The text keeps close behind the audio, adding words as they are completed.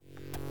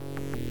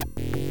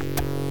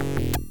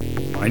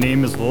My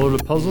name is Lolo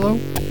de Puzzlo,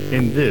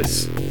 and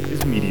this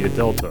is Media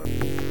Delta.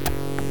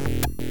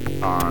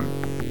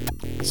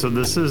 So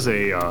this is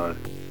a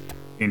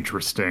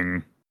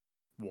interesting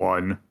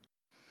one,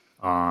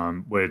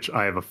 which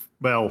I have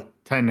well,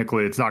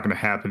 technically it's not going to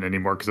happen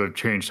anymore because I've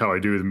changed how I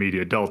do the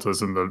Media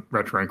Deltas in the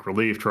RetroRank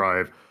Relief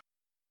Drive.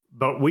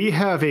 But we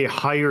have a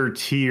higher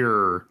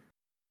tier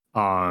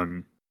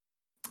RetroRank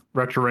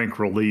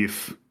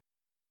Relief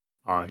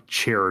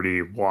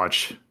charity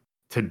watch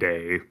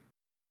today,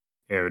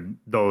 and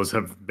those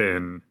have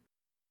been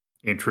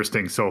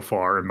interesting so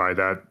far. And by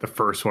that, the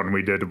first one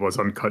we did was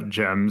Uncut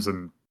Gems,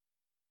 and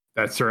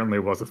that certainly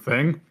was a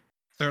thing.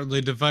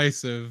 Certainly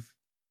divisive.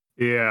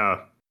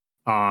 Yeah.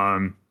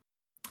 A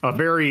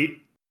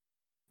very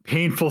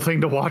painful thing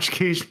to watch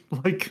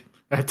like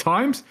at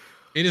times.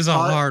 It is a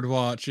hard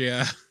watch,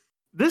 yeah.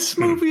 This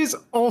movie is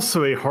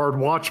also a hard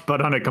watch,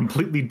 but on a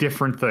completely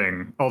different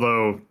thing.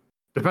 Although,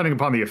 depending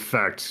upon the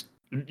effect,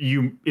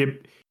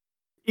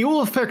 it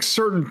will affect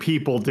certain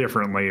people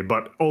differently,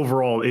 but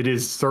overall, it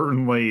is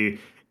certainly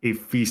a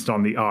feast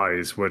on the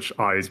eyes, which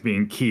eyes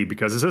being key,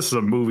 because this is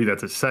a movie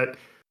that's a set.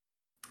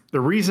 The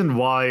reason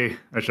why,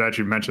 I should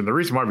actually mention, the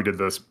reason why we did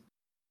this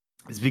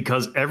is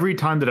because every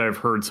time that I've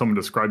heard someone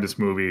describe this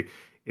movie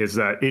is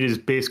that it is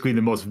basically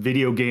the most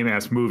video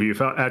game-ass movie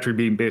without actually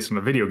being based on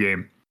a video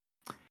game.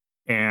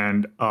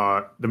 And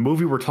the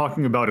movie we're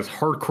talking about is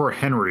Hardcore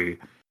Henry,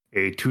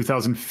 a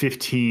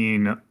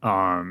 2015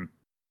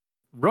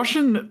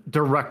 Russian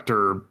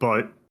director,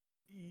 but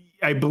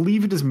I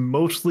believe it is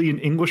mostly an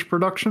English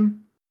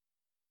production.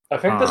 I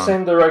think the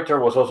same director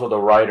was also the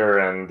writer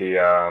and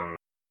the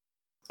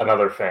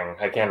another thing.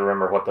 I can't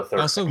remember what the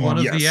third. Also, one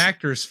of the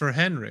actors for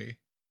Henry.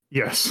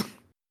 Yes.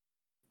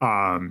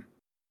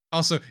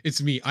 Also,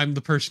 it's me. I'm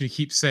the person who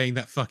keeps saying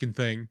that fucking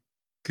thing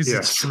because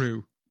it's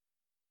true.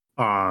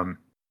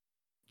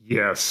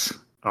 Yes.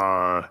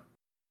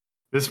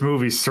 This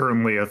movie's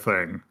certainly a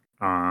thing.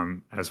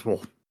 As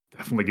we'll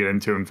definitely get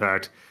into. In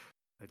fact,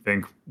 I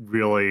think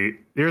really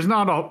there's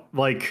not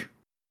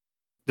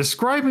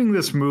describing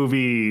this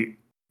movie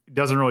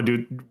doesn't really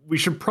do. We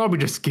should probably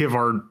just give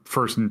our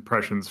first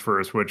impressions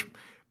first, which,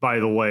 by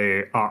the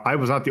way, I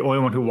was not the only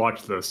one who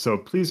watched this, so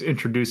please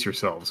introduce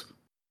yourselves.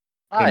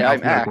 Hi,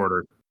 I'm Axe.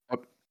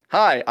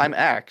 Hi, I'm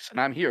Axe,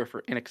 and I'm here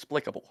for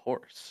Inexplicable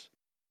Horse.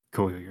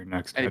 Cool, you're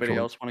next. Anybody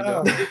else want to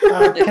go?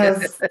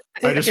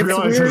 I just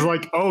realized it's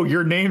like, oh,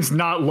 your name's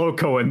not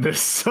Loco in this,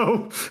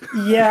 so...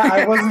 Yeah,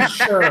 I wasn't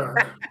sure.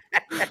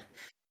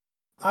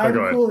 I'm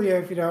Julio,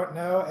 if you don't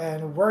know,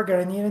 and we're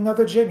going to need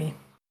another Jimmy.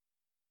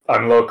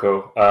 I'm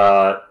Loco.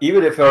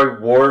 Even if I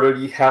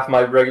already have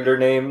my regular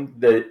name,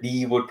 the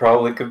D would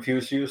probably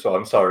confuse you, so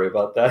I'm sorry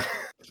about that.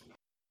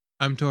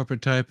 I'm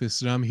Torpid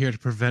Typist, and I'm here to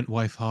prevent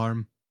wife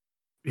harm.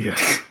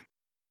 Yes.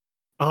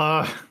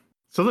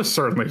 So this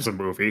certainly is a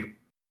movie.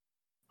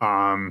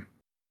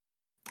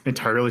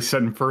 Entirely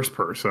set in first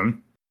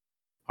person,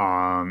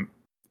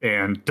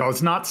 and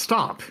does not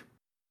stop.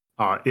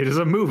 It is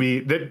a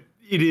movie that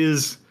it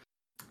is.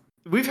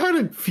 We've had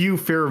a few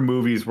fair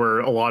movies where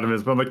a lot of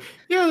it's been like,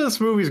 yeah,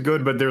 this movie's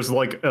good, but there's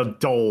like a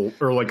dull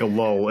or like a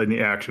lull in the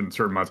action in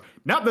certain months.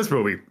 Not this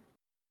movie.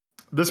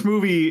 This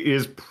movie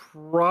is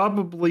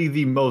probably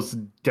the most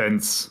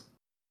dense,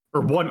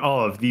 or one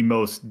of the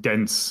most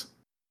dense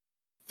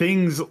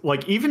things.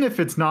 Like, even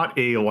if it's not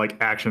a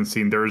action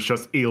scene, there's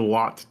just a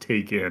lot to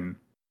take in.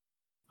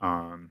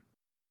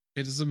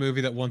 It is a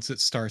movie that once it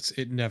starts,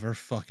 it never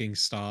fucking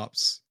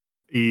stops.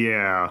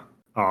 Yeah,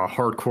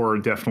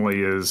 hardcore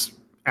definitely is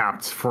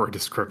apt for a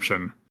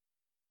description.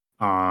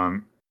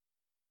 Normally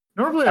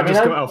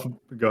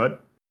go ahead.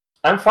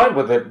 I'm fine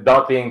with it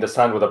not being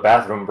designed with a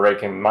bathroom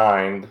break in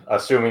mind,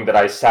 assuming that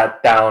I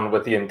sat down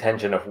with the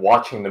intention of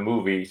watching the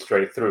movie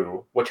straight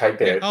through, which I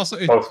did. Yeah,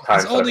 also, both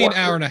times it's only an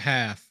hour and a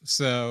half,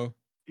 so...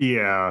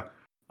 Yeah.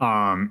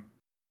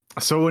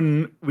 So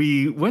when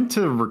we went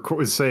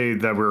to say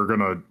that we were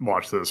going to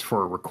watch this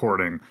for a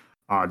recording,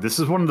 this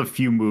is one of the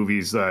few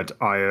movies that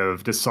I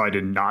have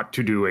decided not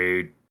to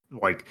do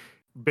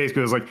basically,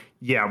 it was like,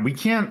 yeah, we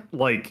can't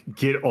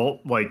get all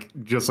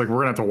just we're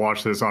gonna have to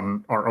watch this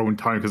on our own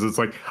time, because it's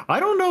like, I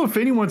don't know if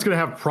anyone's gonna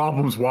have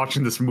problems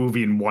watching this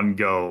movie in one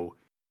go.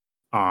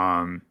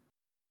 And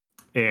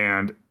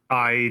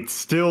I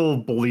still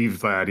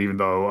believe that, even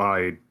though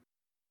I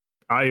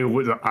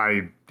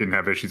didn't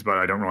have issues, but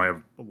I don't really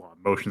have a lot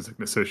of motion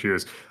sickness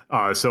issues.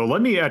 So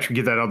let me actually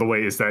get that out of the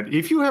way, is that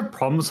if you have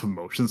problems with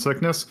motion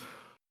sickness,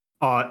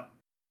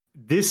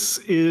 this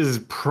is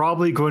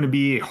probably going to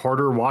be a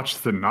harder watch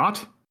than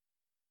not.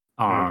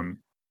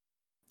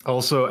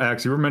 Also,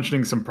 Axe, you were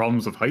mentioning some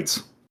problems with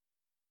heights.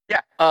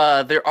 Yeah,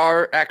 there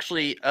are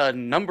actually a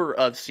number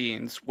of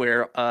scenes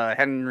where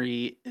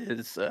Henry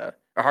is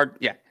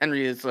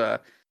Henry is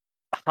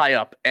high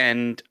up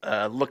and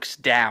looks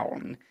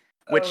down,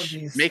 which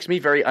makes me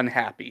very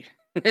unhappy.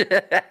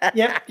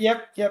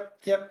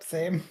 Yep,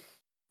 same.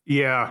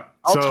 Yeah.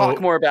 I'll talk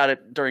more about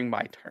it during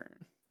my turn.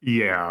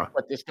 Yeah.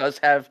 But this does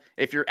have,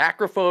 if you're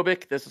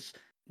acrophobic, this is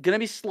going to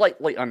be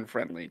slightly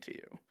unfriendly to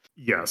you.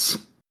 Yes.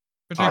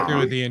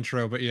 Particularly the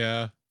intro, but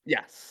yeah.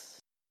 Yes.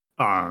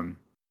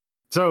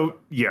 So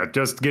yeah,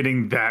 just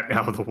getting that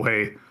out of the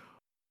way.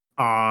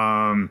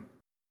 I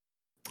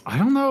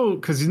don't know,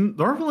 because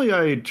normally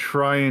I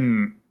try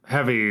and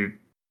have a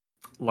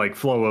like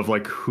flow of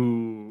like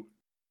who,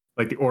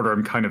 like the order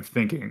I'm kind of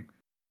thinking.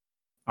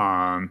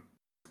 And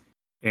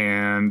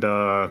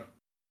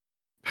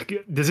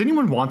does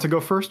anyone want to go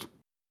first?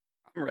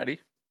 I'm ready.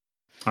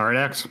 All right,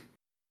 X.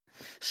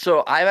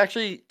 So I've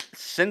actually,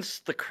 since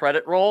the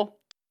credit roll,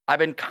 I've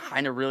been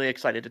kind of really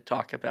excited to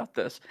talk about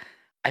this.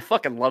 I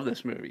fucking love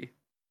this movie.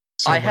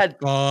 So much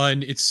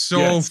fun. It's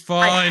so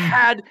fun. I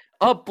had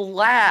a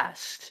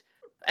blast.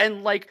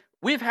 And like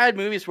we've had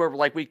movies where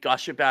like we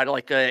gush about it,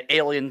 like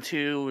Alien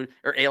 2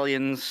 or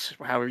Aliens,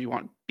 however you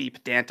want to be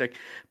pedantic.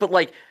 But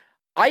like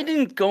I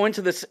didn't go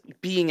into this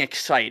being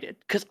excited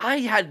because I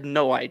had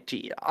no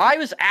idea. I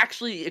was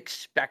actually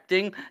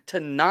expecting to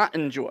not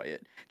enjoy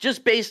it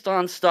just based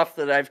on stuff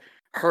that I've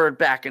heard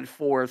back and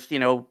forth,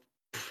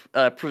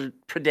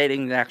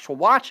 predating the actual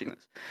watching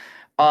this.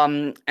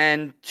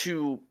 And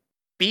to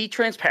be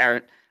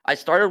transparent, I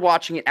started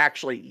watching it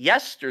actually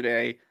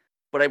yesterday,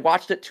 but I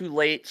watched it too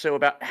late. So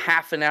about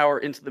half an hour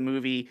into the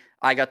movie,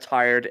 I got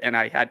tired and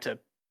I had to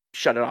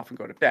shut it off and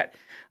go to bed.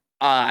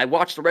 I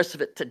watched the rest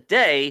of it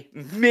today,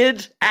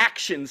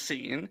 mid-action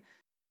scene.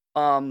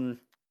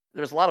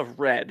 There's a lot of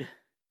red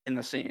in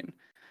the scene.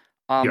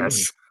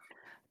 Yes.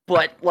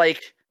 But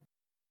like,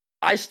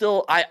 I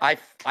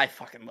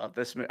fucking love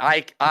this movie.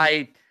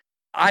 I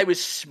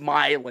was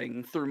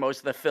smiling through most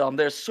of the film.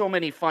 There's so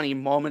many funny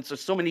moments.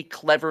 There's so many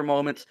clever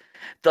moments.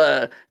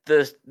 The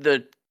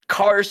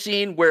car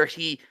scene where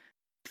he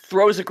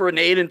throws a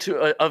grenade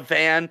into a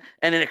van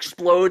and it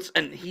explodes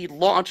and he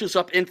launches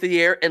up into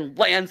the air and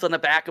lands on the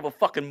back of a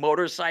fucking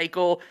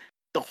motorcycle.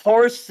 The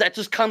horse that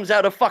just comes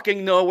out of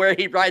fucking nowhere.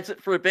 He rides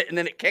it for a bit and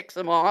then it kicks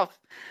him off.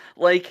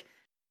 Like,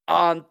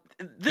 I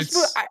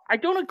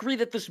don't agree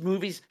that this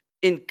movie's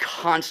in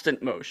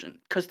constant motion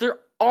because there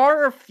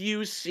are a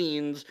few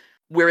scenes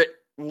where it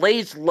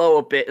lays low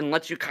a bit and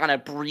lets you kind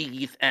of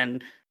breathe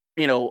and,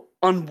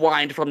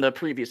 unwind from the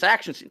previous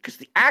action scene. Because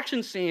the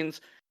action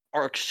scenes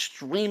are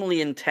extremely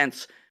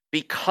intense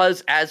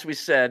because, as we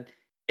said,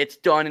 it's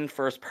done in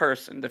first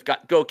person. They've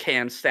got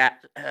GoCam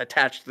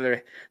attached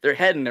to their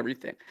head and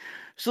everything.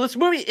 So this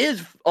movie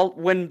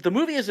when the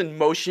movie is in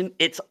motion,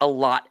 it's a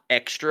lot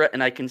extra.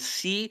 And I can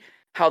see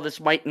how this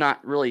might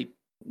not really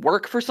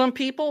work for some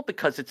people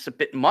because it's a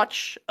bit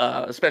much,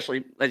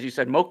 especially, as you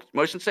said,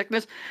 motion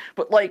sickness.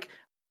 But like,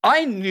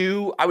 I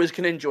knew I was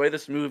going to enjoy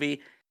this movie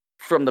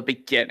from the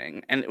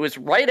beginning. And it was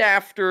right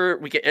after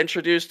we get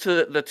introduced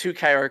to the two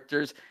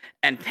characters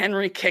and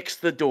Henry kicks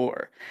the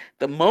door.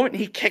 The moment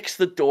he kicks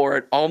the door,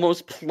 it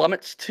almost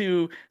plummets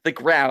to the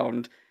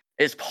ground,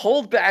 is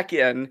pulled back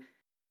in.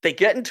 They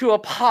get into a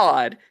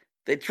pod.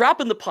 They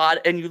drop in the pod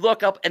and you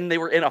look up and they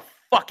were in a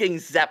fucking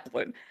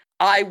Zeppelin.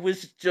 I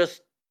was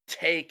just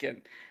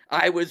taken.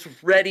 I was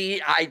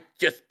ready. I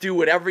just do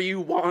whatever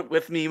you want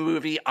with me,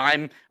 movie.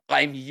 I'm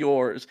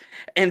yours.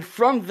 And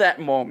from that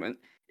moment,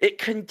 it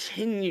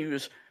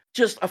continues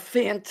just a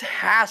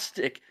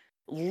fantastic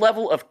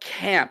level of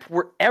camp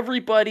where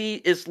everybody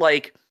is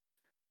like,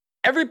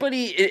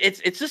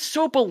 it's just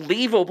so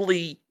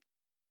believably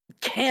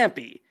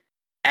campy.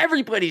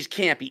 Everybody's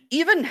campy.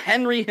 Even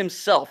Henry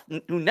himself,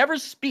 who never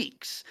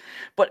speaks,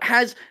 but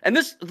has, and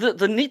this,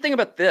 the neat thing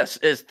about this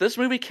is this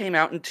movie came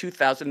out in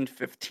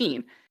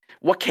 2015.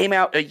 What came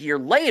out a year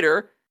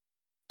later,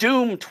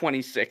 Doom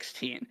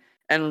 2016.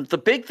 And the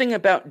big thing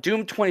about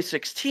Doom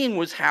 2016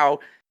 was how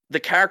the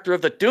character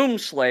of the Doom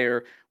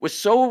Slayer was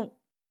so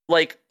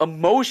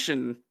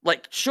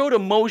showed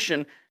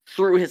emotion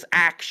through his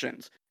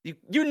actions.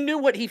 You knew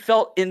what he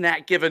felt in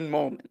that given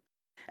moment.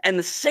 And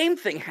the same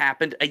thing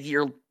happened a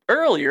year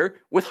earlier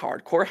with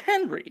Hardcore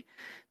Henry.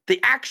 They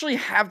actually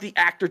have the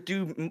actor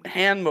do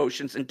hand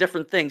motions and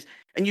different things,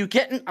 and you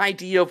get an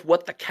idea of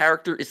what the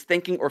character is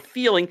thinking or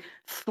feeling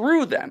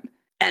through them,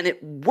 and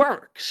it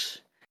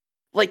works.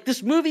 Like,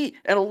 this movie,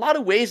 in a lot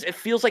of ways, it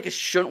feels like it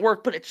shouldn't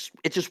work, but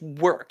it just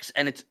works,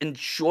 and it's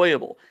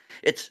enjoyable.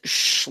 It's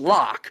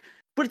schlock,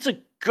 but it's a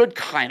good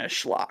kind of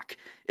schlock.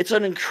 It's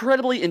an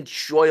incredibly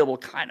enjoyable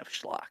kind of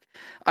schlock.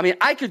 I mean,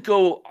 I could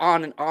go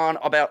on and on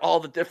about all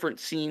the different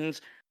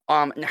scenes,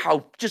 and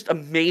how just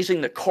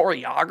amazing the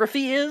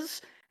choreography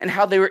is, and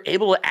how they were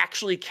able to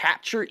actually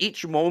capture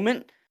each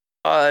moment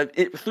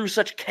through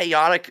such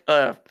chaotic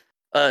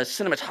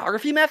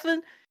cinematography method.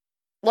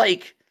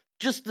 Like,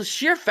 just the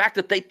sheer fact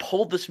that they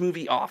pulled this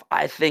movie off,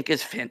 I think,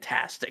 is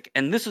fantastic.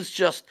 And this is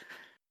just,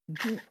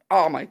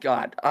 oh my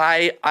god,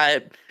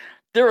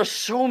 there are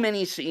so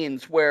many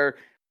scenes where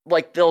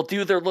like they'll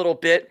do their little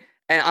bit,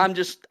 and I'm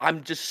just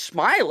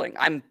smiling.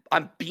 I'm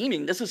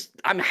beaming.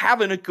 I'm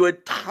having a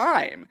good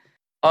time.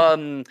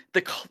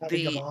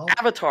 The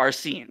Avatar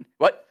scene.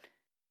 What?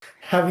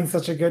 Having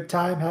such a good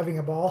time, having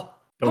a ball.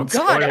 Don't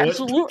God,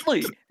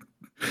 absolutely.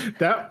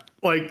 That,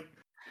 like,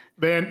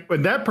 man,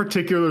 when that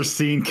particular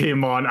scene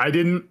came on, I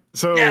didn't.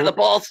 So yeah, the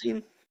ball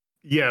scene.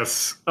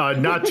 Yes,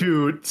 not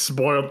to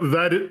spoil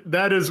that.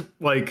 That is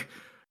like,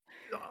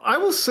 I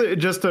will say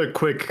just a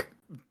quick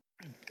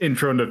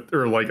intro to,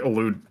 or like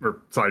allude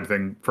or side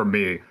thing from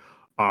me.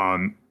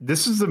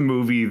 This is a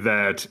movie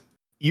that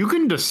you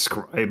can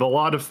describe a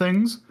lot of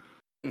things,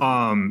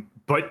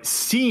 but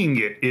seeing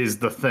it is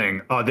the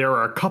thing. There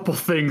are a couple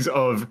things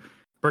of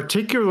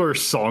particular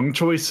song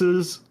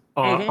choices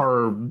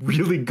are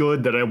really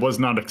good that I was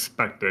not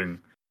expecting.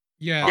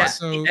 Yeah,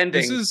 so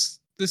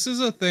this is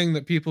a thing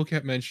that people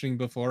kept mentioning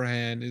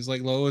beforehand. Is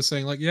like Loa was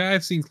saying, like, yeah,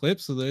 I've seen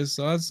clips of this,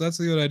 so that's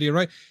a good idea,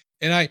 right?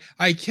 And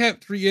I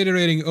kept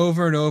reiterating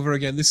over and over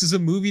again, this is a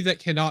movie that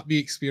cannot be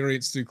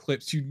experienced through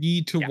clips. You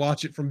need to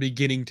watch it from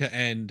beginning to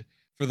end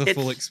for the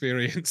full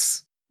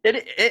experience. And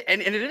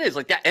it is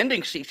like that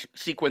ending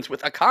sequence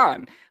with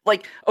Akan.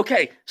 Like,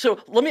 okay, so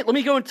let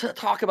me go into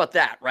talk about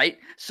that, right?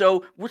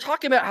 So we're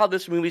talking about how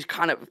this movie's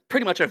kind of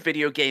pretty much a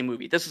video game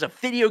movie. This is a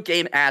video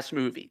game ass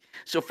movie.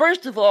 So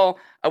first of all,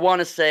 I want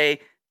to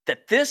say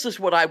that this is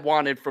what I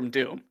wanted from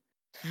Doom.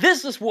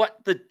 This is what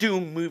the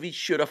Doom movie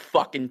should have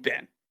fucking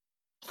been.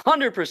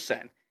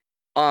 100%.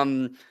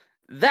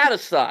 That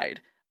aside,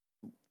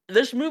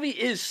 this movie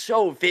is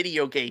so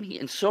video gamey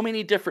in so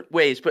many different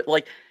ways, but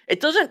like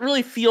it doesn't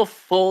really feel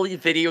fully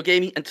video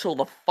gamey until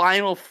the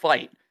final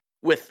fight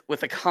with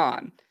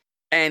Akan,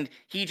 and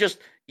he just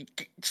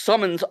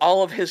summons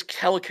all of his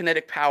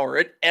telekinetic power,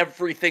 and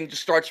everything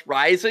just starts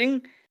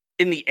rising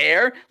in the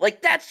air.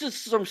 Like that's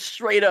just some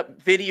straight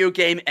up video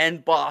game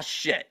end boss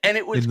shit, and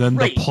it was. And then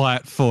great. The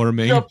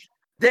platforming.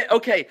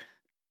 Okay.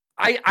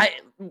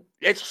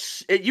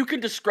 You can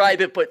describe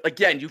it, but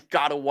again, you've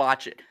got to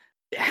watch it.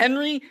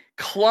 Henry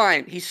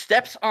he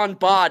steps on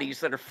bodies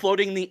that are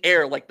floating in the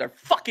air like they're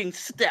fucking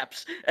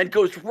steps and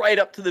goes right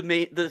up to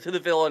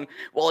the villain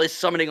while he's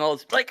summoning all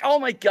this. Like, oh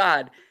my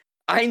god.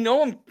 I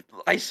know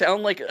I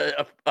sound like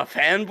a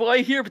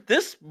fanboy here, but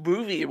this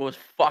movie was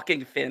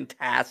fucking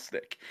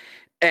fantastic.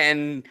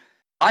 And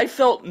I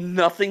felt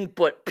nothing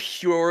but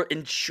pure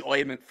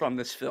enjoyment from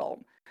this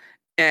film.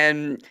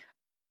 And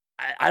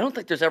I don't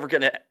think there's ever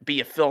going to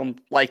be a film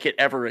like it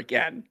ever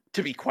again,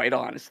 to be quite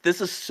honest.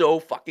 This is so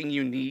fucking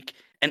unique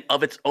and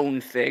of its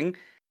own thing.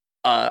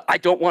 I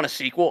don't want a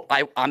sequel.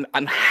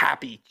 I'm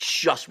happy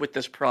just with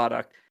this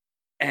product.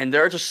 And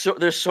there's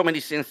so many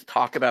scenes to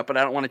talk about, but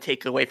I don't want to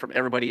take away from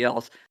everybody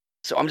else.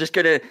 So I'm just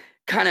going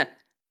to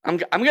I'm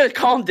going to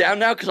calm down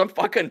now because I'm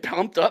fucking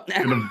pumped up now.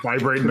 I'm going to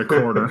vibrate in the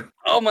corner.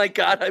 Oh my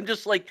God. I'm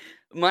just like,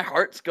 my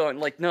heart's going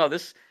like, no,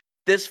 this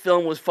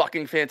film was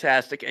fucking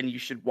fantastic and you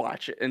should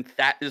watch it. And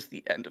that is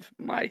the end of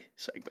my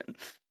segment.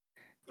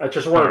 I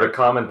just wanted to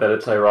comment that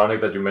it's ironic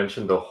that you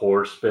mentioned the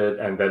horse bit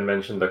and then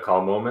mentioned the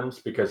calm moments,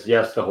 because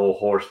yes, the whole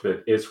horse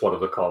bit is one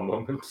of the calm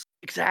moments.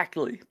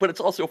 Exactly. But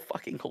it's also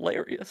fucking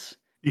hilarious.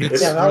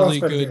 It's really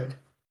good.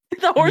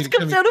 The horse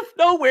comes out of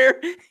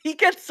nowhere. He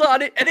gets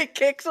on it, and it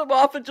kicks him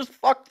off and just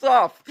fucks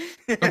off.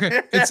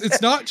 Okay,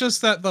 it's not just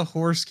that the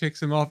horse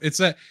kicks him off. It's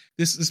that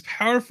this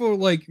powerful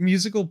like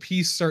musical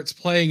piece starts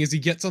playing as he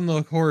gets on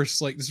the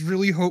horse, like this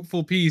really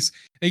hopeful piece,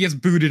 and he gets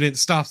booted and it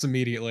stops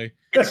immediately.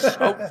 It's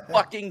so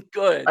fucking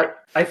good.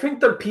 I think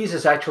the piece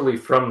is actually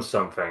from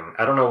something.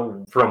 I don't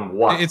know from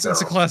what. It's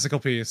a classical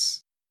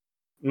piece.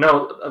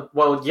 No,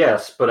 well,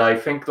 yes, but I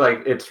think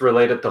like it's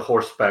related to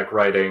horseback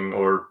riding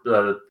or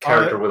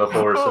character with a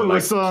horse. Oh, and, like,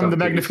 it's The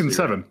Magnificent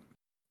Seven.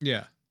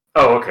 Yeah.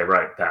 Oh, okay,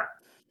 right, that.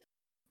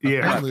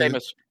 Yeah,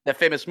 that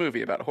famous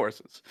movie about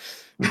horses.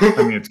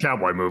 I mean, it's a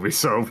cowboy movie,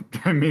 so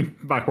I mean,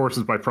 by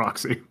horses by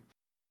proxy.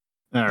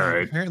 All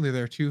right. Apparently,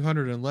 there are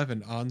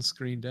 211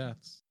 on-screen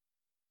deaths.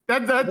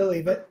 That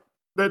believe it.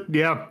 That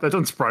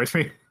doesn't surprise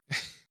me.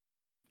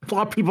 A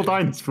lot of people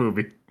die in this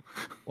movie.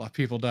 A lot of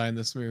people die in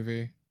this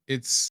movie.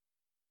 It's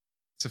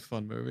a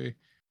fun movie.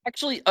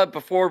 Actually,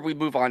 before we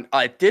move on,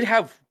 I did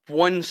have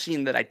one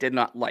scene that I did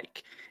not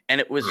like, and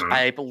it was,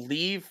 I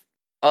believe,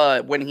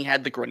 when he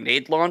had the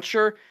grenade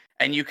launcher,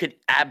 and you could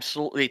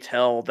absolutely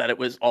tell that it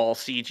was all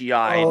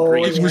CGI. Oh,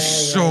 and it was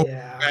so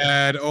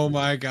bad. Oh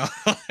my god.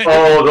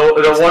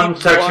 Oh, the one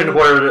section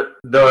where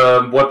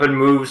the weapon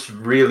moves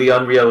really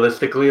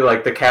unrealistically,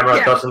 like the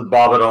camera doesn't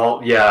bob at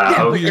all.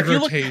 Yeah. Weird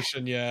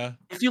rotation,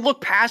 If you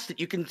look past it,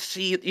 you can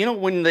see, you know,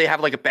 when they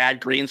have like a bad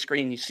green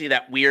screen, you see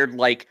that weird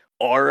like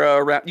aura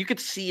around. You could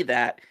see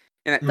that.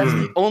 And that's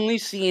the only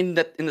scene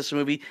that in this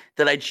movie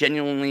that I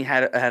genuinely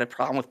had a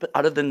problem with. But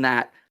other than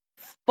that,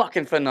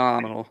 fucking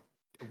phenomenal.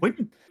 What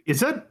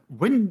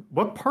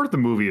part of the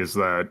movie is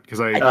that? Because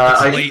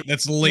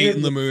that's late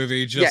in the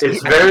movie.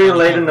 It's very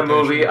late in the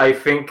movie. I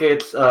think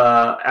it's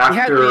after he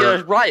had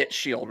the riot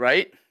shield,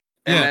 right?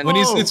 And when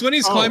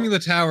he's climbing the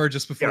tower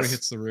just before he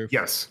hits the roof.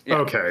 Yes. Yeah.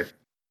 Okay.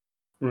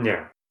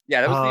 Yeah.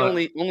 Yeah, that was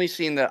the only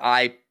scene that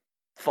I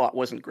thought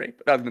wasn't great.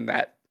 But other than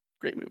that,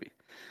 great movie.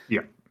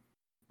 Yeah.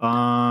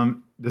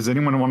 Does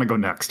anyone want to go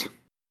next?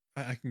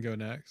 I can go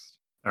next.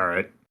 All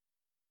right.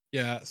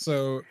 Yeah.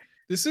 So.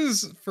 This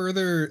is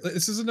another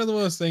one of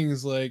those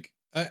things like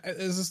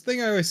there's this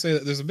thing I always say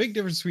that there's a big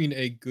difference between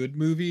a good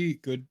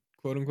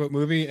quote unquote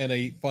movie and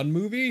a fun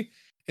movie.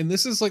 And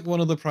this is like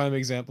one of the prime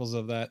examples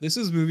of that. This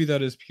is a movie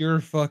that is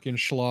pure fucking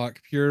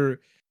schlock,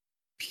 pure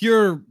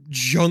pure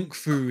junk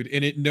food,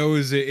 and it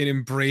knows it, it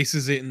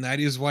embraces it, and that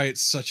is why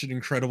it's such an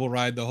incredible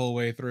ride the whole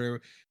way through.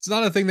 It's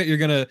not a thing that you're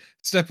gonna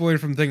step away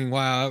from thinking,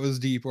 wow, that was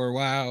deep, or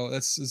wow,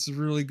 it's a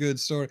really good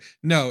story.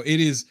 No,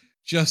 it is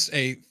just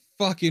a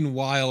fucking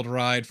wild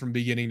ride from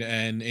beginning to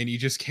end, and you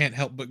just can't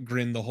help but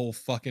grin the whole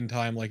fucking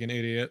time like an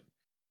idiot.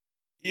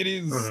 It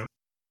is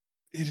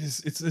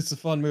it's a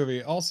fun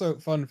movie. Also,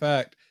 fun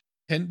fact,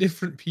 10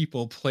 different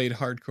people played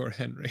Hardcore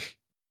Henry.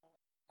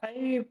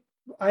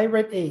 I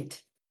read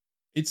 8.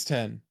 It's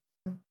 10.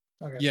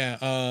 Okay.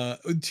 Yeah,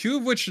 2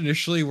 of which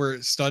initially were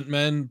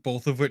stuntmen,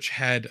 both of which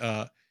had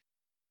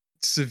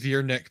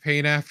severe neck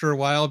pain after a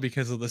while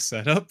because of the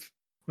setup.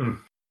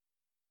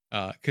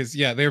 Because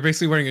yeah, they were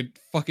basically wearing a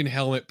fucking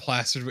helmet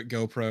plastered with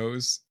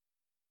GoPros.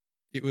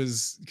 It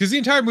was because the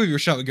entire movie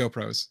was shot with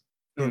GoPros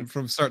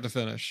from start to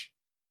finish.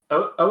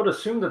 I would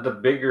assume that the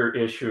bigger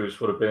issues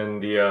would have been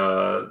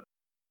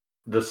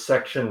the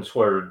sections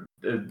where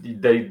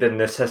they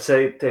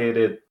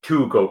necessitated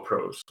 2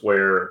 GoPros,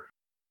 where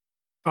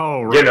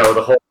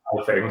the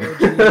whole thing.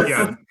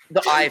 Yeah,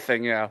 the eye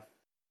thing, yeah.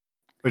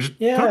 Which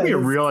took me to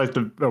realize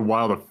a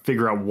while to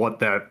figure out what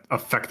that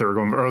effect they were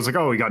going for. I was like,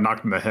 oh, he got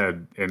knocked in the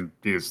head, and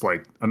he's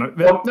like,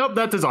 nope,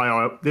 that's his eye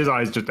out. His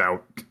eye's just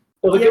out.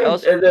 Well,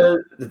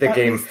 the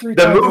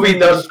movie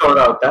does start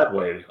out that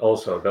way,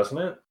 also, doesn't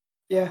it?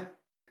 Yeah.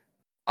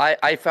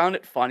 I found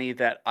it funny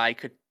that I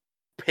could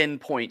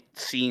pinpoint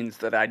scenes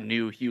that I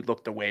knew he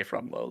looked away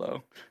from,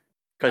 Lolo,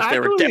 because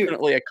there were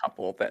definitely a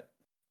couple that.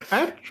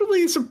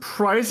 Actually,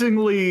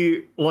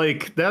 surprisingly,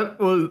 like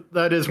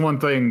that is one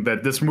thing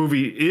that this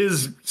movie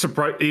is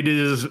it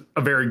is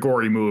a very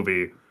gory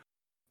movie.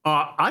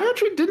 I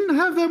actually didn't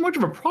have that much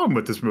of a problem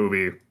with this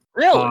movie.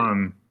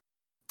 Really?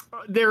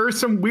 There is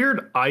some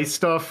weird eye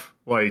stuff,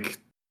 but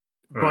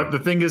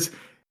the thing is,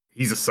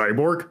 he's a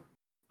cyborg,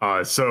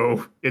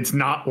 so it's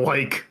not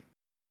like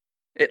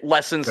it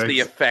lessens the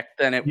effect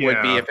than it would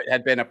be if it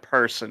had been a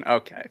person.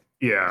 Okay.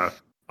 Yeah.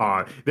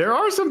 There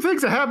are some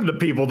things that happen to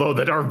people though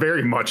that are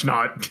very much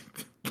not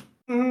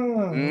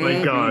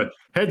like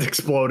heads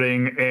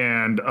exploding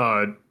and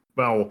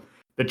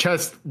the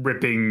chest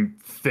ripping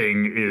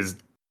thing is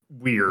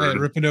weird. And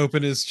ripping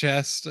open his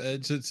chest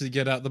to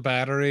get out the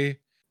battery.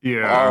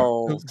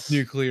 Yeah.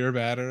 Nuclear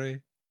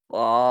battery.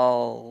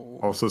 Oh.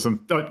 Also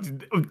some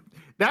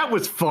that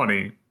was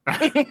funny.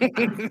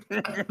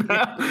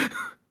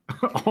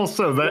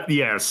 Also that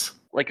yes.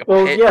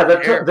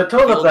 The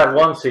tone of that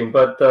one scene,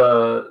 but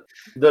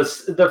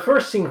the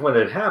first scene when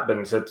it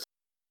happens, it's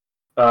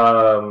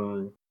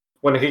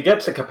when he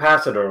gets a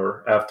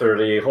capacitor after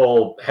the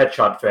whole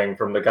headshot thing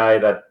from the guy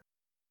that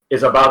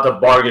is about to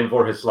bargain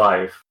for his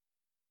life.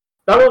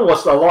 That one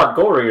was a lot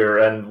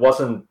gorier and was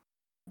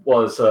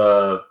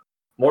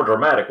more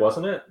dramatic,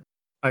 wasn't it?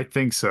 I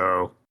think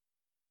so.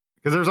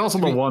 Because there's also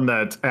the one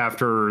that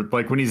after,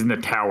 like, when he's in the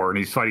tower and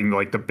he's fighting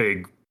like the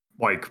big,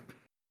 like.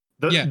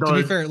 To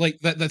be fair, like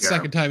that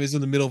second time is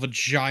in the middle of a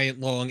giant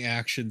long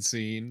action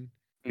scene.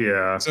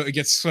 Yeah. So it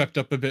gets swept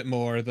up a bit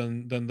more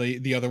than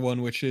the other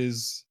one, which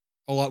is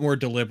a lot more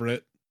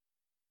deliberate.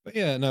 But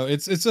yeah, no,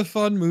 it's a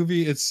fun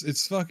movie.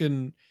 It's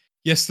fucking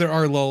yes, there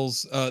are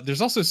lulls.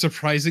 There's also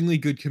surprisingly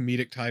good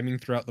comedic timing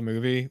throughout the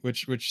movie,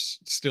 which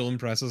still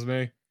impresses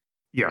me.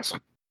 Yes.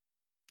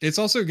 It's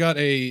also got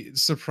a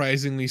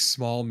surprisingly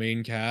small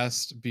main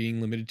cast,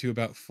 being limited to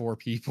about 4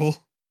 people.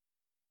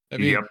 I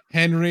mean,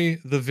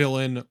 Henry, the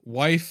villain,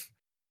 wife,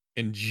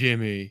 and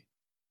Jimmy.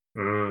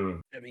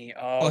 Jimmy,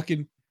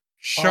 fucking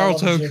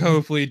Sharlto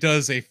Copley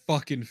does a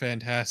fucking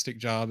fantastic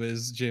job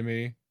as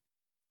Jimmy.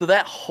 So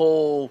that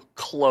whole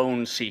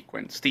clone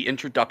sequence, the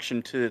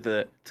introduction to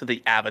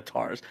the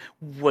avatars,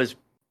 was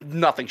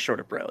nothing short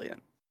of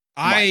brilliant.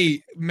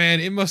 Man,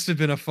 it must have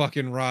been a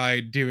fucking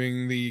ride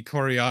doing the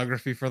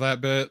choreography for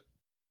that bit.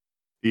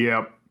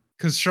 Yep.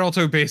 Because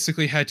Sharlto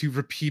basically had to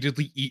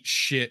repeatedly eat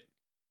shit.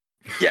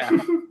 Yeah.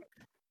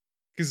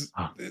 Because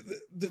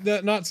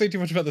not say too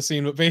much about the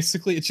scene, but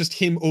basically it's just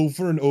him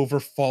over and over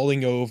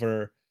falling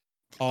over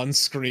on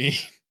screen.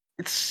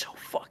 It's so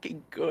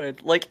fucking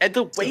good. Like, and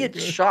the way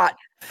it's shot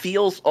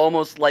feels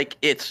almost like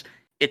it's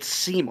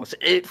seamless.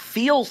 It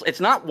feels it's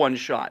not one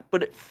shot,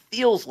 but it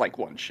feels like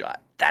one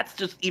shot. That's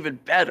just even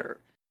better.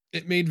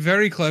 It made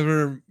very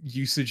clever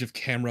usage of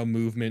camera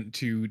movement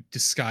to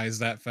disguise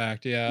that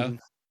fact. Yeah.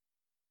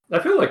 I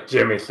feel like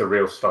Jimmy's the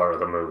real star of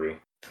the movie.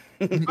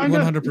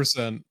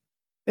 100%.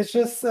 It's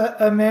just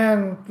a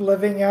man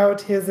living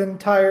out his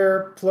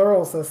entire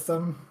plural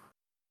system.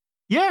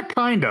 Yeah,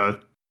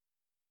 kinda.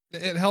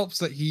 It helps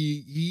that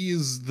he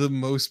is the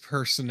most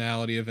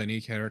personality of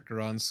any character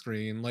on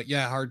screen. Like,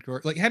 yeah,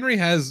 hardcore. Like, Henry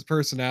has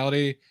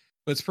personality,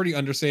 but it's pretty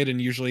understated and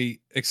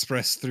usually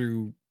expressed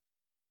through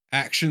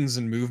actions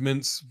and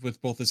movements with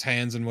both his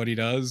hands and what he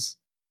does.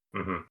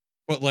 Mm-hmm.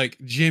 But, like,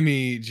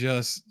 Jimmy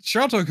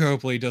Sharlto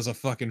Copley does a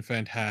fucking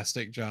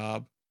fantastic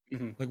job.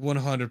 Mm-hmm. Like,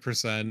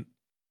 100%.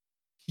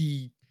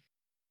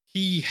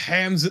 He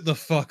hams it the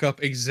fuck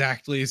up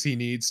exactly as he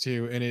needs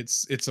to, and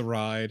it's a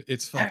ride.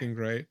 It's fucking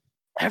great.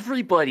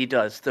 Everybody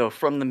does, though,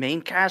 from the main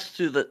cast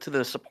to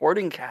the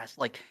supporting cast.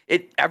 Like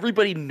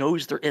everybody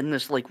knows they're in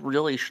this like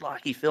really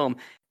schlocky film,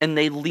 and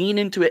they lean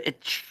into it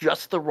at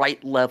just the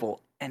right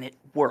level, and it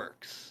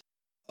works.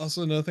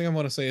 Also, another thing I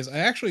want to say is I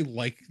actually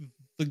like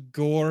the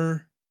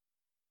gore,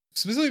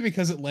 specifically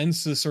because it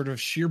lends to the sort of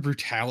sheer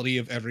brutality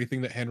of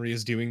everything that Henry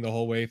is doing the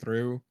whole way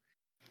through.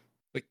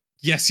 Like,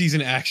 yes, he's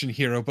an action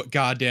hero, but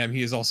goddamn,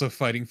 he is also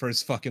fighting for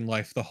his fucking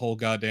life the whole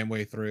goddamn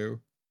way through.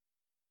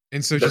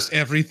 And so just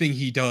everything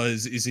he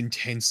does is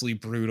intensely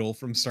brutal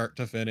from start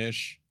to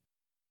finish.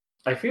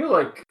 I feel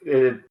like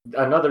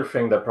another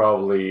thing that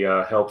probably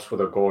helps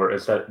with the gore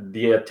is that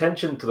the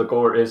attention to the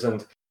gore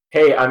isn't,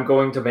 hey, I'm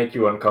going to make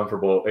you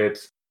uncomfortable.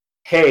 It's,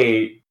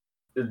 hey,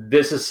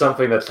 this is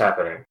something that's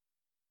happening.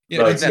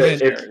 Yeah,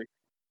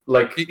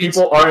 like,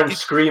 people aren't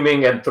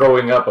screaming and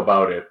throwing up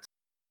about it.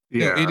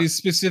 Yeah, it is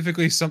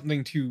specifically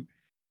something to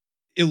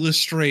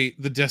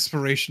illustrate the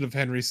desperation of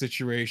Henry's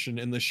situation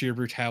and the sheer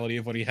brutality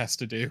of what he has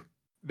to do.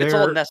 It's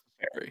all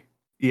necessary.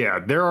 Yeah,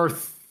 there are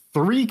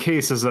 3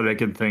 cases that I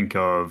can think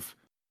of,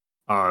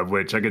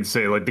 which I can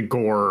say like the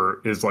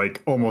gore is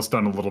like almost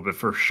done a little bit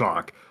for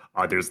shock.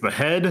 There's the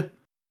head,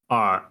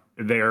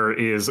 there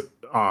is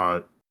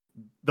the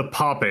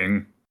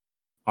popping,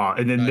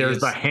 and then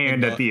there's the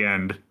hand at the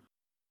end.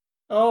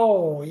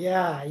 Oh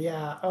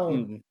yeah.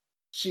 Oh,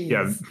 jeez.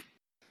 Yeah.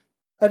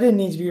 I didn't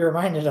need to be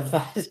reminded of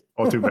that.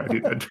 Oh, too bad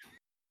you did.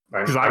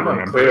 Because I'm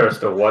unclear as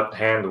to what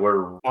hand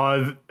we're...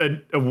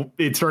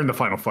 it's during the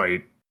final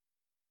fight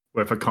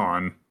with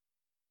Akan.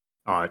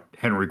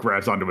 Henry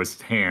grabs onto his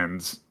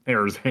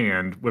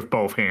hand with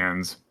both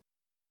hands.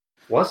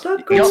 What's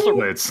that?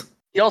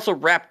 He also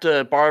wrapped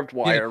a barbed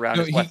wire around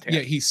his left hand.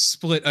 Yeah, he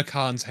split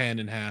Akan's hand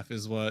in half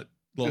is what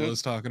Lola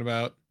was talking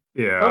about.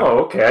 Yeah. Oh,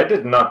 okay. I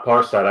did not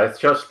parse that. I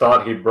just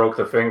thought he broke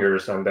the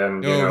fingers and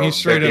then, he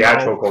straight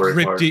up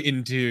ripped it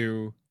in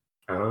two.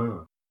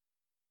 Oh.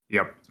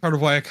 Yep. Part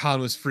of why Akan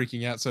was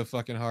freaking out so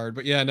fucking hard.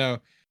 But yeah, no.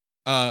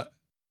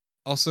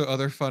 Also,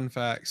 other fun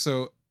facts.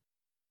 So,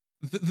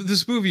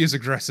 this movie is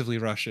aggressively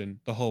Russian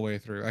the whole way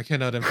through. I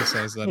cannot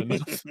emphasize that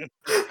enough.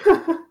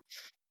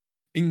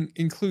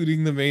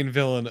 Including the main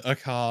villain,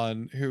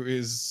 Akan, who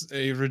is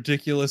a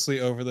ridiculously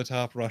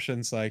over-the-top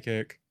Russian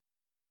psychic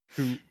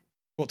who...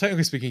 Well,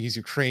 technically speaking, he's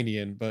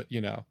Ukrainian, but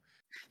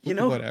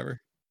whatever.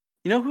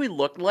 You know who he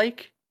looked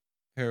like?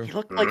 Who? He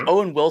looked like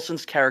Owen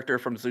Wilson's character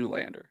from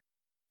Zoolander.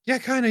 Yeah,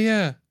 kind of,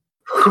 yeah.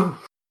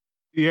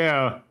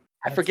 Yeah.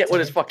 I forget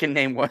what his fucking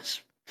name was.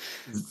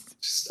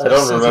 I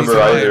don't remember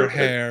either.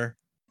 Hair.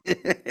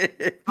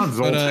 Not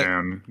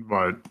Zoltan,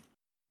 but...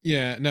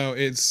 Yeah, no,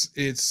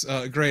 it's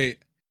great.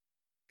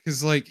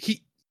 Because, like,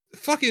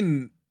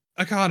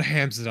 Akan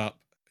hams it up.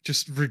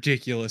 Just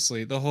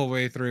ridiculously the whole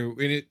way through,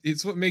 and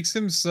it's what makes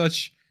him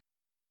such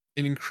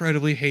an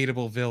incredibly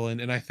hateable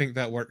villain, and I think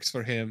that works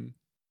for him.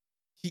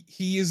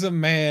 He is a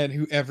man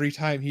who every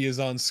time he is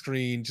on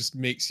screen just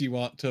makes you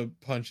want to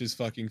punch his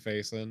fucking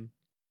face in,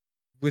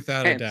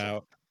 without a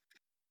doubt.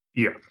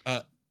 Yeah.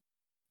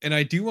 And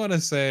I do want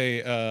to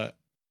say,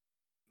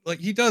 like,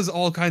 he does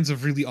all kinds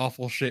of really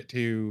awful shit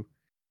too,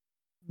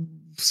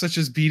 such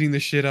as beating the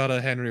shit out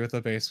of Henry with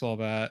a baseball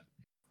bat.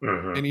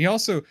 Mm-hmm. And he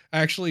also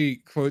actually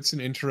quotes an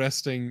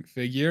interesting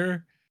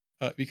figure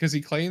because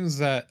he claims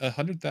that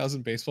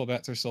 100,000 baseball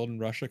bats are sold in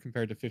Russia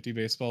compared to 50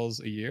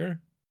 baseballs a year.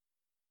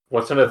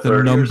 What's in a 30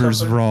 The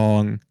number's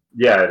wrong.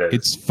 Yeah, it is.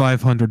 It's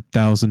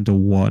 500,000 to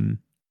 1.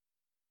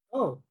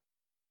 Oh.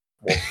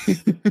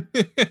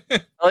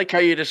 I like how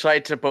you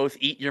decide to both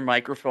eat your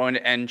microphone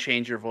and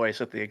change your voice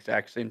at the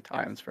exact same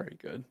time. It's very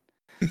good.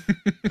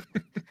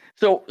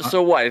 So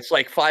what? It's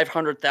like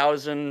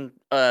 500,000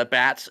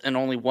 bats and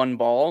only one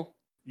ball.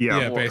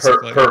 Yeah,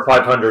 basically. Per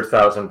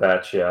 500,000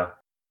 bats, yeah.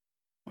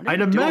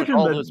 I'd imagine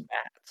all those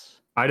bats?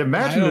 I'd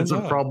imagine it's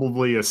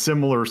probably a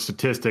similar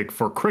statistic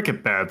for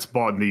cricket bats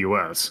bought in the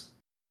U.S.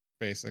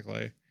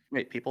 Basically.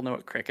 Wait, people know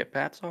what cricket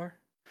bats are?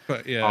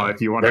 But yeah.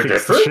 If you want to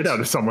kick the shit out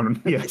of someone,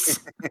 yes.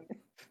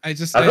 I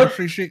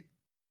appreciate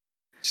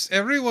just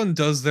everyone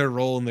does their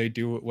role and they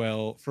do it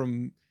well,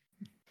 from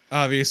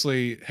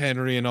obviously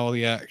Henry and all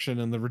the action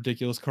and the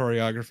ridiculous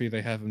choreography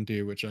they have him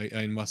do, which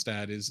I must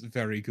add is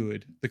very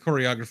good. The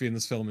choreography in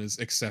this film is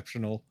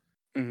exceptional.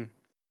 Mm-hmm.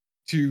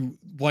 To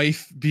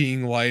wife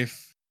being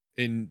wife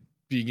and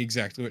being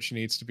exactly what she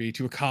needs to be,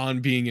 to Akan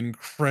being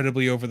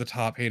incredibly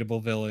over-the-top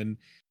hateable villain,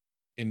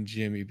 and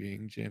Jimmy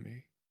being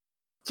Jimmy.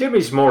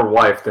 Jimmy's more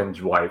wife than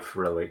wife,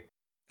 really.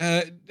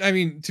 I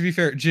mean, to be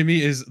fair,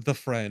 Jimmy is the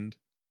friend.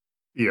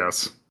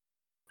 Yes.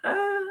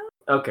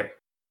 Okay.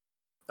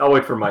 I'll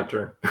wait for my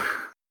turn.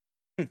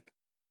 Yeah,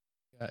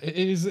 it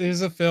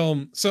is a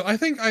film. So I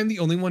think I'm the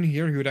only one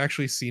here who had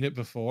actually seen it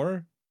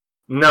before.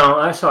 No,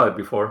 I saw it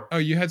before. Oh,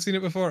 you had seen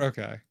it before?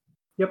 Okay.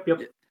 Yep.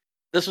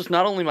 This was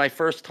not only my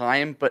first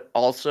time, but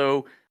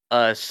also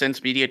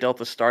since Media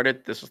Delta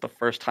started, this is the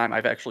first time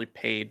I've actually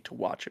paid to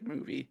watch a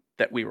movie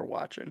that we were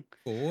watching.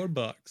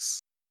 $4.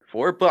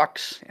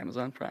 $4,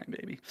 Amazon Prime,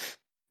 baby.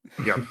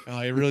 Yep. Oh,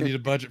 I really need a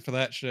budget for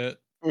that shit.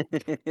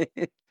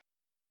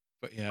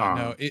 But yeah,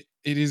 no, it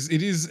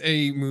is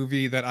a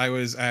movie that I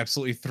was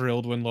absolutely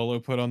thrilled when Lolo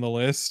put on the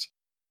list.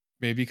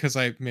 Maybe because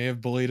I may have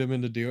bullied him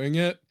into doing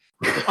it.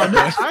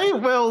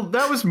 Well,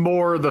 that was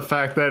more the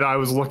fact that I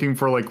was looking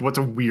for like what's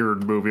a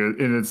weird movie,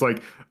 and it's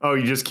like, oh,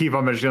 you just keep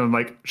on mentioning. I'm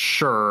like,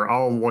 sure,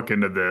 I'll look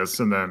into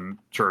this, and then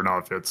sure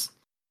enough, it's.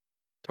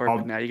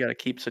 Torben, now you got to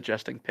keep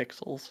suggesting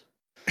Pixels.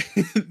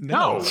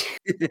 No,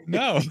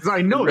 no, because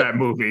I know that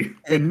movie,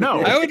 and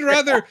no, I would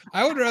rather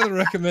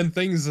recommend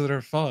things that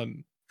are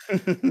fun.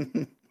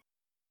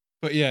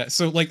 But yeah,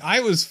 so like I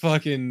was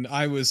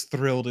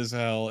thrilled as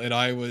hell, and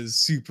I was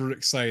super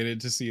excited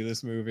to see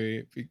this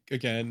movie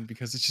again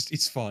because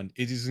it's fun.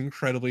 It is an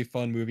incredibly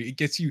fun movie. It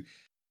gets you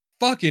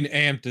fucking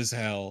amped as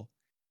hell.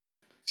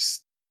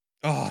 Just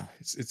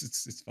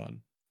it's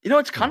fun. You know,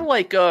 it's kind of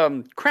like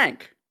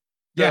Crank.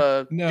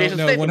 Yeah, no,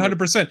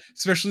 100%.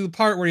 Especially the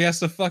part where he has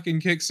to fucking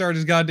kickstart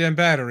his goddamn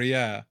battery.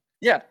 Yeah.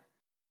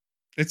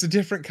 It's a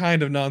different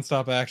kind of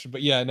nonstop action,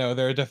 but yeah, no,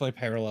 there are definitely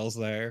parallels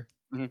there.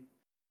 Mm-hmm.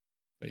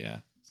 But yeah.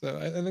 So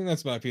I think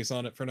that's my piece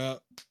on it for now.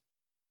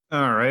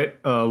 All right,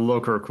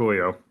 Loco or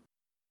Coolio?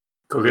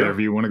 Whoever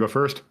you want to go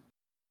first.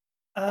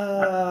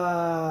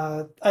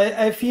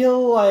 I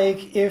feel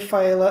like if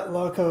I let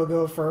Loco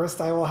go first,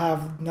 I will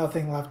have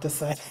nothing left to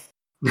say.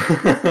 All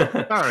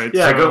right.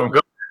 Yeah, so, go.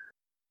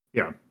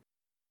 Yeah.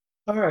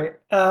 All right.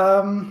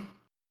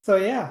 So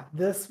yeah,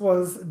 this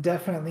was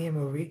definitely a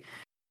movie.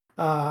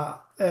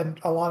 And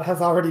a lot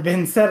has already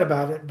been said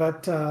about it,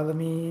 but let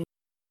me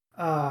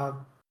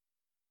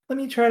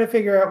try to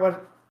figure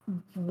out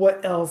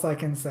what else I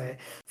can say.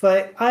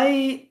 So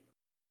I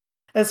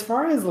as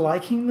far as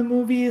liking the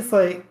movies,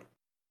 like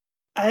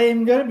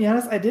I'm gonna be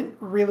honest, I didn't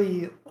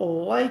really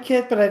like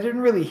it, but I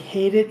didn't really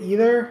hate it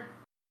either.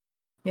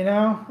 You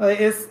know, like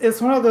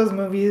it's one of those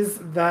movies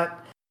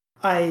that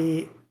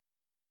I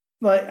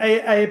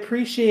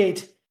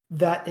appreciate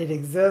that it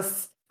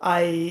exists.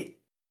 I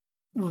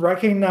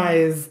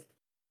recognize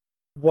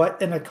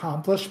what an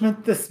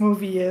accomplishment this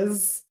movie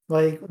is,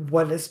 like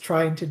what it's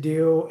trying to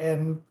do,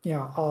 and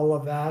all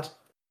of that.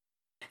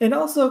 And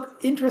also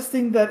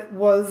interesting that it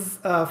was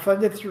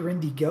funded through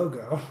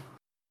Indiegogo,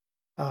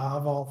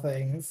 of all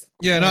things.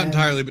 Yeah, not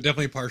entirely, but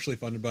definitely partially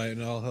funded by it.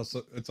 And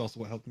it's also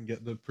what helped them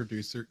get the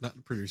not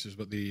the producers,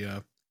 but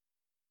the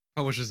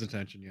publisher's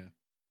attention.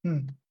 Yeah.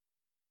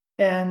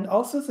 And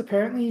also, it's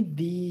apparently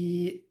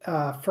the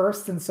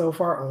first and so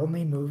far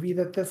only movie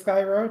that this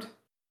guy wrote.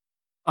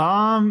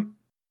 At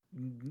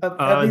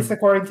least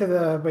according to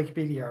the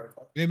Wikipedia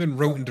article. He even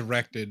wrote and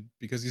directed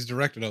because he's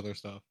directed other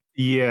stuff.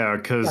 Yeah,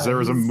 because there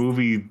was a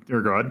movie.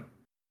 Or go ahead.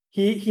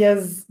 He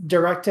has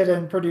directed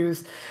and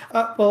produced.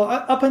 Well,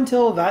 up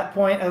until that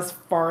point, as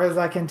far as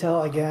I can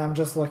tell, again, I'm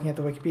just looking at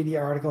the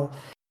Wikipedia article.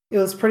 It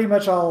was pretty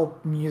much all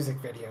music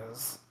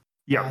videos.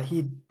 Yeah,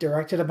 he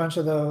directed a bunch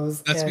of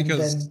those. That's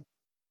because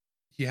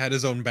he had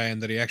his own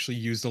band that he actually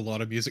used a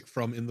lot of music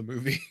from in the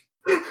movie.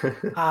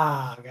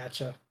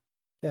 Gotcha.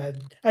 Yeah,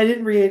 I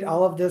didn't read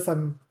all of this.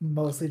 I'm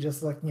mostly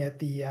just looking at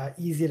the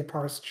easy to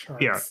parse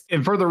charts. Yeah,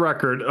 and for the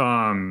record,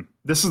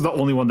 this is the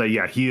only one that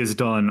he has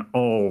done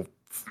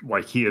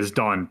he has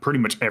done pretty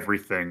much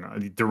everything.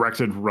 He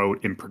directed,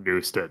 wrote, and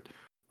produced it.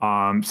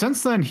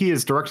 Since then, he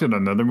has directed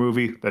another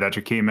movie that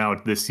actually came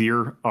out this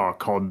year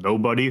called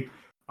Nobody,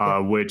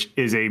 which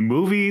is a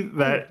movie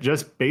that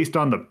just based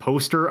on the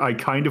poster, I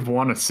kind of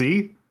want to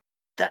see.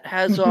 That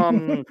has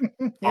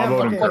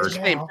what's his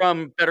name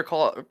from Better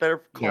Call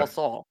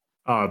Saul.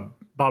 Bob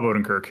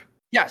Odenkirk.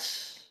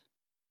 Yes.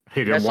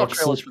 I saw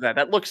trailers for that.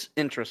 That looks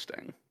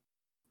interesting.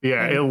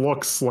 Yeah, it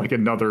looks like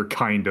another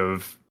kind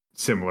of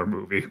similar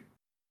movie.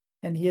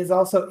 And he is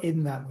also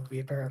in that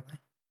movie, apparently.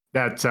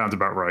 That sounds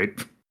about right.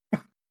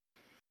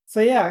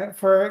 So yeah,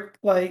 for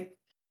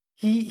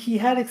he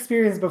had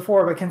experience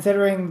before, but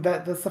considering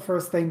that this is the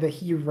first thing that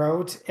he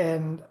wrote,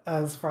 and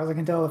as far as I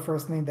can tell, the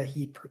first thing that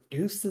he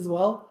produced as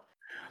well,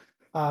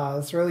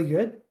 it's really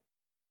good.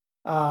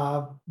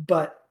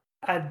 But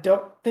I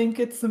don't think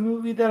it's the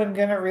movie that I'm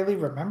gonna really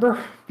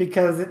remember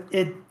because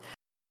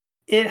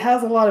it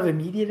has a lot of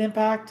immediate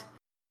impact,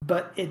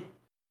 but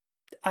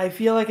I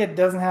feel like it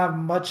doesn't have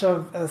much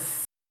of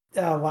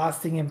a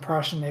lasting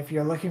impression if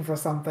you're looking for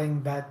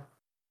something that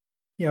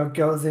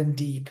goes in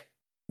deep,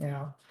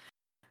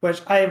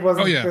 which I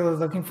wasn't really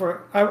looking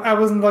for. I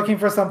wasn't looking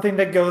for something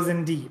that goes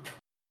in deep.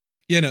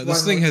 Yeah, no,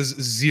 this thing has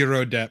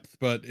zero depth,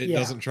 but it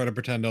doesn't try to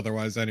pretend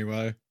otherwise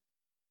anyway.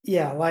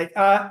 Yeah, like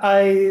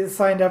I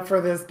signed up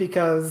for this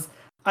because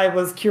I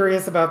was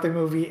curious about the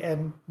movie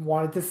and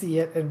wanted to see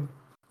it and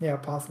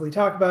possibly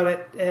talk about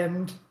it,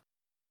 and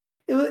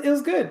it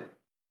was good.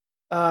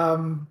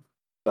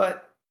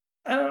 But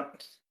I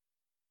don't.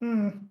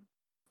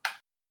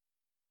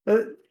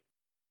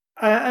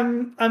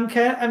 I'm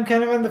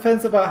kind of on the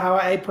fence about how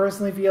I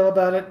personally feel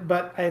about it,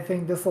 but I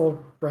think this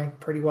will rank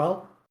pretty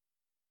well.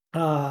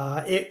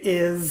 It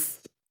is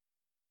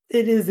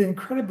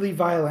incredibly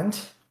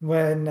violent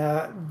when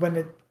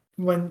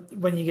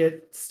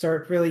you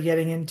start really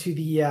getting into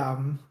the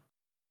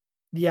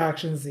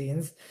action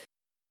scenes,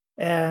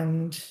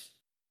 and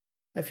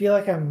I feel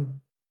like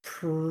I'm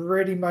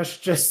pretty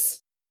much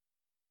just.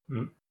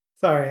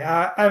 Sorry,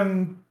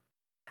 I'm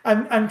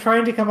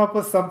trying to come up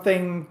with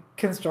something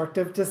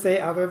constructive to say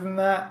other than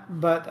that,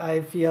 but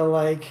I feel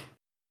like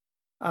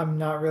I'm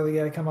not really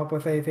gonna come up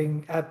with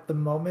anything at the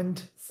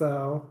moment.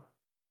 So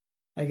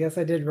I guess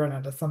I did run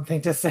out of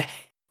something to say.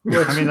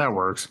 I mean, that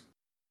works.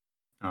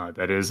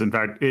 That is, in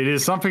fact, it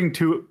is something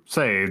to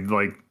say.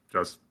 Like,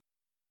 just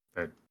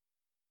that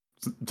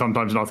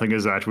sometimes nothing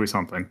is actually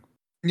something.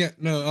 Yeah.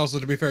 No. Also,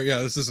 to be fair, yeah,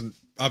 this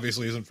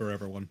obviously isn't for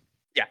everyone.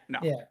 Yeah. No.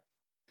 Yeah.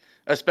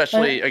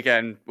 Especially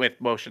again with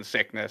motion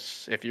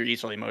sickness. If you're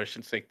easily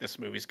motion sick, this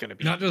movie's going to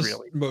be not just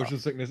really motion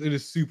sickness. It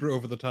is super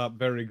over the top,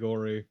 very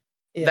gory.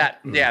 Yeah.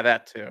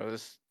 That too.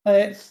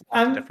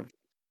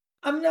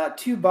 I'm not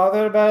too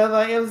bothered about it.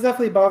 Like, I was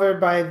definitely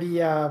bothered by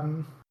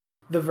the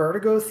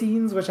vertigo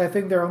scenes, which I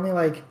think there are only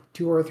like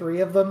 2 or 3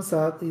 of them.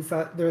 So at least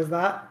there's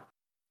that.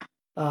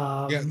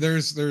 Yeah,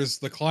 there's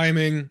the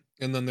climbing,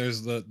 and then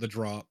there's the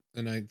drop,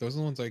 and those are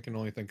the ones I can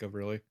only think of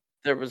really.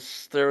 There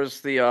was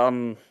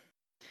the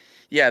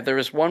there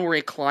was one where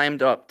he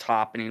climbed up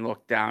top and he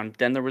looked down.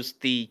 Then there was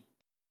the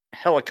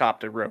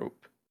helicopter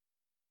rope.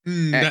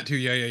 That too,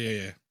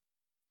 yeah.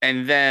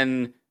 And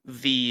then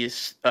the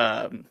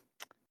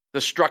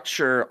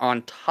structure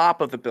on top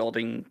of the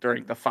building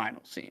during the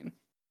final scene.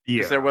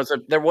 Yeah, there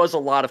was a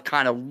lot of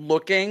kind of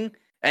looking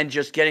and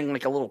just getting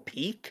like a little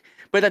peek,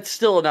 but that's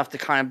still enough to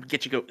kind of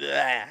get you go.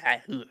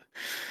 I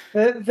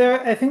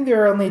think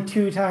there are only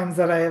 2 times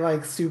that I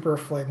like super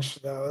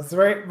flinched though. It's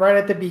right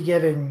at the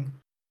beginning.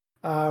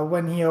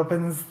 When he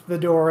opens the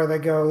door that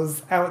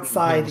goes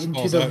outside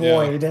into the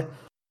void. Yeah.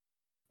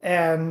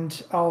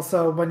 And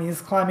also when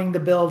he's climbing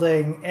the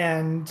building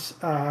and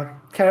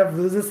kind of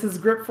loses his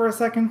grip for a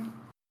second.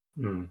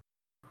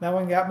 That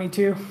one got me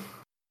too.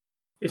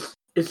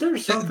 Is there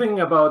something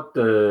about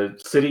the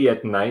city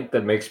at night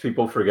that makes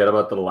people forget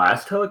about the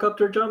last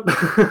helicopter jump?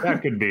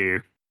 That could be.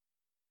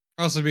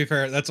 Also, to be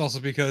fair, that's also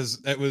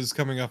because it was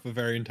coming off a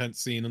very intense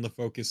scene and the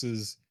focus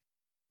is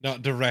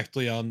not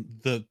directly on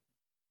the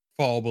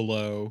fall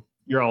below.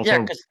 You're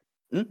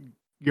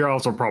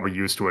also probably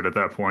used to it at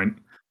that point.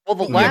 Well,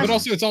 but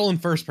also it's all in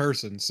first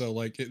person, so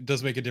like it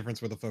does make a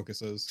difference where the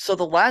focus is. So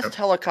the last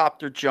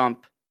helicopter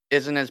jump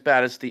isn't as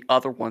bad as the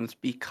other ones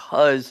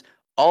because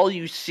all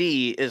you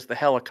see is the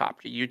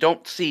helicopter. You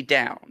don't see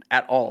down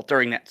at all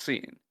during that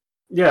scene.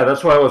 Yeah,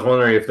 that's why I was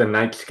wondering if the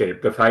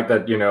nightscape, the fact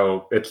that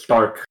it's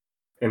dark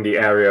in the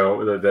area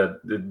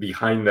the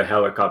behind the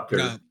helicopter.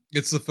 No,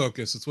 it's the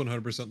focus. It's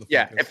 100% the focus.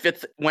 Yeah, if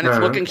it's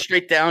looking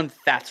straight down,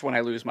 that's when I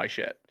lose my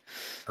shit.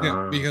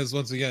 Yeah, because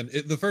once again,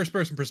 the first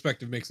person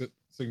perspective makes it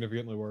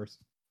significantly worse.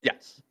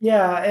 Yes.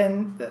 Yeah,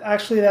 and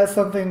actually, that's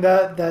something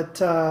that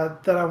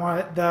I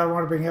want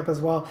to bring up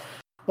as well.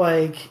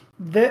 Like,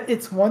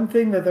 it's one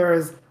thing that there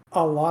is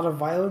a lot of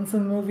violence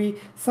in the movie.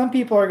 Some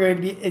people are going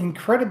to be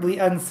incredibly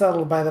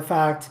unsettled by the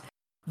fact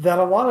that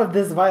a lot of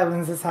this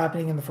violence is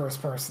happening in the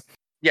first person.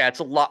 Yeah, it's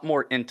a lot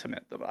more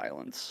intimate, the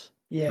violence.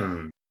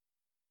 Yeah.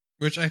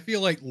 Which I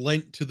feel like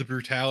lent to the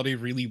brutality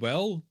really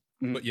well.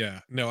 But yeah,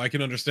 no, I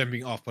can understand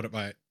being off-put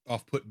by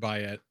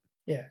it.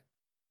 Yeah.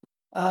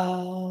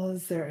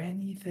 Is there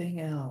anything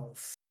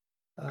else?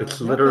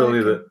 It's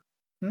literally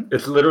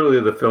it's literally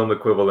the film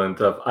equivalent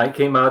of I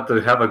came out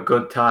to have a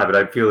good time, but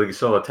I'm feeling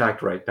so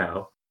attacked right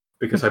now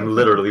because I'm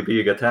literally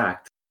being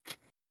attacked.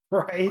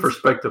 Right.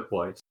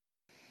 Perspective-wise.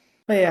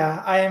 But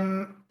yeah,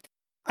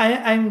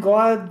 I'm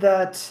glad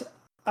that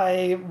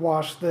I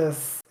watched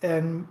this,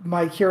 and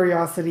my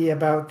curiosity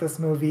about this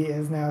movie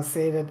is now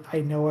sated. I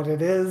know what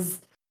it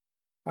is.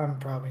 I'm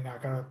probably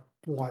not going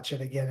to watch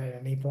it again at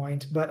any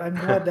point, but I'm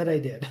glad that I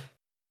did.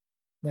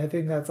 And I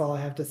think that's all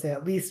I have to say,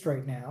 at least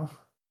right now.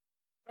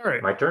 All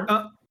right. My turn?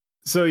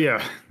 So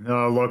yeah,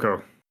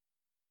 Loco.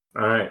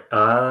 All right.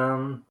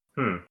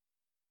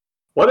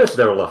 What is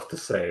there left to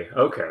say?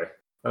 Okay.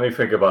 Let me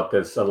think about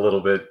this a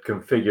little bit,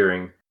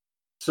 configuring.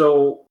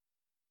 So,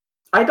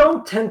 I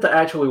don't tend to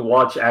actually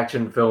watch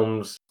action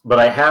films, but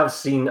I have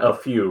seen a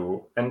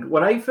few. And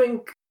when I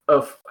think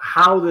of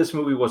how this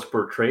movie was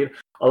portrayed,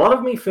 a lot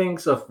of me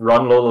thinks of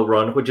Run Lola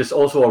Run, which is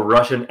also a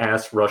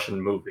Russian-ass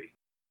Russian movie.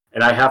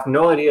 And I have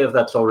no idea if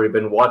that's already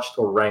been watched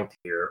or ranked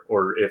here,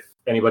 or if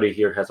anybody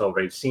here has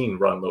already seen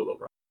Run Lola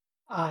Run.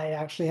 I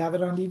actually have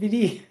it on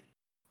DVD.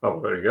 Oh,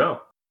 there you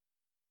go.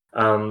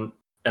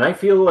 And I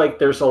feel like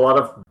there's a lot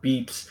of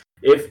beats.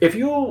 If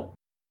you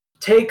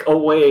take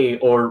away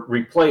or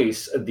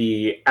replace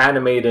the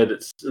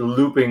animated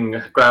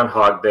looping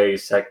Groundhog Day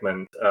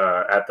segment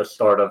at the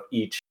start of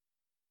each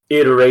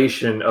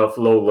iteration of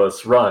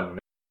Lola's Run,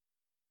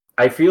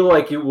 I feel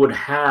like you would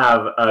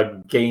have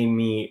a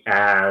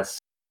gamey-ass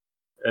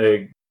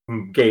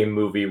game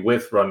movie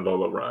with Run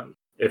Lola Run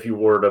if you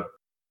were to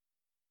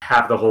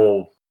have the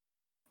whole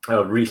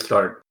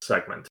restart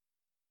segment.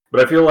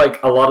 But I feel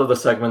like a lot of the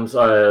segments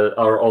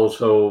are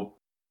also,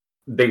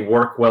 they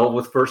work well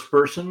with first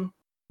person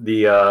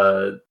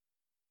in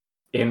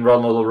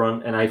Run Lola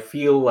Run, and I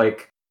feel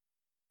like,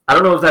 I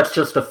don't know if that's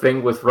just a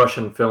thing with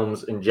Russian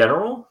films in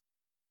general,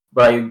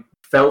 but I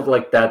felt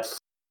like that's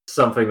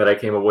something that I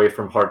came away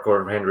from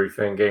Hardcore Henry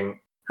thinking,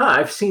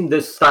 I've seen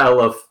this style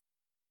of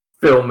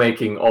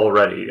filmmaking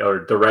already,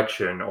 or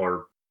direction,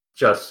 or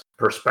just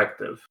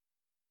perspective,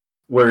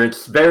 where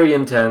it's very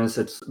intense,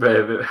 it's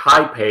very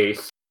high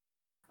pace,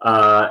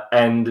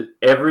 and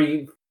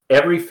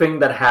everything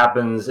that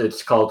happens,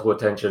 it's called to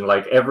attention.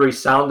 Like every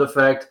sound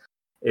effect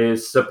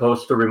is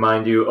supposed to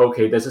remind you,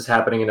 okay, this is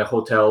happening in a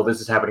hotel, this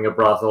is happening in a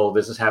brothel,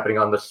 this is happening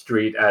on the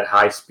street at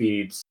high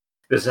speeds,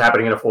 this is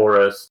happening in a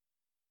forest.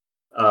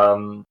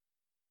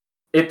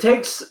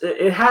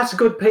 It has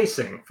good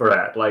pacing for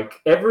that. Like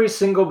every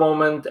single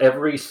moment,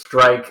 every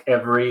strike,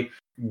 every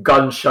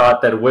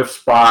gunshot that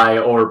whiffs by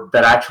or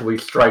that actually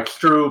strikes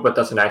true but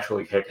doesn't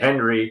actually hit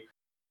Henry,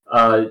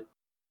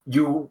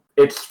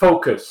 it's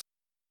focused.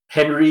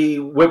 Henry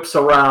whips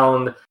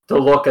around to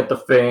look at the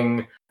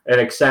thing and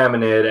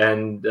examine it,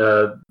 and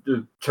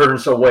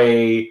turns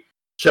away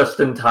just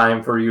in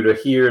time for you to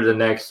hear the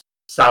next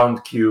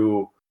sound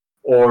cue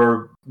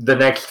or the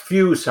next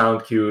few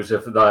sound cues,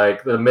 if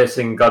like the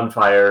missing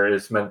gunfire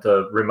is meant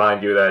to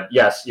remind you that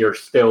yes, you're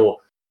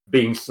still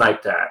being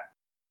sniped at.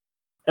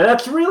 And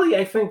that's really,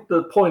 I think,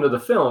 the point of the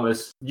film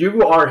is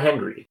you are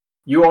Henry.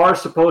 You're not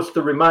supposed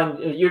to remind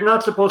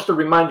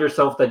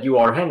yourself that you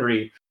are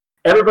Henry.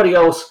 Everybody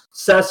else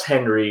says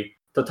Henry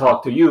to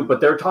talk to you, but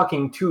they're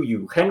talking to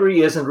you.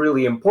 Henry isn't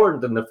really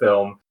important in the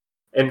film.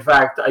 In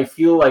fact, I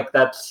feel like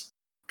that's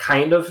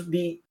kind of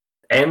the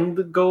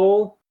end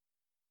goal.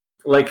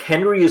 Like,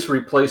 Henry is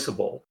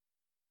replaceable.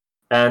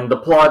 And the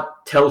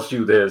plot tells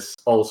you this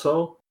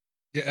also.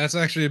 Yeah, that's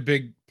actually a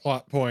big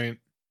plot point.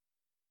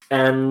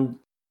 And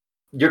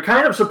you're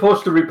kind of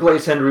supposed to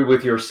replace Henry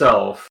with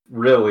yourself,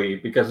 really,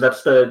 because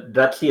that's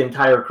the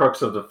entire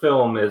crux of the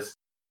film, is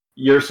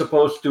you're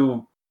supposed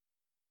to,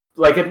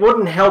 like, it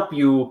wouldn't help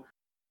you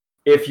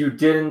if you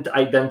didn't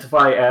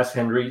identify as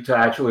Henry to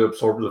actually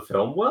absorb the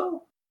film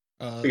well.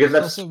 Because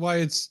that's also why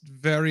it's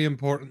very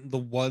important,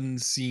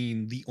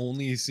 the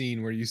only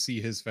scene where you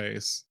see his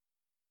face.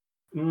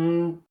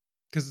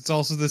 Because it's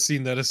also the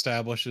scene that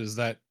establishes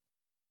that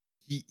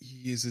he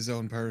is his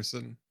own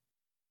person.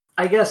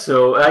 I guess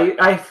so.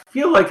 I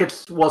feel like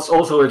it was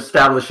also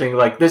establishing,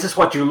 like, this is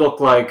what you look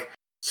like,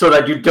 so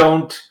that you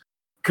don't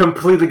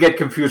completely get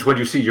confused when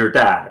you see your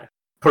dad,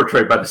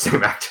 portrayed by the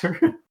same actor.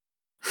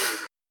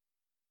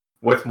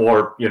 With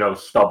more,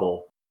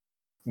 stubble,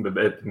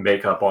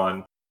 makeup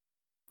on.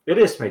 It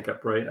is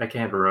makeup, right? I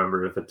can't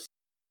remember if it's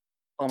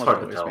almost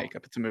always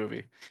makeup. It's a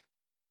movie.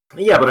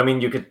 Yeah, but I mean,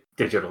 you could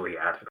digitally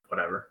add it,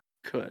 whatever.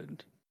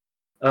 Could.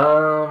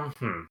 Comedic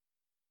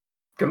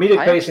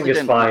pacing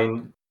is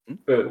fine.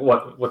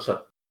 What's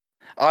up?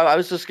 I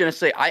was just gonna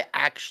say, I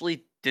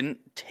actually didn't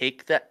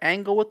take that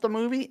angle with the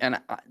movie, and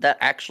that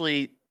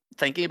actually,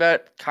 thinking about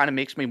it, kind of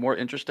makes me more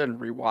interested in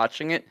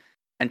rewatching it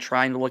and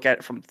trying to look at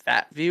it from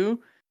that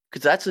view,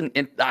 because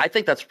I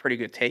think that's a pretty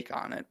good take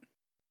on it.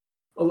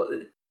 Well,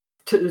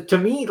 to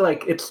me,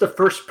 like, it's the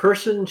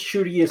first-person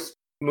shootiest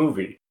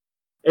movie.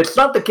 It's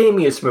not the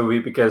gamiest movie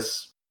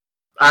because,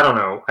 I don't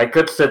know, I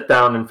could sit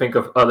down and think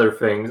of other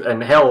things,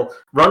 and hell,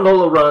 Run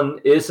Lola Run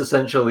is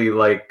essentially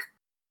like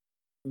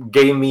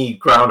gamey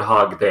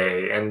Groundhog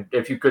Day, and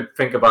if you could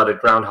think about it,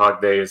 Groundhog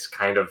Day is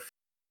kind of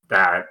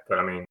that, but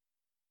I mean,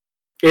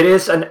 it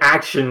is an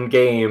action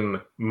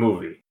game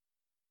movie,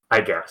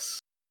 I guess.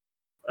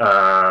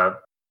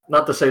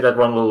 Not to say that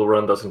Run Lola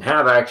Run doesn't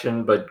have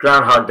action, but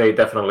Groundhog Day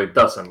definitely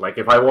doesn't. Like,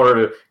 if I wanted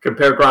to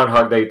compare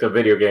Groundhog Day to a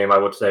video game, I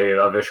would say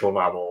a visual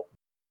novel,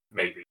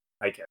 maybe,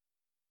 I guess.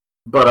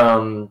 But,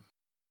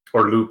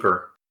 or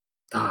Looper.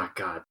 Oh,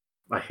 God.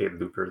 I hate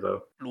Looper,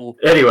 though.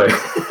 Anyway.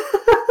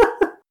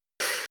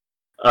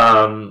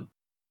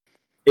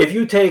 If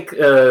you take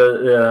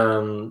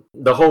the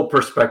whole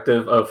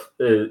perspective of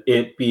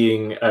it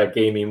being a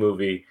gamey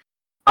movie,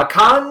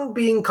 Akan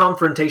being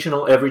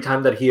confrontational every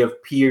time that he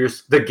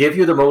appears, to give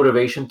you the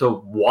motivation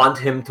to want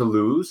him to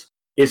lose,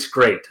 is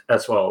great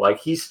as well. Like,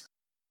 he's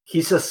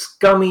a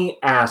scummy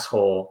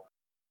asshole,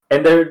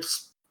 and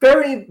there's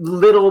very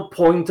little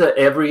point to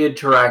every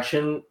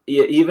interaction,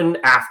 even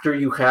after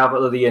you have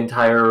the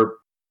entire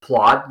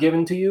plot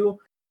given to you,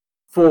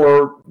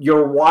 for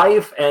your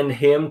wife and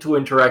him to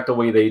interact the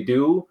way they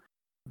do,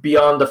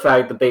 beyond the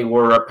fact that they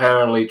were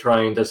apparently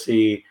trying to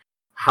see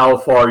how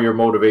far your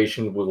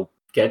motivation will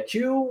get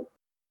you.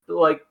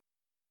 Like,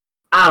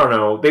 I don't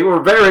know. They were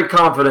very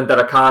confident that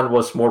Akan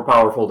was more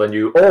powerful than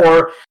you,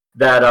 or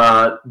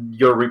that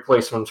your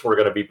replacements were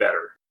going to be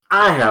better.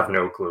 I have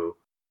no clue.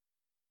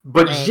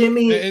 But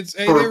Jimmy...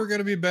 they were going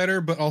to be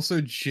better, but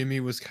also Jimmy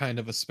was kind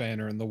of a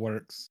spanner in the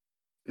works.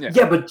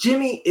 Yeah, but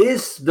Jimmy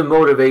is the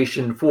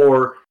motivation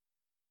for,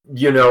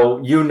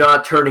 you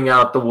not turning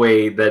out the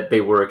way that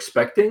they were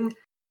expecting.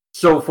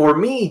 So for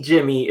me,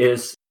 Jimmy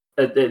is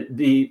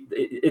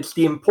it's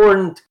the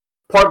important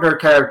partner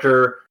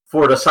character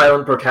for the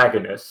silent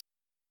protagonist,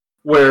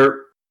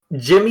 where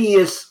Jimmy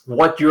is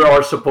what you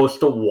are supposed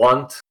to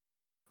want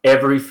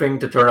everything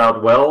to turn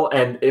out well,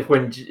 and if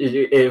when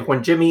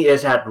Jimmy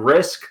is at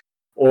risk,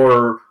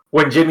 or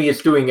when Jimmy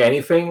is doing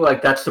anything,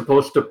 like, that's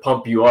supposed to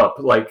pump you up.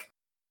 Like,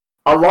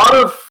 a lot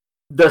of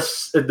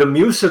the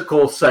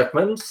musical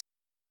segments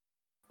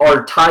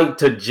are tied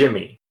to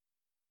Jimmy.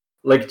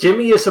 Like,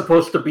 Jimmy is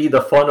supposed to be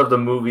the fun of the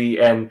movie,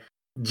 and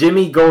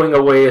Jimmy going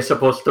away is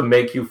supposed to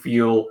make you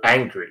feel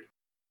angry.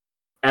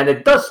 And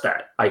it does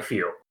that, I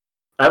feel.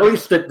 At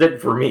least it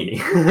did for me.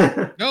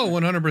 No,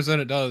 100%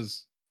 it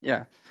does.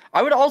 Yeah.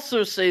 I would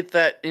also say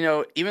that,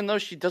 even though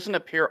she doesn't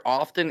appear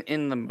often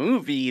in the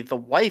movie, the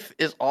wife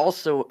is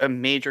also a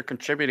major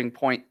contributing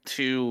point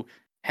to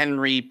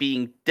Henry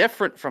being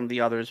different from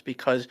the others,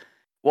 because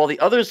while the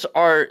others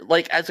are,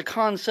 like, as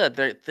Akan said,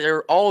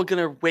 they're all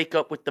going to wake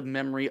up with the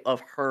memory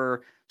of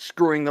her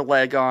screwing the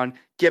leg on,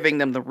 giving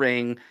them the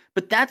ring,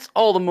 but that's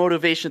all the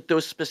motivation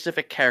those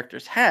specific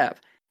characters have.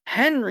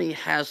 Henry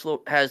has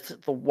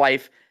the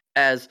wife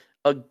as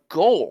a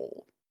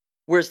goal,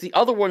 whereas the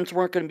other ones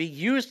weren't going to be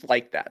used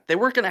like that. They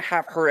weren't going to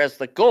have her as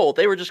the goal.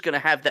 They were just going to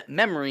have that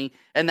memory,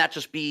 and that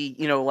just be,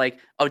 like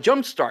a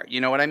jump start,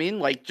 you know what I mean?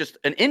 Like, just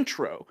an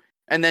intro,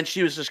 and then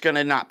she was just going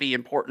to not be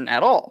important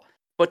at all.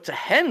 But to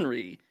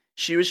Henry,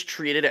 she was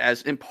treated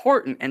as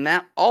important, and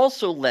that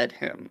also led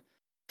him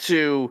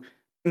to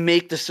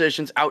make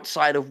decisions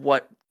outside of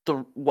what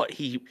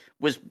he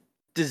was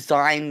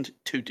designed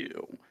to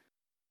do.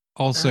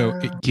 Also,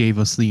 it gave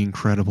us the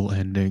incredible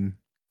ending.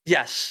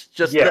 Yes,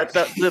 just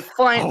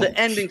the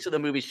ending to the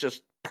movie is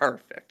just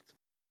perfect.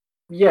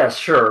 Yeah,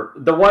 sure.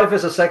 The wife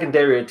is a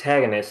secondary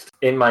antagonist,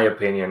 in my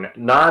opinion.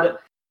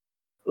 Not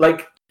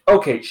like,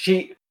 okay,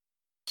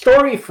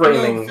 story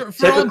framing.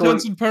 For all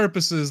intents and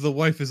purposes, the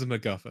wife is a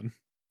MacGuffin.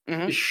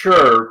 Mm-hmm.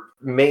 Sure,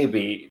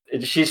 maybe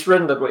she's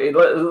written that way.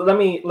 Let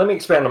me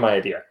expand on my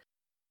idea.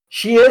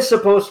 She is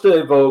supposed to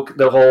evoke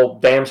the whole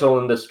damsel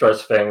in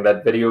distress thing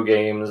that video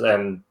games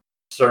and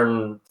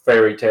certain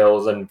fairy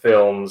tales and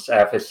films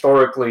have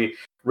historically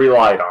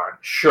relied on.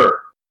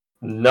 Sure,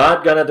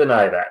 not gonna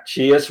deny that.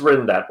 She is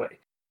written that way.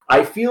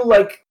 I feel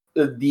like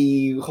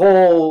the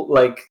whole,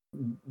 like,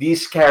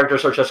 these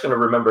characters are just gonna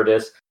remember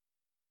this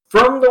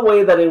from the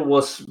way that it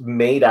was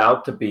made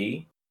out to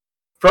be,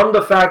 from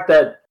the fact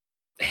that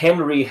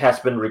Henry has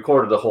been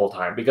recorded the whole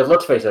time. Because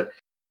let's face it,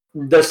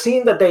 the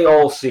scene that they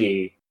all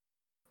see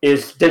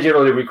is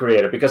digitally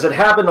recreated, because it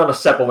happened on a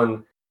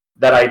Zeppelin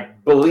that I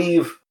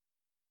believe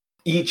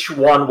each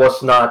one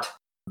was not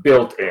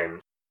built in.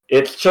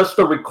 It's just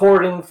a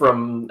recording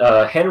from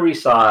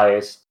Henry's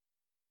eyes,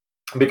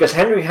 because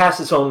Henry has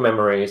his own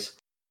memories.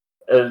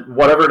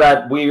 Whatever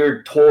that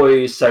weird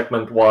toy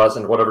segment was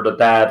and whatever the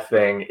dad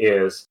thing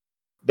is,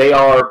 they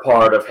are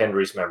part of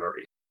Henry's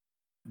memory.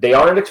 They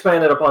aren't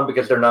expanded upon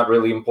because they're not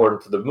really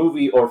important to the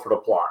movie or for the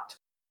plot.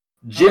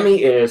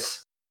 Jimmy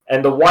is,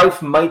 and the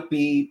wife might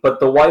be, but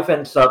the wife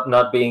ends up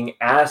not being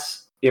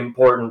as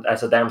important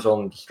as a damsel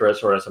in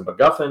distress or as a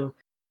MacGuffin,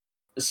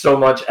 so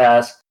much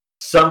as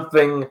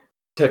something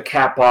to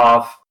cap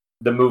off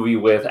the movie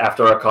with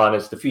after Akan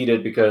is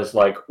defeated, because,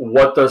 like,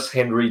 what does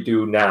Henry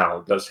do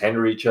now? Does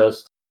Henry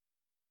just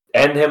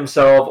end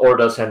himself, or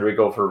does Henry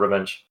go for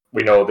revenge?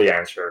 We know the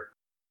answer.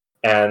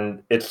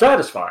 And it's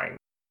satisfying,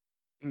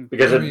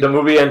 because the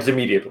movie ends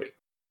immediately.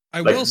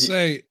 I will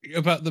say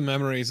about the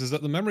memories is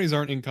that the memories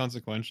aren't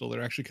inconsequential.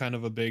 They're actually kind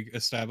of a big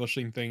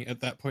establishing thing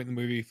at that point in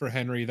the movie for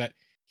Henry, that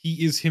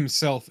he is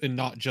himself and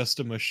not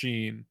just a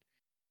machine.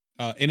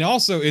 And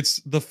also, it's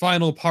the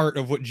final part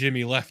of what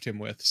Jimmy left him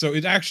with. So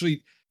it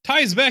actually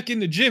ties back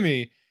into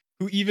Jimmy,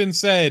 who even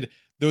said,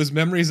 those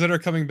memories that are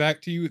coming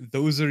back to you,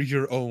 those are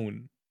your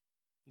own.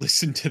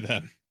 Listen to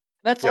them.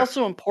 That's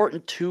also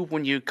important, too,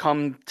 when you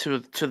come to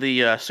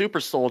the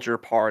super soldier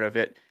part of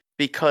it,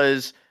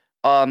 because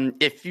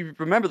if you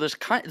remember, there's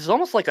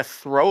almost like a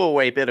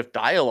throwaway bit of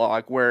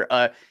dialogue where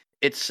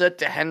it said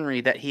to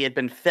Henry that he had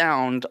been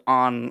found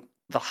on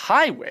the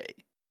highway,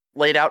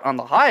 laid out on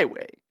the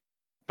highway,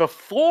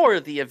 before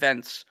the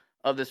events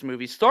of this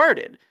movie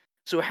started.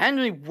 So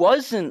Henry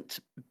wasn't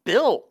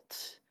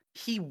built.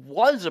 He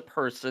was a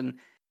person,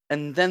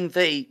 and then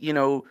they,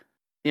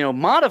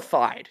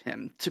 modified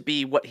him to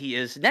be what he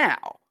is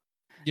now.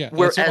 Yeah,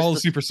 that's what all the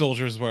super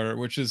soldiers were,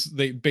 which is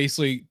they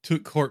basically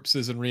took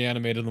corpses and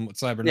reanimated them with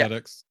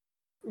cybernetics.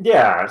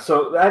 Yeah,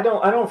 so I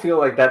don't feel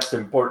like that's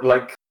important.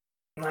 Like,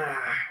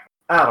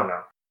 I don't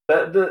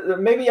know.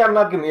 Maybe I'm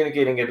not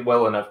communicating it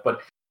well enough,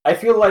 but I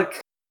feel like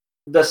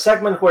the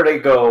segment where they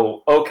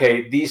go,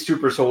 okay, these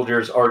super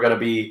soldiers are going to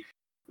be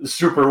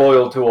super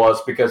loyal to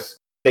us because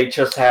they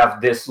just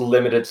have this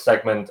limited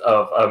segment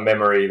of a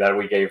memory that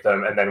we gave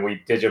them, and then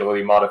we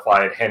digitally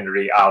modified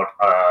Henry out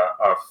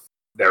of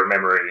their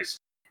memories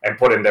and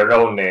put in their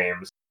own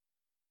names.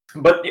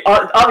 But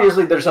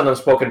obviously there's an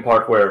unspoken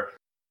part where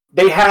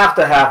they have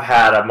to have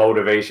had a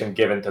motivation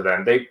given to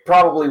them. They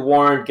probably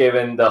weren't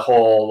given the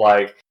whole,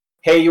 like,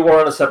 hey, you were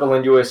on a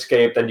Zeppelin, you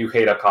escaped, and you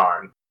hate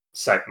Akan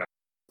segment.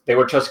 They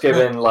were just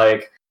given,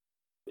 like,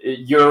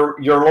 you're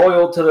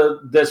loyal to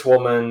this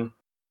woman,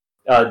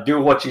 do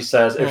what she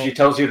says. If she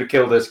tells you to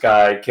kill this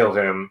guy, kill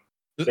him.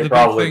 The big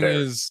thing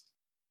is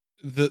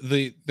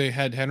they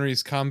had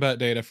Henry's combat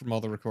data from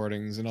all the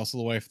recordings, and also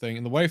the wife thing.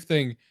 And the wife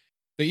thing,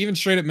 they even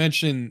straight up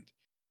mentioned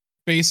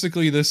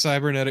basically the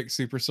cybernetic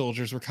super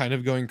soldiers were kind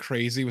of going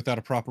crazy without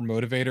a proper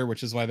motivator,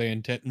 which is why they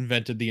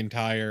invented the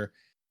entire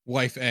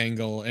wife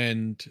angle,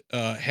 and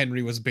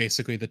Henry was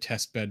basically the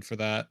test bed for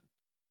that.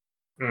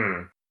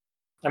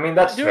 I mean,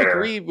 that's fair. I do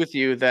agree with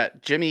you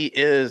that Jimmy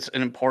is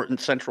an important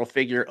central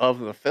figure of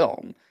the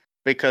film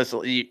because,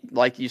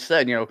 like you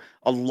said,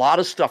 a lot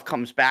of stuff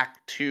comes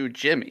back to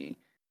Jimmy.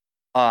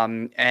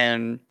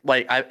 And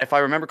like, if I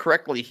remember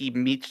correctly, he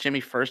meets Jimmy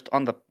first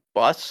on the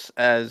bus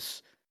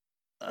as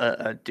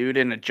a dude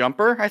in a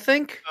jumper, I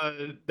think.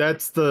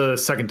 That's the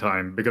second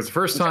time, because the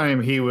first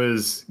time he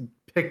was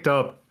picked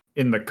up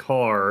in the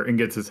car and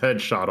gets his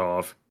head shot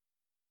off,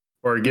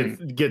 or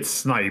gets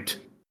sniped.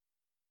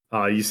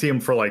 You see him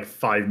for like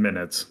 5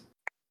 minutes.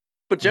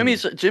 But Jimmy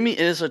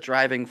is a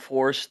driving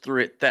force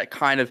through it. That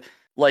kind of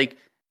like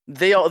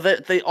they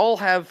all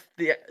have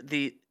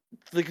the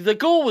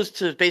goal was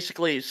to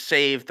basically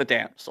save the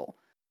damsel,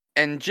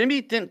 and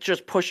Jimmy didn't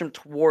just push him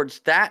towards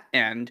that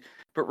end,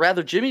 but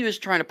rather Jimmy was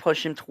trying to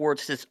push him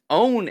towards his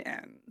own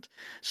end.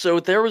 So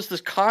there was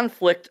this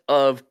conflict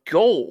of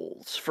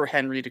goals for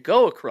Henry to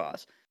go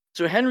across.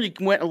 So Henry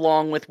went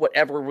along with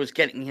whatever was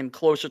getting him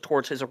closer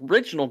towards his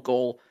original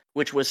goal,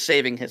 which was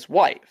saving his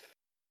wife,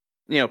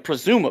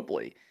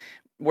 presumably.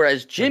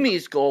 Whereas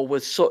Jimmy's goal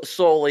was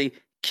solely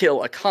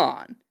kill a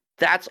Khan.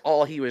 That's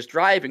all he was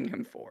driving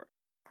him for.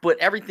 But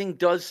everything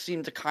does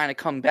seem to kind of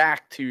come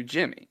back to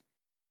Jimmy.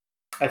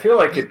 I feel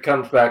like it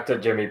comes back to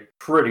Jimmy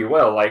pretty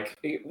well. Like,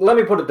 let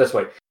me put it this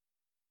way.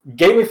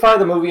 Gamify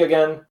the movie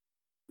again.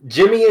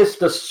 Jimmy is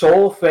the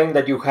sole thing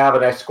that you have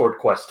an escort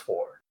quest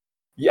for.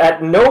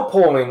 At no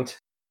point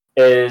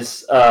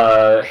is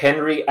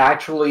Henry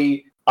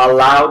actually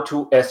allowed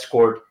to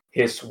escort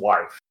his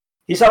wife.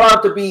 He's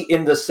allowed to be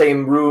in the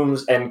same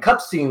rooms and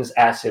cutscenes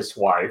as his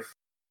wife,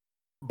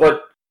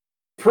 but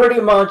pretty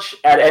much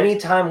at any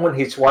time when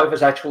his wife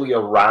is actually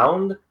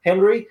around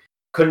Henry,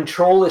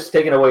 control is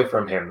taken away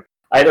from him.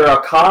 Either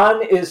a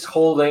Khan is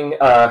holding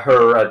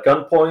her at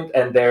gunpoint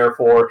and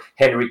therefore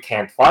Henry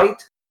can't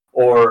fight,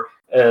 or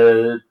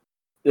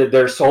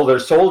there's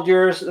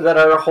soldiers that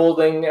are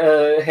holding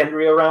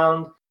Henry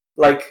around.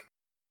 Like,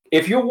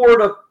 if you were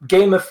to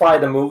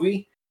gamify the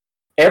movie,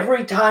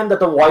 every time that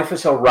the wife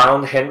is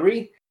around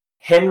Henry,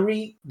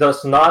 Henry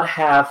does not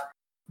have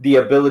the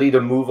ability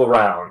to move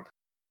around.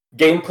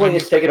 Gameplay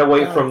is taken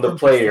away from the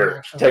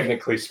player,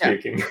 technically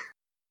speaking. Yeah.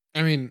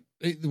 I mean,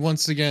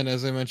 once again,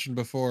 as I mentioned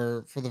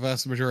before, for the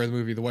vast majority of the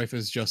movie, the wife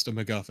is just a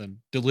MacGuffin,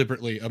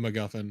 deliberately a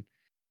MacGuffin.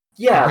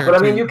 Yeah, but I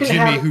mean, you can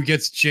Jimmy, who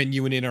gets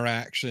genuine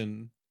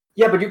interaction.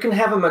 Yeah, but you can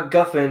have a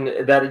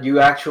MacGuffin that you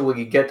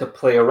actually get to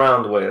play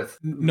around with.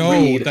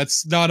 No,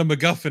 that's not a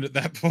MacGuffin at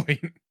that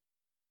point.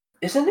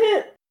 Isn't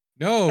it?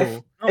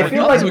 No. I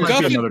feel like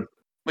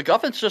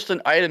MacGuffin's just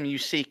an item you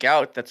seek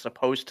out that's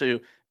supposed to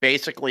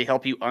basically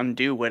help you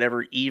undo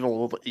whatever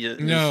evil is.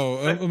 No,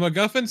 a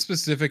MacGuffin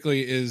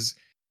specifically is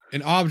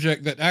an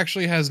object that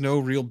actually has no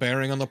real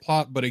bearing on the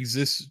plot, but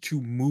exists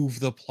to move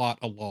the plot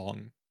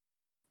along.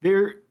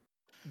 There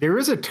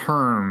is a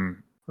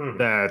term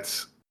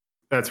that's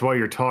what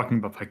you're talking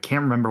about. I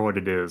can't remember what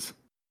it is.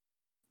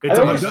 It's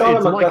like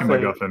a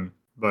MacGuffin,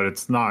 but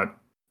it's not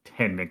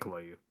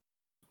technically.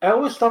 I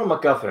always thought a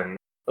MacGuffin,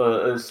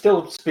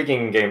 still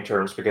speaking in game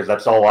terms because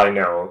that's all I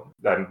know,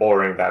 I'm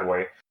boring that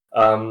way.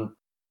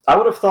 I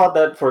would have thought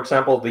that, for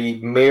example, the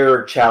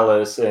Mirror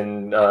Chalice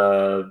in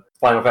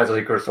Final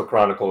Fantasy Crystal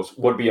Chronicles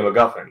would be a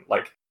MacGuffin.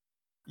 Like,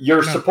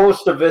 you're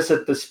supposed to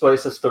visit this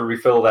places to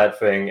refill that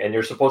thing, and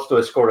you're supposed to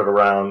escort it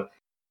around,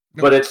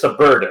 but it's a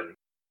burden.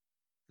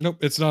 Nope,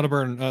 it's not a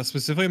burden.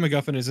 Specifically, a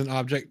MacGuffin is an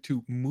object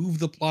to move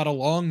the plot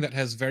along that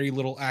has very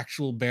little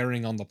actual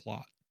bearing on the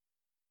plot.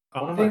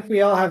 I think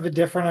we all have a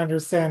different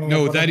understanding.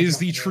 No, that is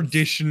the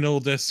traditional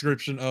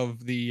description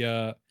of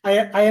the...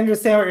 I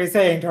understand what you're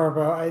saying,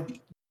 Torbo. I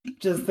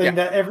just think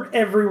that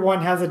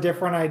everyone has a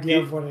different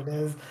idea of what it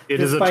is,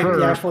 despite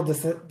the actual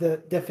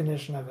the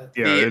definition of it.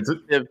 Yeah,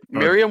 the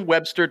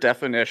Merriam-Webster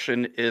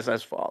definition is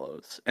as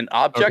follows: an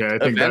object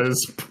event. I think that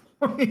is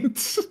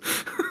point.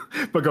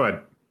 But go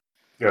ahead.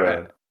 Go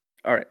ahead.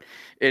 All right.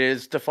 It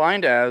is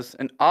defined as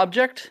an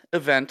object,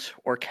 event,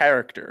 or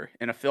character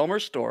in a film or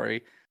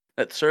story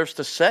that serves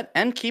to set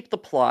and keep the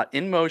plot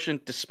in motion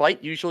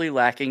despite usually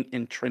lacking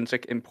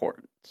intrinsic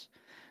importance.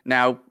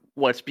 Now,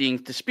 what's being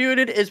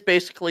disputed is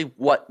basically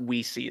what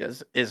we see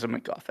as is a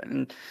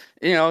MacGuffin.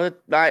 And,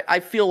 I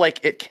feel like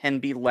it can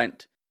be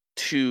lent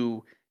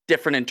to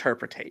different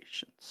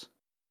interpretations.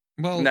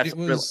 Well, and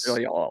that's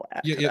really all I'll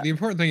add to that. The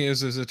important thing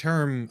is a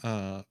term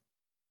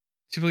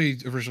typically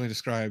originally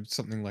described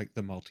something like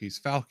the Maltese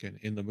Falcon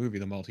in the movie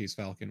The Maltese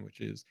Falcon, which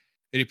is,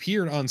 it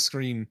appeared on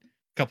screen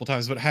a couple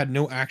times, but it had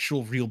no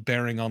actual real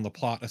bearing on the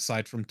plot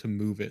aside from to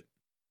move it.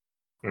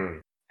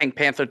 Pink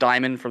Panther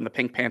Diamond from the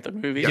Pink Panther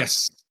movie?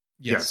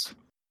 Yes.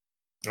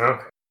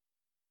 Okay.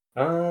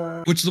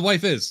 Which the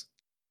wife is,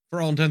 for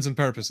all intents and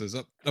purposes,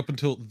 up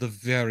until the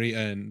very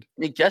end.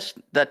 I guess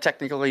that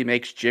technically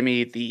makes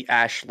Jimmy the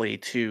Ashley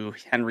to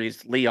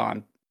Henry's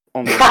Leon,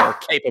 only more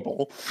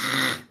capable.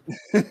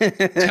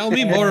 Tell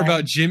me more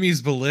about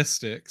Jimmy's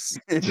ballistics.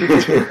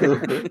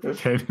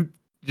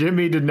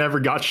 Jimmy never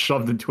got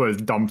shoved into a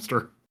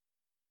dumpster.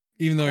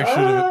 Even though he should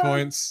have at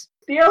points.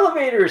 The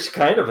elevator is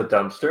kind of a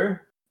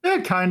dumpster. Yeah,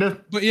 kind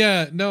of. But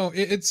yeah, no,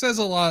 it says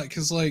a lot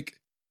because, like,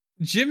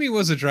 Jimmy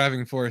was a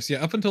driving force.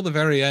 Yeah, up until the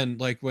very end,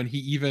 like, when he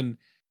even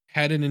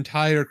had an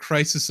entire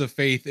crisis of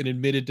faith and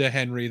admitted to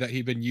Henry that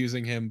he'd been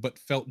using him, but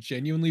felt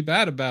genuinely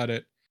bad about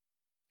it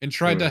and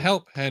tried to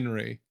help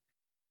Henry.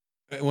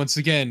 Once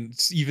again,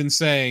 even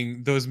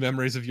saying those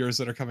memories of yours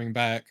that are coming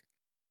back,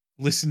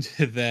 listen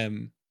to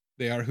them.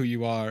 They are who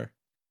you are.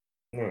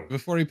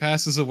 Before he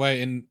passes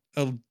away, and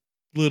a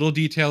little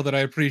detail that I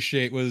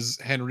appreciate was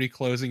Henry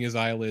closing his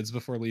eyelids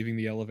before leaving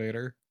the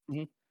elevator.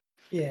 Mm-hmm.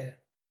 Yeah.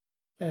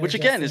 Which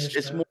again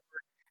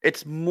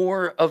it's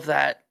more of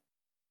that,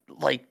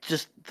 like,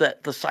 just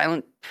that the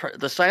silent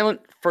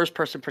first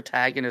person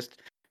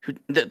protagonist who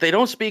they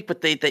don't speak,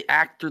 but they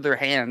act through their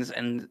hands,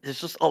 and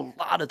there's just a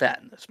lot of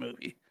that in this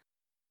movie.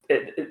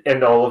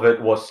 And all of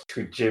it was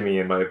to Jimmy,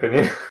 in my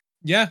opinion.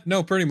 Yeah,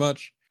 no, pretty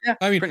much. Yeah,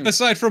 I mean,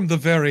 aside from the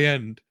very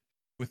end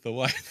with the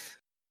wife.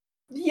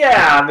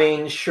 Yeah, I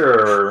mean,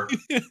 sure.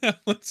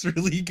 That's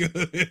really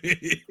good.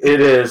 It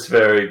is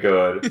very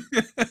good.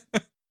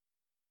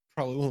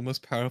 Probably one of the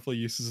most powerful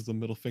uses of the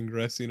middle finger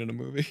I've seen in a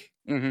movie.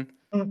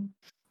 Mm-hmm.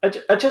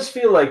 I just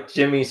feel like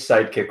Jimmy's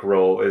sidekick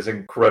role is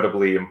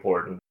incredibly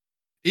important.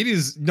 It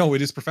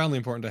is profoundly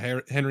important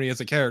to Henry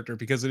as a character,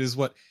 because it is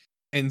what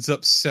ends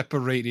up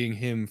separating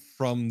him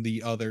from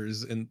the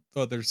others and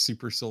other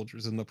super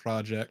soldiers in the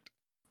project.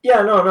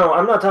 Yeah, no,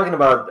 I'm not talking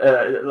about,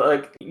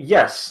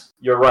 yes,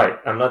 you're right.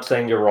 I'm not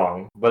saying you're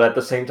wrong. But at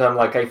the same time,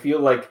 like, I feel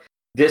like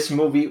this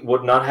movie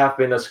would not have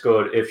been as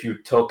good if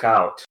you took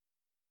out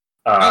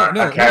a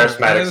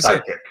charismatic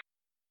sidekick.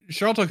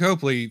 Charlton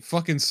Copley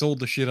fucking sold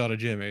the shit out of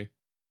Jimmy.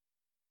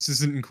 This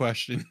isn't in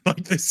question.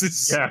 Like, this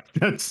is... Yeah,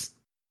 that's...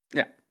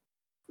 Yeah.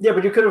 Yeah,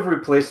 but you could have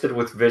replaced it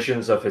with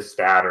visions of his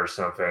dad or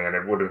something, and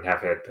it wouldn't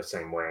have hit the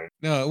same way.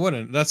 No, it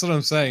wouldn't. That's what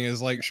I'm saying,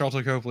 is, like,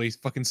 Charlton Copley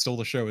fucking stole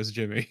the show as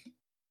Jimmy.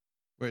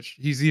 Which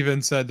he's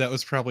even said that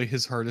was probably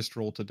his hardest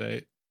role to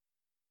date.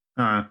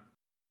 To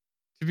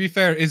be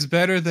fair, it's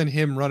better than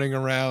him running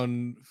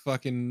around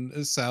fucking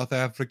a South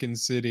African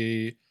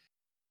city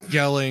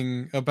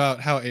yelling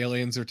about how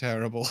aliens are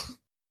terrible.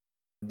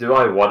 Do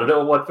I want to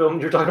know what film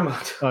you're talking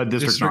about?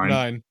 District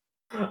 9.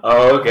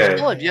 Oh, okay. I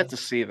still have yet to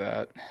see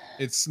that.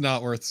 It's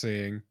not worth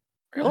seeing.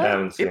 Really? I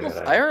haven't seen it.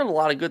 I heard a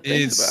lot of good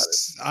things about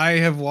it. I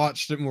have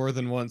watched it more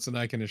than once, and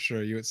I can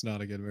assure you it's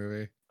not a good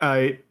movie.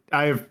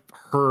 I've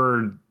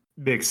heard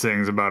mixed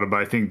things about it, but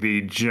I think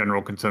the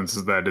general consensus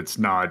is that it's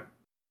not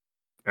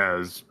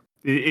as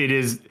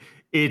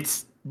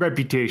its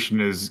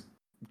reputation is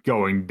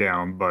going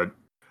down, but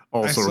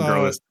also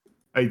regardless,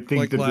 I think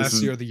like that last this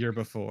is year or the year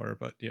before,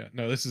 but yeah,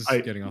 no, this is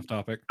getting off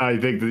topic. I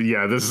think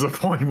that this is a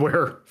point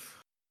where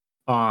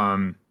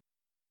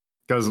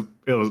because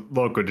it was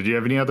Loco. Did you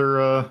have any other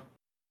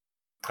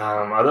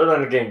other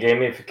than the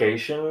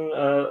gamification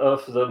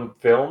of the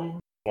film,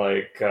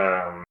 like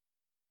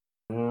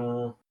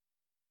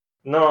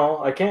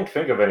no, I can't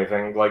think of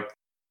anything. Like,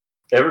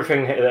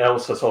 everything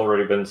else has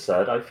already been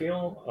said, I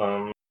feel.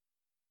 I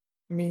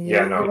mean,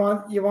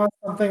 you want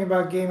something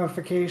about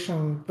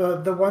gamification.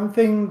 The one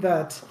thing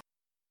that,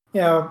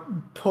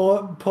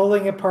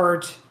 pulling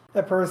apart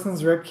a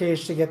person's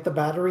ribcage to get the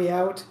battery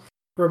out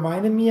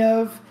reminded me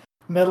of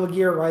Metal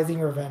Gear Rising: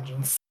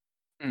 Revengeance.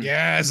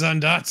 Yeah,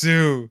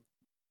 Zandatsu.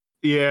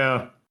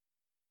 Yeah.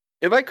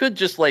 If I could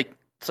just, like,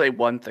 say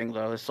one thing,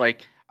 though, it's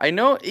like, I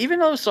know, even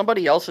though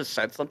somebody else has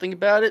said something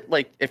about it,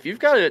 like, if you've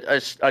got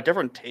a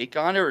different take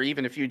on it, or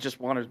even if you just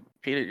want to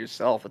repeat it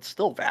yourself, it's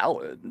still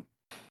valid.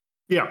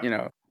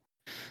 Yeah.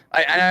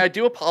 I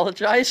do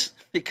apologize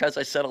because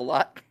I said a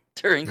lot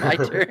during my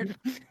turn,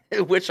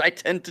 which I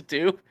tend to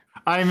do.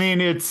 I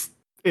mean, it's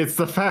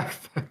the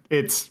fact that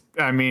it's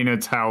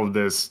how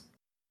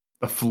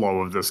the flow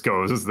of this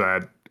goes is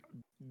that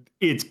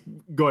it's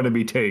going to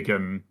be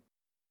taken.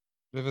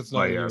 If it's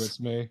not you, it's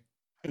me.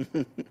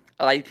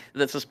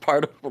 This is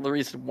part of the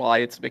reason why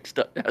it's mixed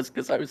up now, is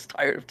because I was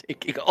tired of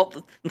taking all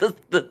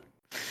the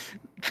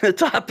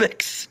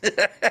topics.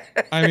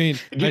 I mean,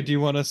 I do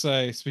want to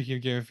say, speaking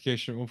of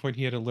gamification, at one point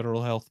he had a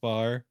literal health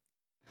bar.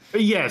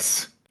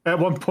 Yes, at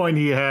one point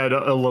he had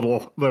a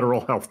little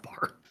literal health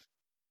bar.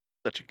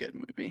 Such a good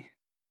movie.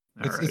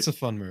 It's a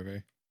fun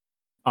movie.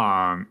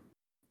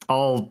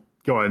 I'll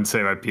go ahead and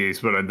say my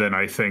piece, but then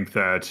I think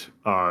that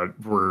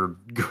we're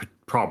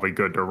probably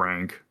good to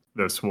rank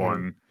this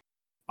one.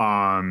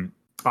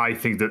 I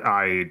think that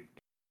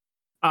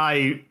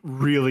I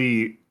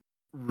really,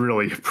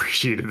 really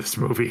appreciated this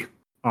movie.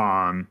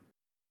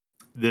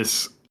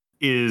 This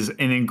is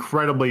an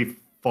incredibly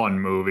fun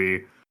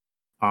movie.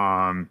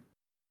 Because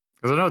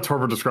I know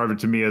Torvald described it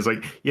to me as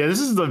like, yeah, this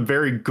is a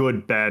very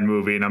good bad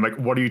movie, and I'm like,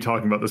 what are you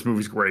talking about? This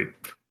movie's great.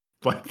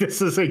 Like,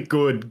 this is a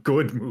good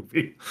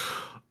movie.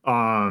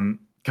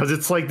 Because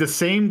it's like the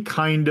same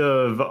kind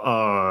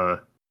of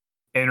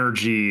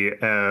energy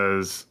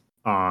as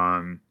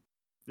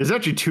there's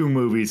actually two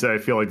movies that I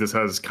feel like this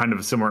has kind of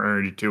a similar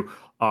energy to.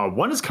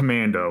 One is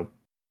Commando,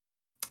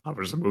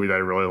 which is a movie that I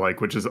really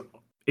like, which is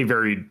a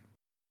very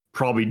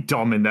probably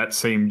dumb in that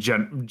same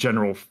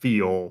general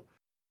feel.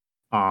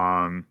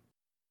 That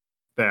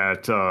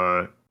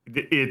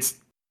it's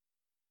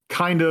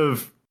kind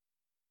of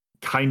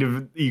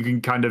you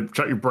can kind of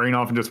shut your brain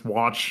off and just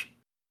watch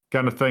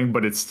kind of thing,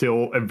 but it's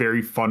still a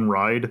very fun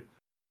ride.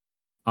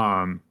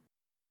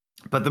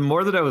 But the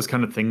more that I was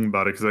kind of thinking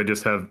about it, because I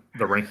just have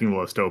the ranking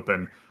list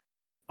open,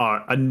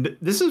 and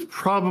this is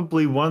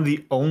probably one of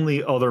the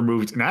only other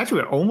movies, and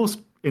actually almost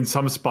in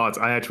some spots,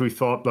 I actually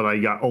thought that I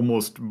got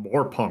almost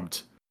more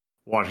pumped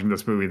watching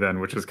this movie then,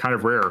 which is kind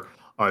of rare,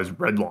 is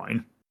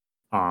Redline,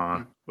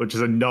 which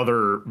is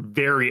another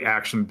very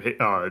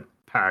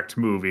action-packed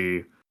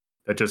movie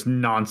that just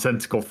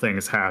nonsensical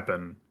things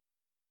happen.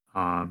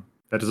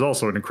 That is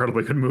also an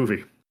incredibly good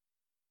movie.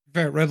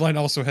 Redline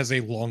also has a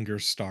longer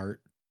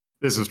start.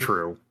 This is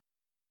true.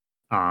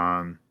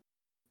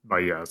 But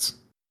yes,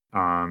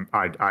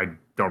 I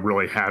don't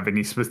really have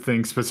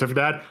anything specific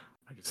to that.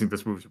 I just think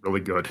this movie's really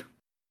good.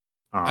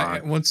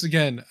 Once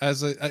again,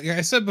 as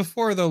I said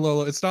before, though,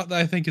 Lolo, it's not that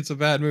I think it's a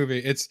bad movie.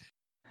 It's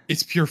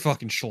pure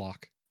fucking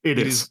schlock. It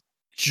is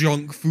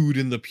junk food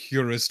in the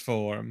purest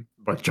form.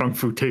 But junk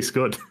food tastes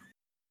good.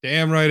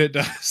 Damn right it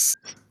does.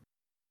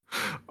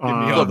 Give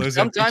me all those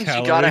sometimes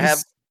you gotta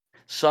have.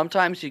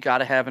 Sometimes you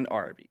gotta have an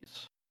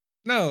Arby's.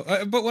 No,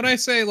 but when I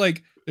say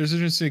like there's a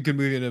difference between a good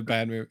movie and a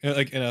bad movie,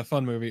 like in a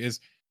fun movie, is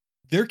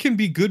there can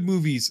be good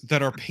movies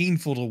that are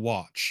painful to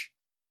watch,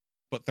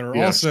 but there are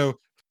also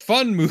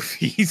fun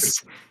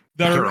movies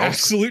that are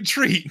absolute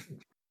treat.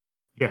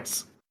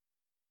 Yes.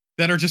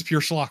 That are just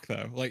pure schlock,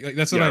 though. Like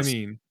that's what I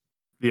mean.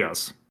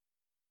 Yes.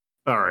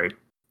 All right.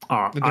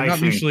 They're not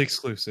mutually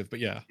exclusive, but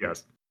yeah.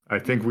 Yes. I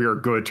think we are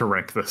good to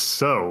rank this.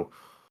 So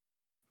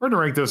we're going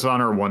to rank this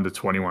on our 1 to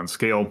 21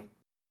 scale.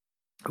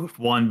 With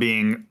 1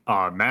 being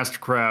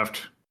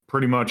Mastercraft,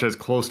 pretty much as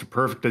close to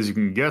perfect as you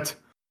can get,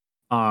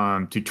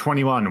 to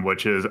 21,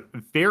 which is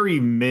very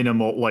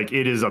minimal. Like,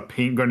 it is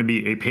going to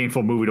be a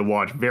painful movie to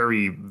watch.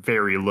 Very,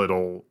 very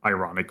little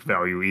ironic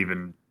value,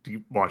 even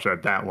to watch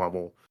at that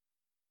level.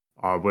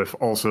 With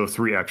also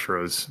 3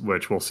 extras,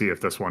 which we'll see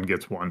if this one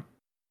gets one.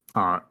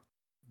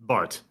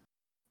 But,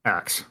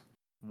 Axe,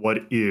 what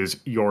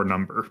is your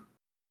number?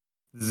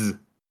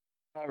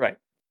 All right.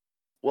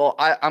 Well,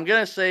 I'm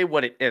going to say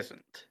what it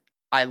isn't.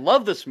 I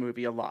love this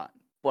movie a lot,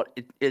 but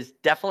it is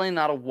definitely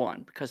not a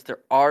 1 because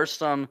there's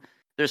some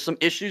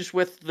issues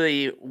with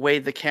the way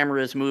the camera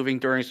is moving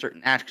during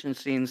certain action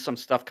scenes. Some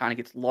stuff kind of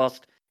gets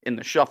lost in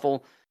the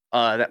shuffle.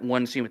 That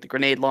one scene with the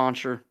grenade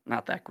launcher,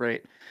 not that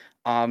great.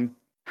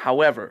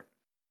 However,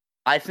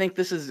 I think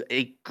this is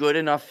a good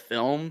enough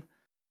film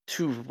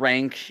to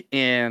rank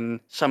in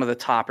some of the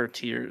topper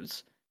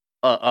tiers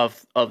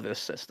of this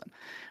system.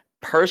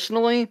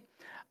 Personally,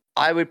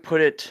 I would put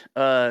it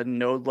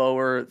no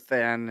lower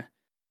than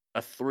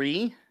a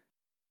 3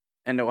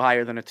 and no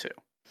higher than a 2.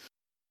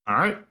 All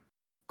right.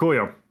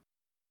 Coolio.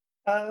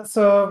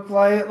 So,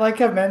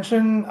 like I've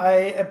mentioned, I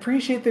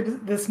appreciate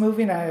this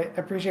movie and I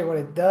appreciate what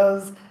it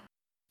does.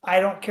 I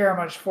don't care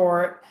much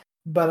for it,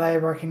 but I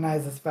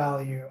recognize its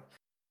value.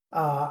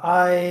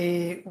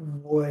 I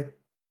would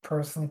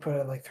personally put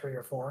it like 3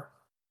 or 4.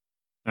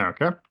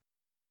 Okay.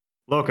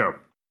 Loco.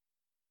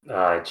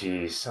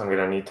 Geez, I'm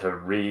gonna need to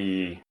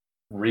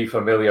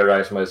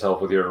refamiliarize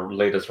myself with your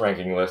latest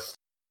ranking list.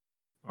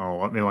 Oh,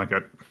 let me like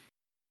it.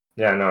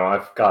 Yeah, no,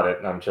 I've got it.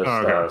 I'm just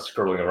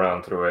scrolling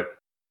around through it.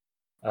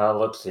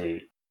 Let's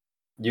see.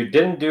 You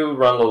didn't do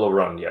Run Lola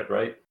Run yet,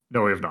 right?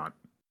 No, we have not.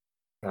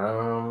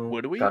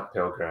 Would we? Scott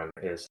Pilgrim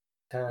is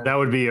 10. That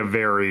would be a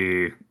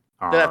very...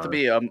 That'd have to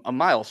be a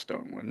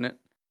milestone, wouldn't it?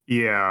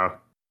 Yeah.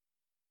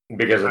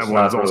 Because it's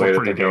not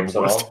related to games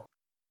at all?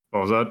 What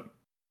was that?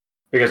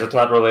 Because it's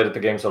not related to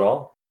games at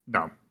all?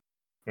 No.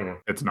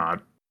 It's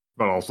not.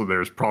 But also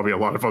there's probably a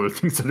lot of other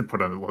things that I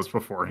put on the list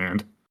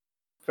beforehand.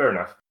 Fair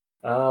enough.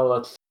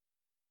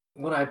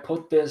 Would I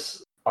put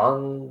this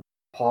on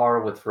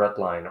par with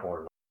Redline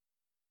or not?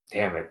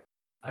 Damn it.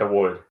 I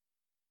would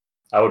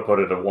put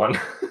it at 1.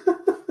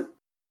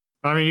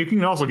 I mean, you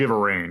can also give a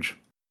range.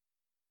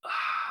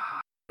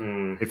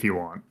 If you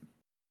want.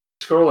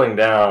 Scrolling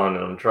down,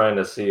 and I'm trying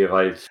to see if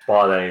I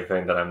spot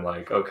anything that I'm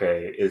like,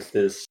 okay, is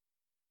this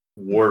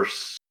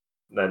worse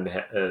than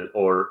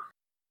or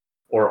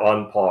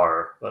on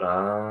par? But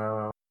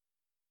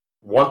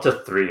 1 to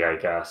 3, I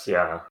guess.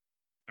 Yeah.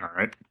 All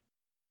right.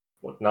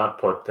 Would not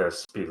put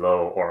this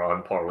below or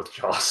on par with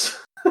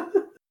Jaws.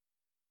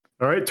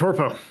 All right,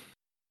 Torpo.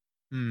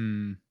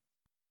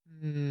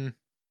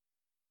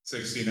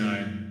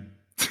 69.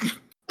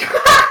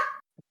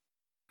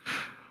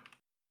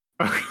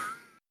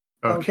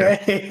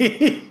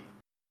 Okay.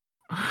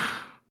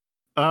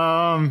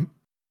 All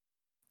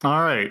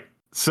right.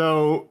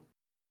 So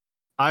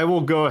I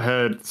will go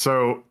ahead.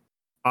 So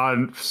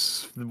on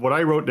what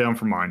I wrote down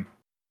for mine,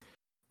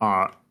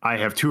 I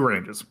have 2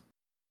 ranges.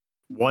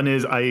 One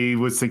is I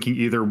was thinking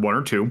either 1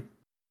 or 2.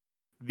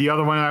 The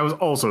other one I was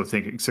also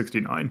thinking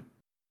 69.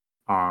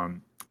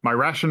 my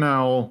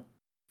rationale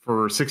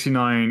for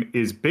 69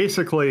 is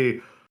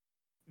basically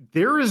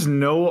there is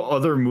no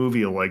other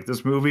movie like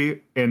this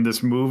movie, and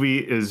this movie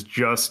is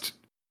just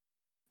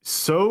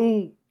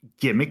so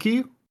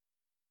gimmicky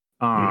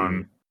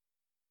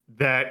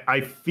that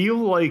I feel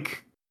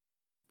like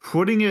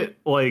putting it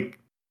like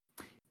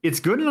it's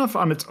good enough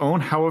on its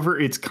own. However,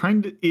 it's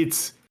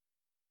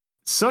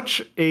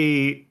such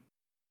a,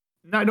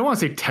 I don't want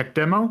to say tech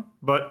demo,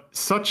 but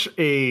such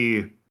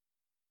a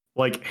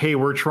like, hey,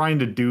 we're trying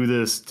to do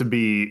this to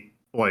be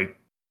like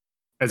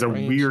as a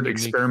weird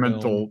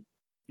experimental film.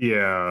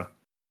 Yeah.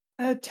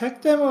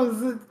 Tech demo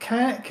is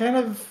kind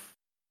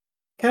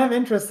of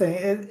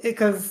interesting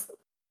because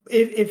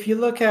if you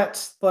look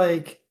at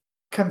like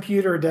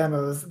computer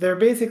demos, they're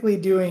basically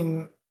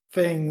doing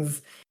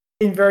things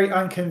in very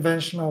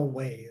unconventional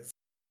ways,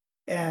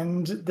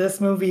 and this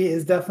movie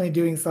is definitely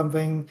doing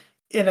something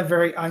in a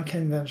very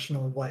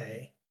unconventional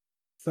way.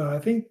 So I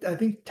think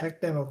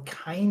tech demo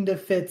kind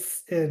of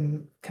fits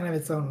in kind of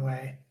its own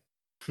way.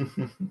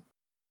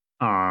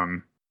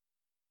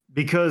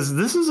 Because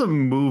this is a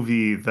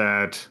movie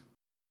that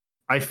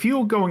I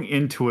feel going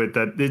into it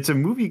that it's a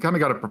movie you kind of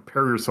got to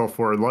prepare yourself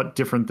for, a lot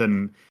different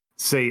than,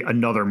 say,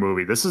 another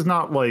movie. This is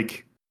not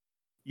like,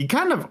 you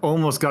kind of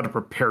almost got to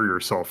prepare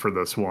yourself for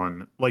this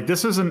one. Like,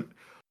 this isn't,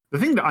 the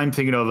thing that I'm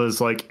thinking of is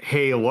like,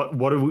 hey, what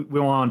do we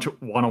want to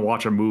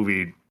watch a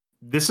movie?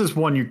 This is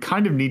one you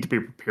kind of need to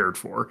be prepared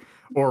for.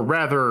 Or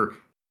rather,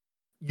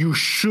 you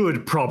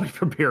should probably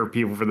prepare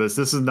people for this.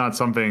 This is not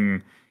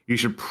something you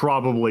should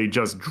probably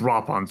just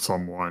drop on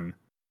someone.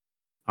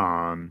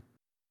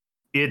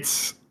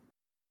 It's,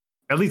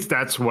 at least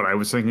that's what I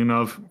was thinking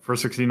of for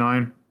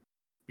 69,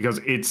 because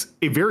it's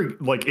a very,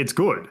 like, it's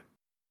good.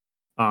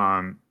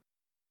 And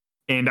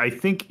I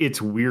think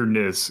its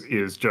weirdness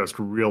is just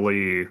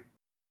really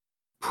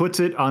puts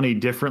it on a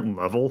different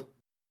level.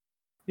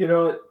 You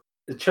know,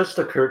 it just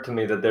occurred to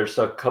me that there's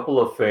a couple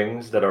of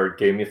things that are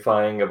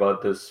gamifying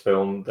about this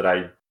film that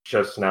I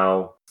just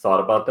now thought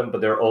about them,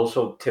 but they're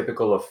also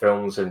typical of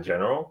films in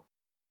general.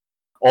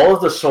 All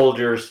of the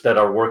soldiers that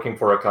are working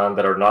for Akan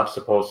that are not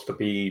supposed to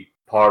be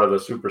part of the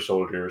super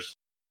soldiers,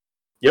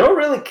 you don't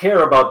really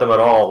care about them at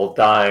all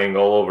dying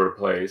all over the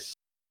place.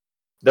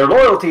 Their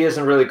loyalty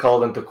isn't really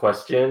called into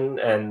question,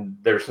 and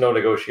there's no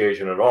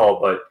negotiation at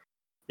all, but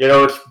you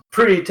know, it's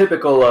pretty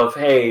typical of,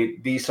 hey,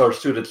 these are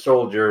suited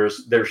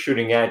soldiers, they're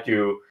shooting at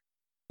you.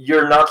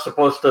 You're not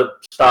supposed to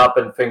stop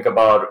and think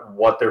about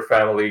what their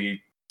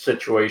family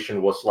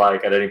situation was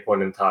like at any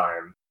point in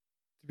time.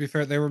 To be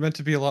fair, they were meant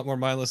to be a lot more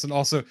mindless, and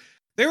also,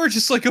 they were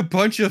just like a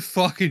bunch of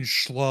fucking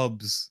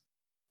schlubs.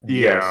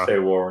 Yeah. Yes, they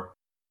were.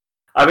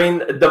 I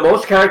mean, the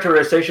most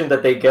characterization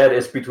that they get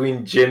is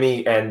between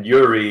Jimmy and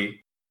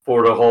Yuri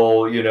for the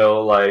whole, you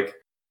know, like,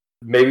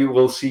 maybe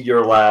we'll see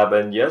your lab,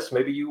 and yes,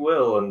 maybe you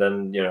will, and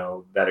then, you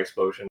know, that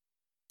explosion.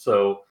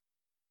 So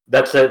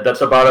that's it.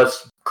 That's about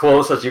as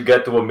close as you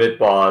get to a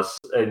mid-boss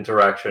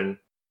interaction.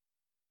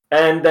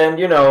 And then,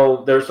 you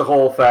know, there's the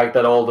whole fact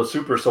that all the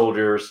super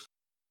soldiers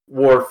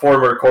were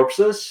former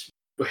corpses,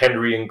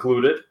 Henry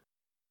included.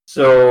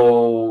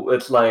 So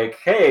it's like,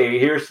 hey,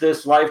 here's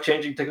this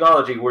life-changing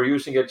technology. We're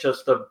using it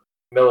just to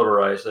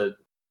militarize it.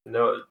 You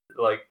know,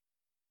 like,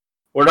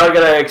 we're not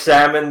going to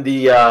examine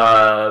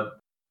the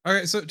all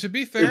right, so to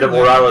be fair, the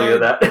morality of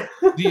that.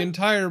 The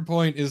entire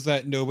point is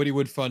that nobody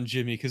would fund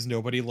Jimmy because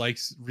nobody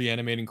likes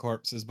reanimating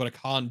corpses, but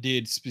Akan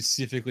did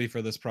specifically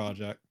for this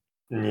project.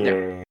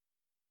 Yeah.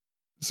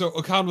 So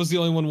Akan was the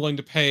only one willing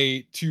to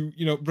pay to,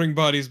 you know, bring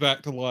bodies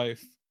back to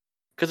life.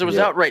 Because it was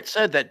outright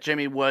said that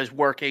Jimmy was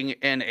working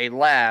in a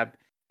lab,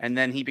 and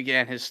then he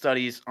began his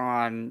studies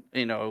on,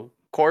 you know,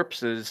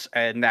 corpses,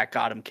 and that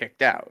got him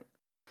kicked out.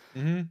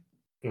 Mm-hmm.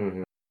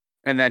 Mm-hmm.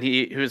 And then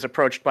he was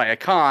approached by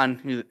Akan,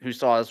 who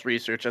saw his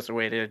research as a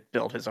way to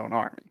build his own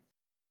army.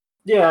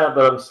 Yeah,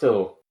 but I'm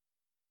still.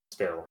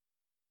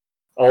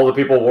 All the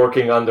people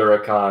working under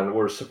Akan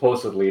were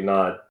supposedly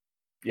not,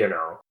 you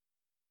know,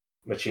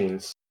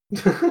 machines.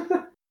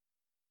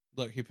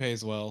 Look, he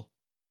pays well.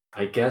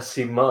 I guess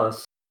he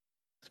must.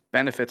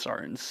 Benefits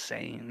are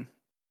insane.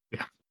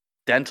 Yeah.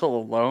 Dental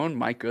alone,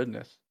 my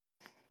goodness.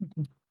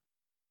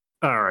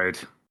 All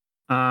right.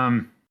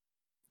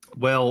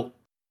 Well,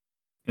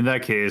 in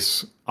that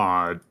case,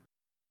 as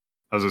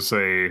I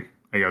say,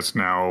 I guess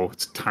now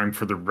it's time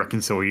for the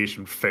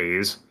reconciliation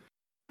phase.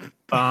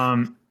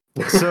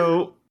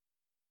 So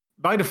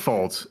by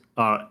default,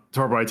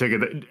 Torbo, I take it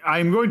that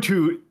I'm going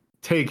to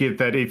take it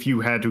that if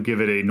you had to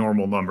give it a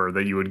normal number,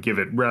 that you would give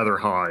it rather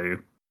high.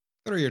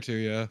 3 or 2,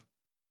 yeah.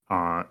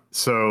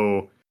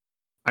 So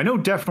I know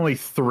definitely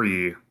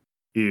 3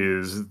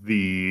 is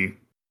the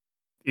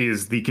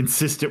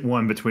consistent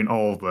one between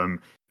all of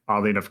them.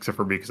 Oddly enough, except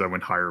for me because I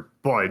went higher,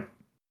 but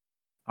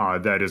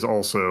that is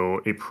also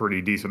a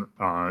pretty decent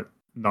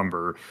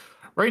number.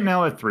 Right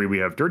now at 3, we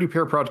have Dirty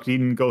Pair, Project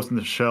Eden, Ghost in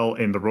the Shell,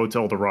 and The Road to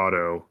El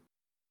Dorado.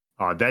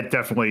 That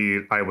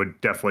definitely, I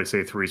would definitely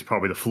say 3 is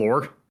probably the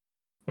floor.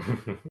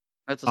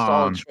 That's a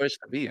solid choice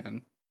to be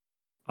in.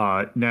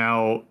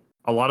 Now,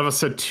 a lot of us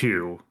said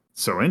 2.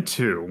 So in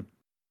 2,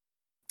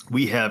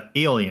 We have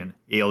Alien,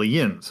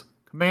 Aliens,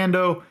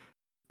 Commando,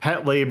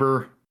 Pet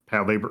Labor,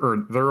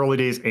 or the early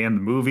days and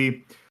the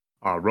movie,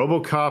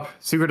 RoboCop,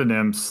 Secret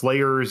NM,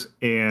 Slayers,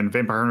 and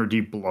Vampire Hunter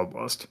D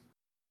Bloodlust.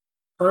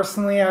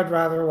 Personally, I'd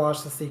rather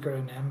watch The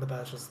Secret NM, but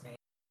that's just me.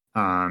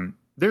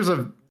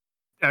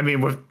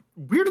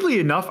 Weirdly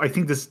enough, I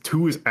think this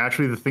 2 is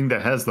actually the thing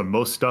that has the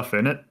most stuff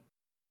in it.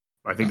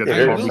 I think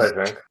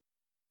that's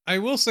I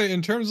will say,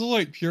 in terms of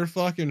like pure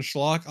fucking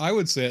schlock, I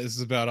would say this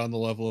is about on the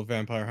level of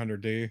Vampire Hunter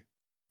D.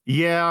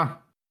 Yeah,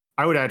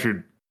 I would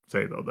actually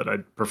say though that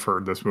I'd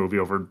prefer this movie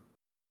over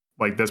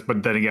like this,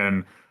 but then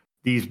again,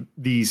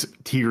 these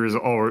tiers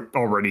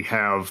already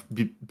have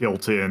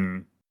built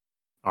in.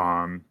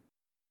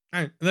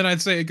 Right. Then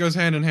I'd say it goes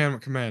hand in hand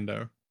with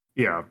Commando.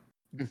 Yeah.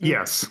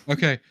 Yes.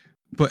 Okay,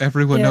 but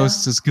everyone knows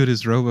it's as good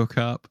as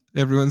RoboCop.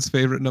 Everyone's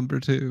favorite number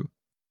 2.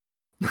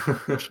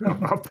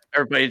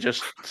 Everybody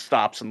just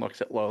stops and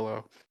looks at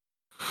Lolo.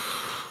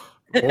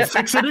 We'll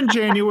fix it in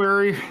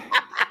January.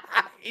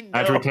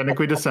 Actually,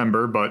 technically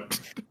December, but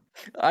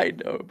I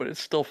know, but it's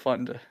still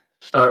fun to.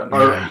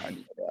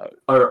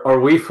 Are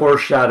we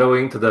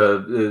foreshadowing to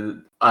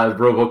the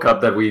RoboCop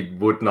that we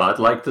would not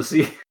like to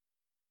see?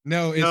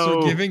 No,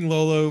 we're giving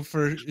Lolo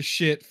for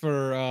shit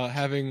for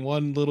having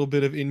one little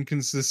bit of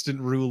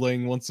inconsistent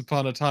ruling once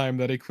upon a time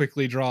that he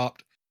quickly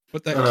dropped,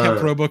 but that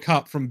kept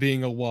RoboCop from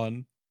being a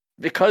 1.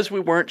 Because we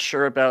weren't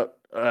sure about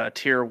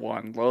tier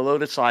 1, Lolo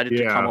decided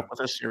to come up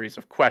with a series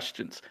of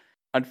questions.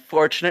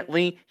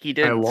 Unfortunately, he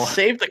didn't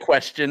save the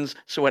questions,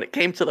 so when it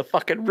came to the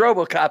fucking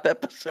RoboCop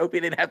episode, we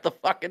didn't have the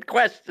fucking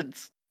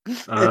questions.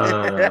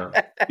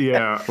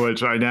 Yeah,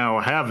 which I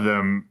now have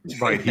them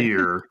right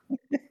here.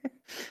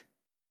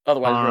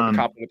 Otherwise,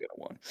 RoboCop would have been a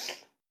 1.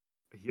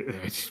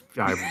 Yes,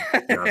 that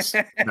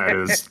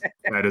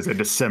is a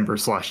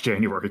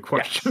December/January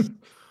question.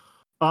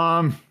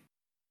 Yes.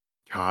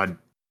 God,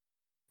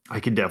 I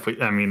could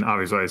definitely. I mean,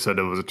 obviously, I said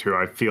it was a 2.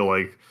 I feel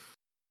like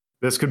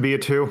this could be a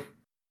 2.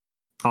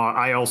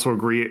 I also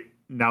agree.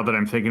 Now that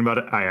I'm thinking about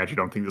it, I actually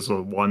don't think this is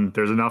a 1.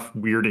 There's enough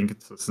weird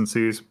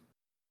inconsistencies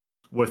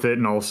with it,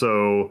 and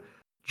also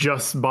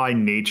just by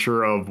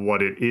nature of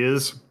what it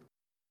is,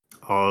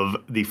 of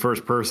the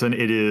first person,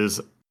 it is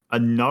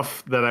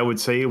enough that I would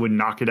say it would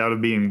knock it out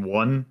of being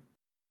 1,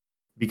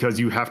 because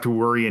you have to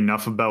worry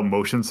enough about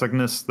motion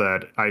sickness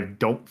that I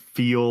don't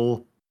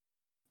feel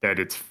that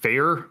it's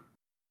fair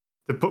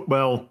to put.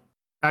 Well,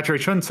 actually,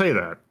 I shouldn't say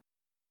that.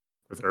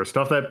 There's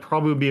stuff that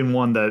probably would be in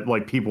 1 that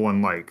like people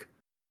wouldn't like.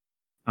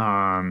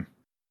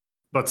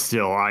 But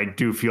still, I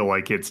do feel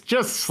like it's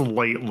just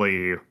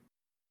slightly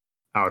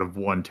out of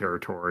 1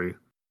 territory.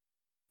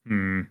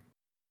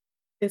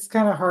 It's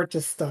kind of hard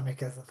to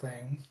stomach as a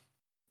thing.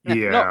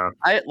 Yeah.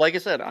 No, like I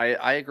said,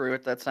 I agree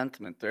with that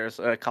sentiment. There's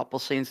a couple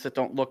scenes that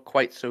don't look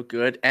quite so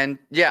good. And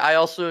yeah, I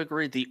also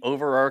agree the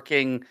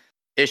overarching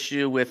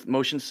issue with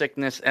motion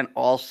sickness and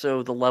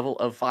also the level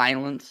of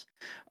violence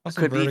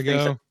could be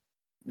things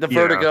that,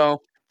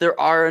 vertigo. There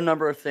are a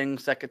number of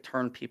things that could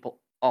turn people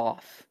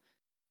off.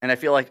 And I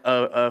feel like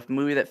a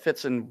movie that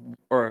fits in,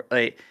 or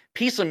a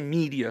piece of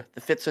media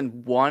that fits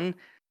in 1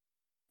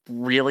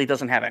 really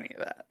doesn't have any of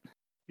that.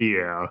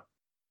 Yeah.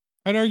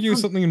 I'd argue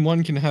something in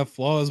 1 can have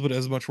flaws, but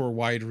as much more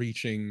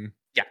wide-reaching.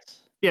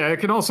 Yes. Yeah, it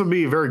can also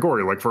be very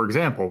gory. Like, for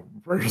example,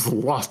 Raiders of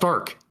the Lost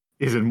Ark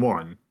is in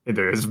 1.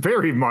 There is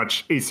very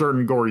much a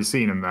certain gory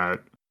scene in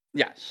that.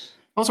 Yes.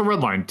 Also,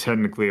 Redline,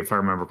 technically, if I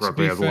remember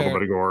correctly, has a little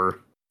bit of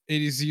gore.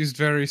 It is used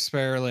very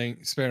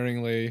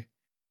sparingly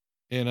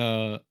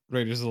in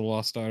Raiders of the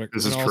Lost Ark.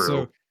 This is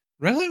true.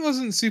 Redline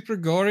wasn't super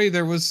gory.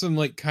 There was some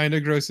like kind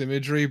of gross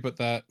imagery, but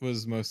that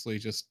was mostly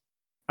just.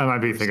 I might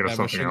be thinking of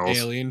something else.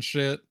 Alien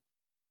shit.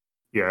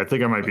 Yeah, I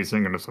think I might be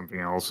thinking of something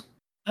else.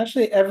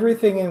 Actually,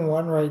 everything in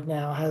 1 right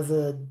now has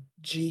a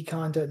G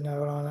content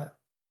note on it.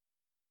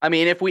 I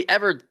mean, if we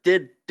ever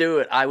did do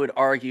it, I would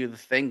argue the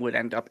Thing would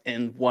end up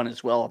in 1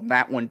 as well, and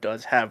that one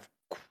does have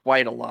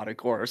quite a lot of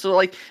gore. So,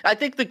 like, I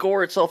think the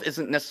gore itself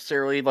isn't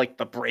necessarily like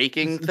the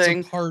breaking thing.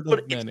 It's a part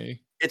of many.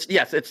 It's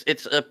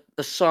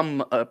a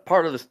sum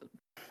part of this.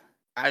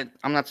 I'm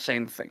not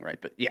saying the Thing right,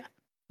 but yeah,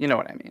 you know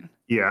what I mean.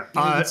 Yeah,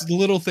 it's the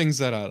little things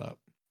that add up.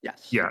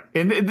 Yes. Yeah,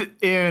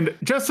 and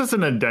just as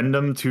an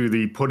addendum to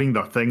the putting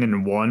the Thing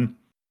in 1,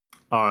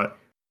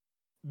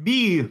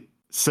 me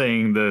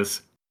saying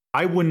this,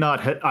 I would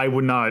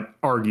not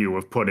argue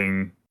with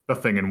putting the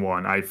Thing in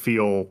 1. I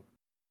feel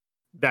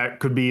that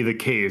could be the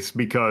case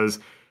because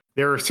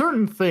there are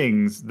certain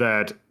things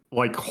that,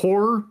 like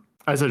horror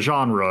as a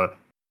genre,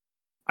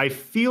 I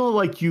feel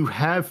like you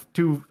have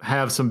to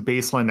have some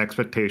baseline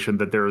expectation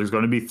that there is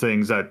going to be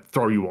things that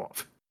throw you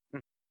off.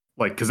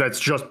 Like, because that's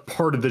just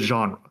part of the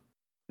genre.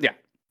 Yeah.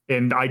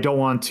 And I don't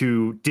want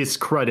to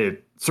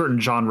discredit certain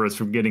genres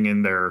from getting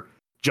in there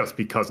just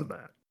because of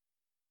that.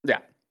 Yeah.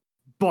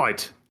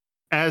 But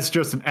as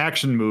just an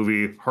action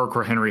movie,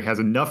 Hardcore Henry has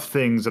enough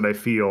things that I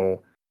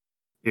feel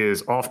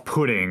is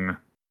off-putting,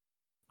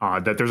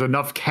 that there's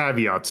enough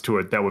caveats to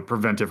it that would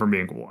prevent it from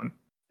being 1.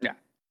 Yeah.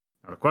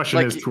 Now, the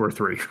question is 2 or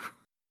 3.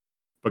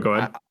 But go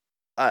ahead.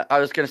 I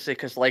was going to say,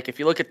 because like if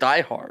you look at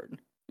Die Hard,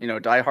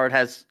 Die Hard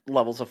has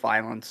levels of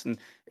violence and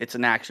it's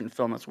an action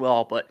film as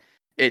well, but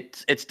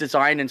it's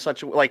designed in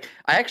such a way. Like,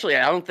 I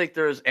don't think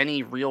there's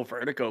any real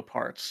Vertigo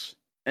parts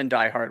in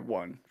Die Hard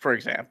 1, for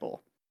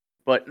example.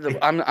 But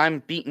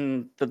I'm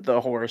beating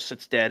the horse.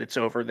 It's dead. It's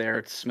over there.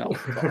 It smells.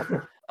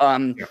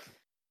 I'm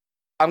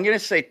gonna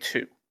say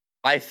 2.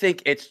 I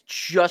think it's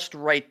just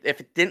right. If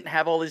it didn't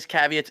have all these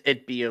caveats,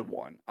 it'd be a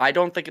 1. I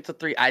don't think it's a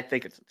 3. I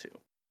think it's a 2.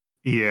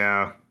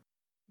 Yeah.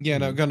 Yeah,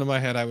 no, gun to my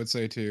head, I would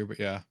say 2, but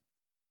yeah.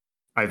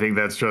 I think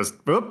that's just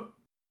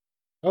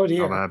Oh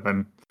dear. What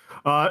happened?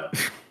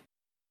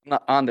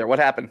 Not on there. What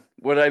happened?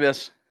 What did I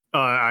miss?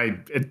 I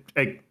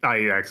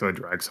accidentally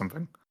dragged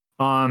something.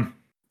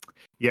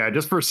 Yeah,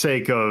 just for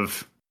sake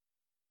of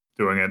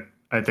doing it,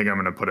 I think I'm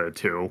gonna put it at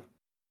 2.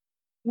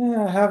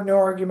 Yeah, I have no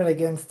argument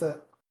against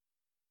it.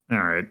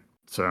 All right,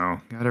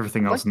 so got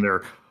everything else in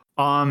there.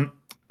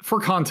 For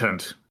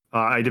content,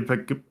 I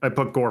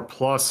put Gore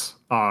Plus.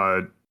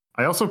 I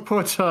also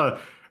put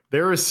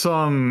there is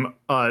some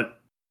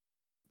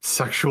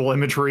sexual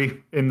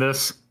imagery in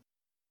this.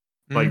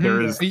 Like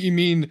there is. You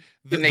mean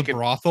the naked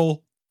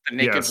brothel? The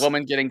naked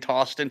woman getting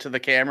tossed into the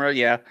camera,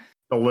 yeah.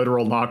 The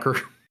literal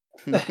knocker.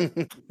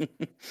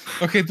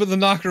 Okay, but the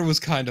knocker was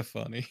kind of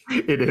funny.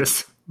 It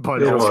is,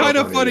 but it was kind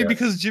of funny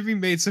because Jimmy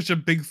made such a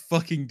big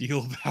fucking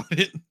deal about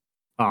it.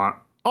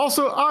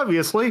 Also,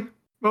 obviously,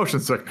 motion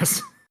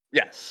sickness.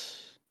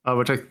 Yes.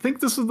 Which I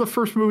think this is the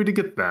first movie to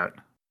get that.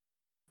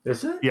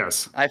 Is it?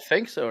 Yes. I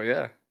think so,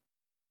 yeah.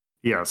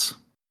 Yes.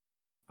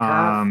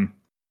 Huh.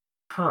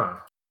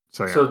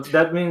 So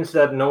that means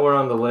that nowhere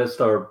on the list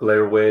are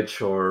Blair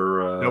Witch or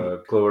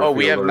Cloverfield. Oh,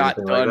 we have not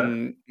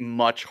done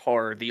much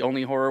horror. The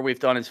only horror we've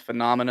done is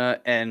Phenomena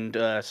and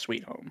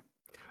Sweet Home.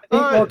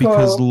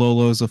 Because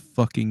Lolo's a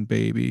fucking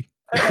baby.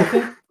 I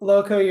think,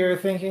 Loco, you're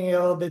thinking a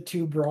little bit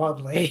too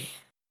broadly.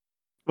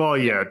 Well,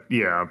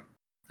 yeah.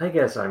 I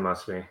guess I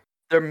must be.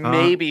 There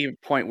may be a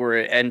point where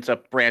it ends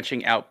up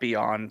branching out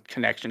beyond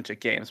connection to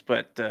games,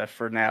 but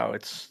for now,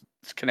 it's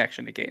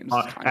connection to games.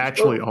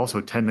 Actually, also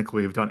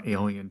technically, we've done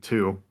Alien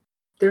too.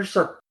 There's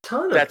a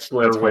ton of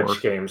Blair Witch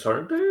games,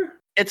 aren't there?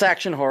 It's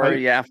action horror,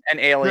 yeah,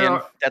 and Alien.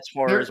 That's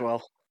horror as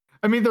well.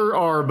 I mean, there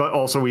are, but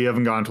also we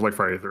haven't gone to like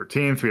Friday the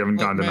 13th. We haven't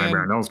gone to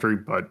Nightmare on Elm Street,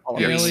 but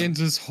Aliens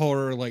is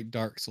horror like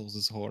Dark Souls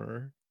is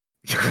horror.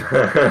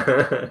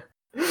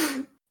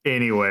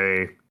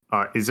 Anyway,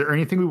 is there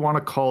anything we want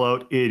to call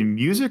out in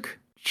music,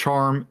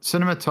 charm,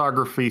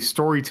 cinematography,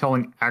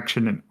 storytelling,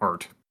 action, and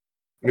art?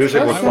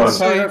 Music was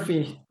fun.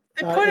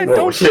 They put it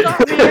 "Don't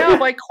Stop Me Now"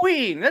 by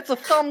Queen. That's a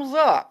thumbs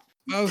up.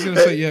 I was gonna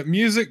say, yeah,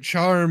 music,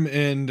 charm,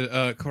 and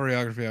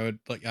choreography. I would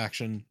like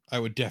action. I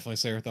would definitely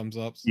say are thumbs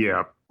ups.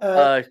 Yeah.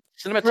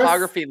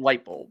 Cinematography,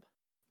 Lightbulb.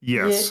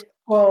 Yes. Yeah,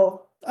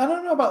 well, I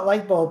don't know about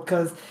Lightbulb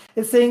because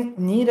it's saying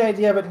neat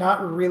idea but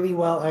not really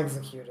well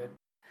executed.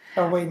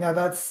 Oh wait, no,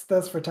 that's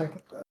for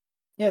technical.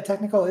 Yeah,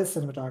 technical is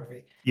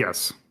cinematography.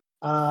 Yes.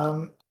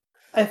 I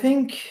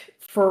think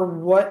for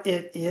what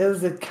it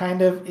is, it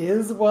kind of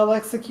is well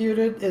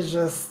executed. It's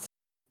just.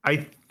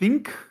 I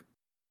think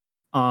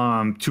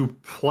to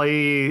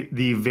play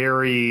the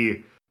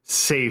very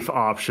safe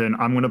option,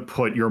 I'm going to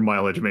put your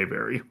mileage may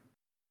vary.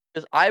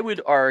 Because I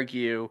would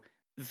argue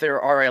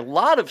there are a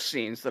lot of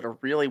scenes that are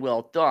really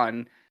well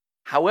done.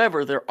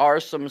 However, there are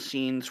some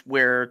scenes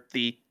where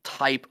the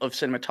type of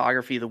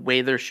cinematography, the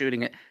way they're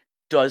shooting it,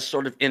 does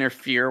sort of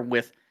interfere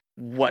with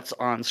what's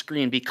on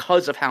screen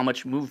because of how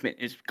much movement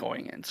is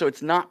going in. So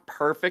it's not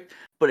perfect,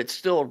 but it's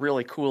still a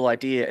really cool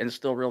idea and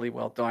still really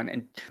well done.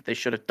 And they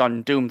should have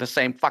done Doom the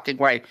same fucking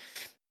way.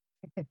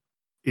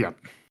 Yeah.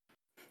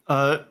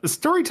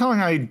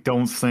 Storytelling, I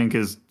don't think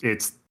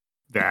it's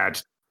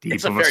that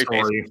deep of a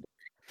story.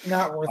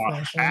 Not worth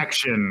mentioning.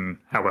 Action,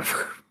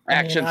 however.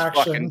 Action's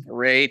fucking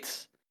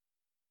great.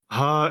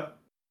 Art?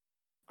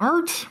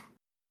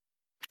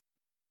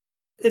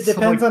 It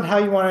depends on how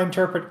you want to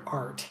interpret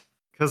art.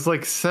 Because,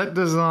 like, set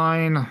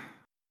design...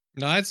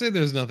 No, I'd say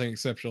there's nothing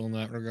exceptional in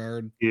that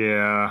regard.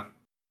 Yeah.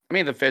 I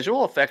mean, the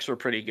visual effects were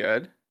pretty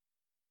good.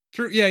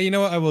 True. Yeah, you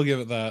know what? I will give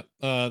it that.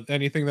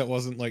 Anything that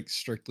wasn't, like,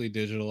 strictly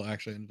digital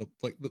actually ended up...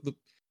 Like, the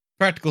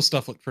practical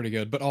stuff looked pretty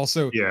good, but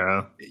also...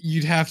 Yeah.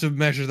 You'd have to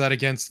measure that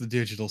against the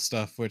digital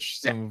stuff,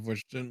 some of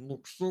which didn't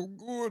look so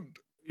good.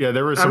 Yeah,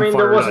 there was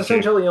there was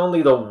essentially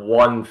only the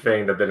one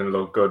thing that didn't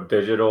look good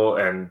digital,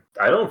 and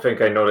I don't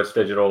think I noticed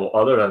digital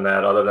other than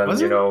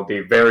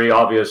the very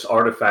obvious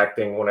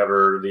artifacting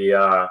whenever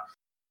the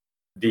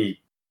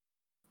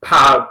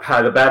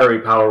battery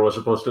power was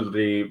supposed to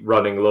be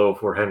running low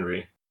for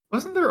Henry.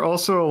 Wasn't there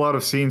also a lot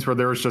of scenes where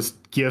there was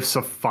just gifs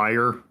of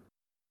fire?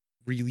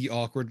 Really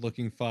awkward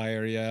looking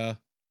fire, yeah.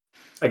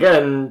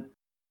 Again,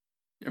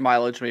 your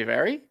mileage may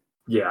vary.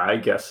 Yeah, I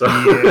guess so.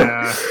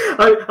 Yeah.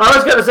 I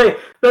was gonna say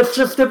that's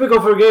just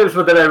typical for games,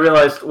 but then I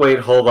realized, wait,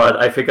 hold on.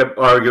 I think I'm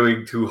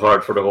arguing too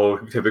hard for the whole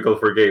typical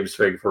for games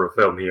thing for a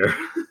film here.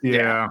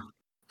 Yeah.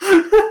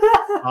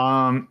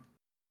 All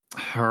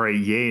right,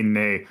 yay and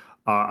nay.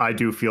 I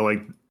do feel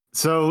like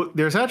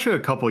there's actually a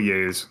couple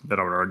yays that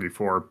I would argue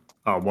for.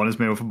 One is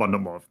Made with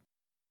Abundant Love.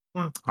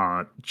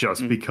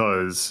 Just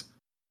because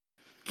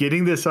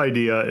getting this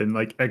idea and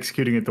like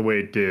executing it the way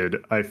it did,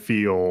 I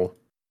feel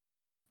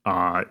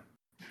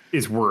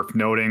is worth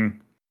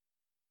noting.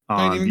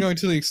 And even going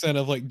to the extent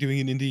of like doing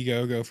an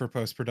Indiegogo for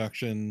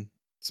post-production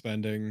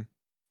spending.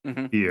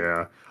 Mm-hmm.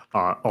 Yeah.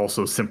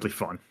 Also simply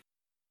fun.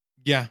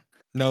 Yeah.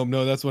 No,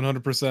 that's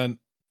 100%.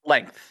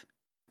 Length.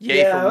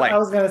 Yay for length. I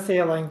was going to say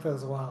a length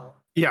as well.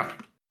 Yeah.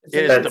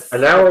 It's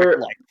an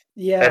hour.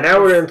 Yeah. An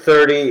hour and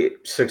 30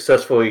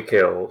 successfully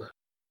killed.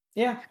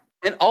 Yeah.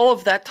 And all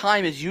of that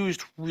time is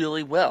used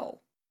really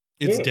well.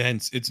 It's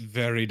dense. It's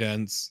very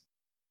dense.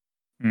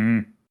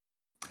 Mm.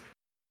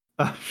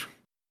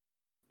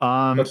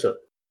 What's up?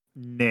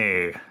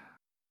 Nay.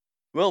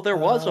 Well, there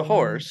was a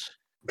horse.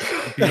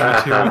 You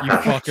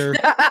fucker.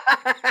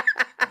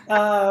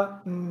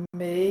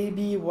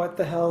 Maybe what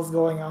the hell's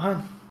going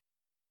on?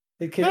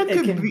 It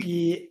can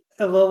be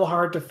a little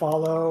hard to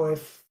follow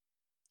if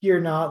you're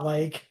not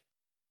like.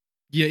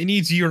 Yeah, it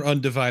needs your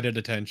undivided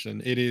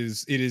attention. It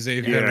is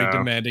a very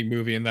demanding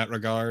movie in that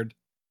regard.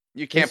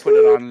 You can't put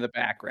it on in the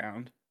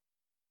background.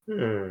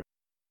 Let's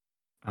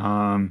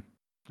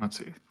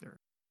see. There.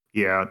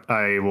 Yeah,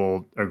 I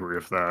will agree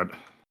with that.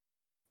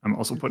 I'm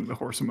also putting the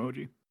horse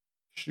emoji.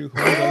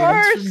 Shoehorn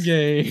elements from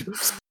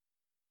games.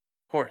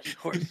 Horse.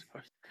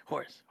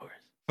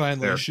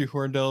 Finally,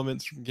 shoehorned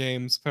elements from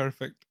games.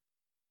 Perfect.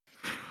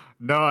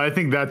 No, I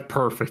think that's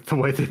perfect. The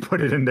way they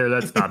put it in there,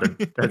 that's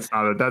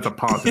a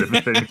positive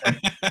thing.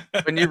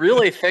 When you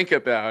really think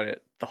about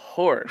it, the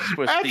horse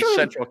was the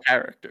central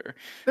character.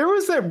 There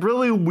was that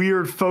really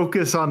weird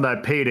focus on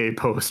that Payday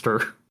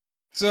poster.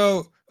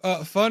 So,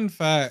 fun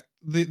fact: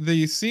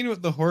 the scene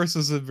with the horse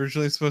was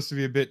originally supposed to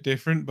be a bit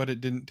different, but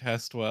it didn't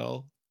test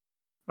well.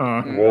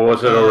 What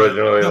was it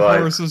originally like? The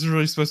horse was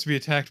really supposed to be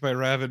attacked by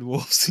rabid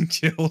wolves and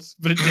killed,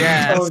 but it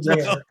didn't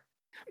test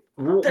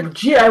well.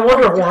 Gee, I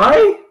wonder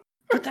why.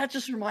 But that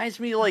just reminds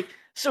me,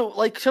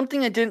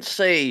 something I didn't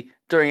say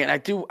during it. I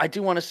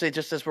do want to say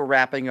just as we're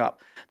wrapping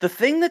up, the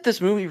thing that this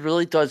movie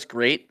really does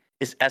great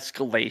is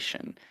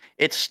escalation.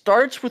 It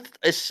starts with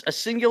a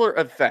singular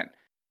event,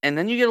 and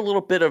then you get a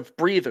little bit of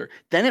breather.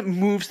 Then it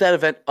moves that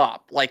event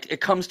up, like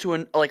it comes to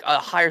a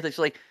higher thing.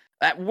 So, like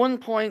at one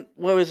point,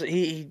 what was it?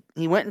 He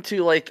went into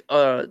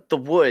the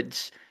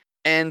woods,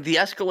 and the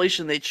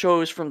escalation they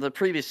chose from the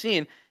previous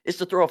scene is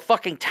to throw a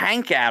fucking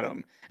tank at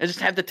him and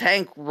just have the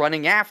tank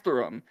running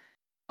after him.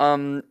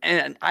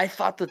 And I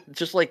thought that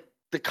just like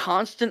the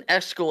constant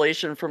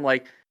escalation from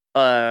like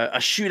a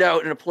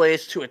shootout in a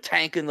place to a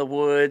tank in the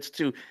woods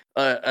to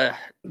a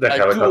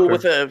duel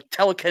with a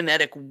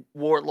telekinetic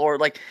warlord,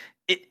 like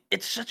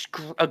it's such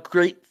a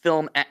great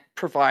film at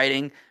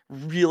providing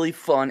really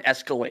fun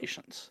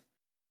escalations.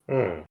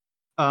 I'd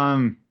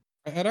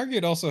argue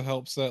it also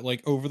helps that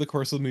like over the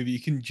course of the movie you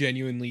can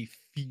genuinely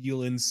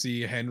feel and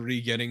see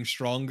Henry getting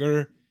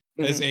stronger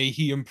as A,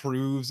 he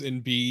improves,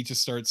 and B,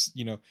 just starts,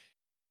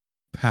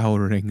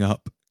 powering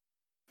up.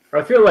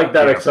 I feel like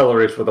that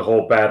accelerates with the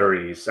whole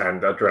batteries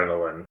and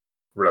adrenaline.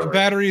 Really,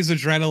 batteries,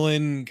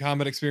 adrenaline,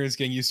 combat experience,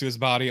 getting used to his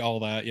body, all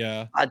that.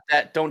 Yeah,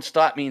 that "Don't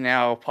Stop Me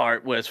Now"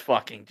 part was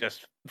fucking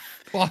just.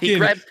 He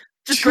grabs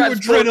two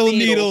adrenaline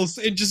needles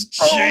and just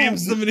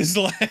jams them in his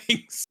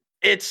legs.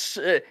 It's,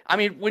 I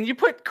mean, when you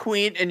put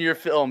Queen in your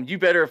film, you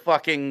better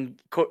fucking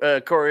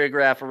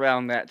choreograph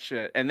around that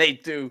shit, and they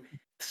do.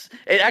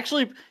 It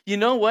actually, you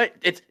know what?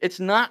 It's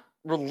not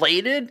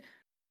related,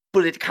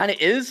 but it kind of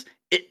is.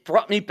 It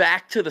brought me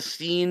back to the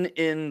scene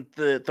in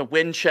the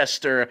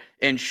Winchester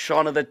in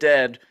Shaun of the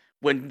Dead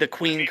when the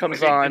Queen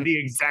comes on. The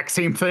exact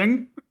same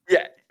thing?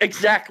 Yeah,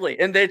 exactly.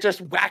 And they're just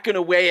whacking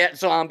away at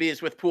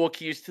zombies with pool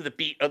cues to the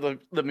beat of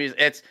the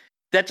music.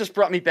 That just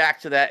brought me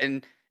back to that.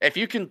 And if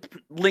you can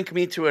link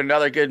me to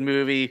another good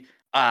movie,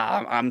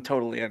 I'm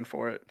totally in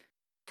for it.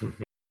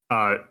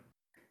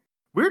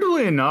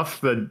 Weirdly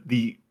enough,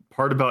 the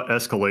part about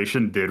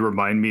escalation did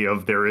remind me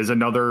of there is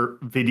another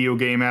video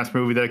game ass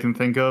movie that I can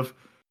think of,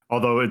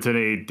 although it's in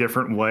a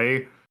different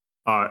way.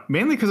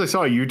 Mainly because I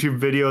saw a YouTube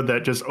video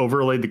that just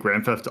overlaid the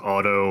Grand Theft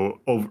Auto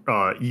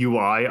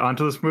UI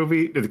onto this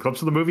movie, the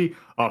clips of the movie.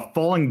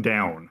 Falling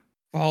Down.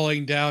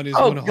 Falling Down is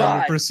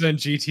 100%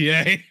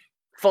 GTA.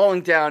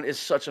 Falling Down is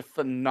such a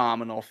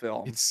phenomenal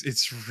film.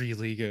 It's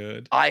really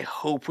good. I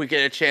hope we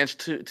get a chance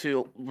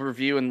to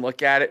review and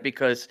look at it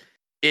because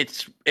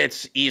it's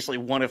easily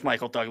one of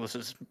Michael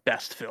Douglas's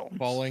best films.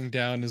 Falling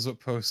Down is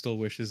what Postal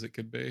wishes it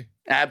could be.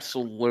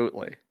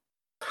 Absolutely.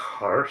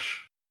 Harsh.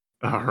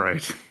 All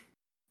right.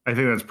 I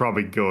think that's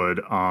probably good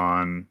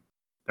on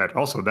that.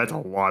 Also, that's a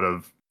lot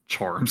of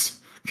charms.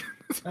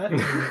 It's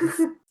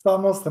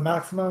almost the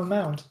maximum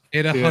amount.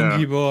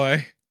 Hungry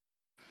boy.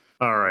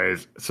 All right.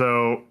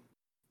 So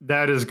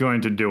that is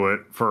going to do it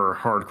for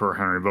Hardcore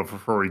Henry. But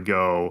before we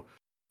go,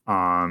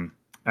 Alex,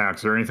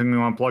 is there anything we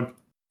want to plug?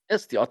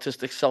 It's the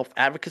Autistic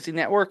Self-Advocacy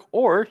Network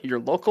or your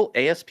local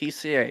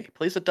ASPCA.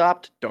 Please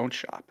adopt, don't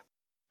shop.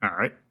 All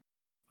right.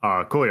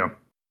 Coolio.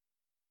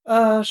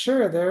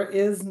 Sure. There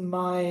is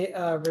my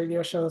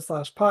radio show /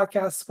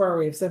 podcast, Square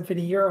Wave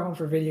Symphony, your home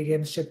for video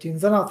games,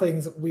 chiptunes, and all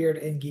things weird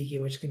and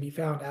geeky, which can be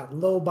found at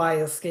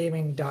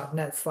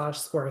lowbiasgaming.net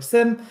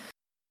 /squaresim.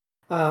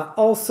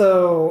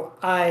 Also,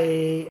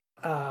 I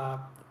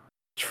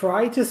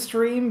try to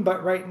stream,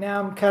 but right now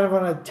I'm kind of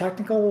on a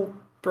technical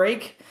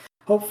break.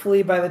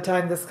 Hopefully by the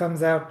time this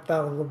comes out, that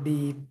will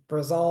be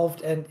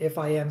resolved. And if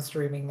I am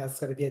streaming, that's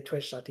going to be at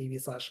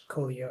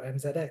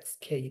twitch.tv/KewliOMZX,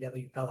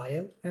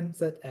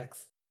 KewliOMZX.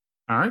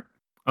 All right.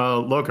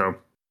 Loco.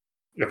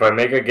 If I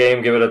make a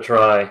game, give it a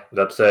try.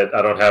 That's it.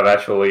 I don't have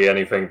actually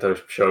anything to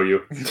show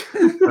you.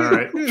 All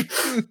right.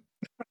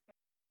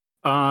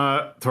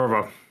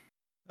 Torvo.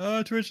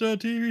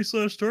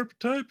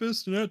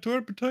 Twitch.tv/Torpotypist and at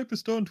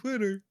Torpotypist on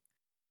Twitter.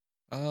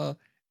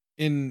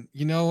 And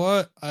you know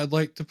what? I'd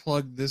like to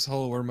plug this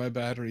hole where my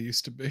battery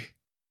used to be.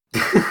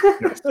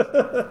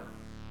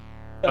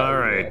 All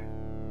right.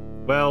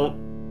 Well,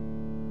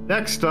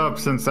 next up,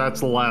 since that's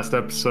the last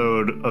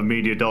episode of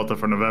Media Delta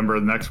for November,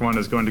 the next one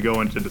is going to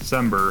go into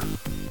December,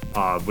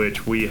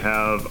 which we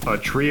have a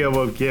trio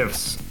of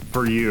gifts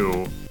for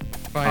you.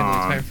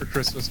 Finally, time for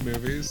Christmas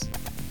movies.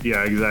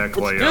 Yeah,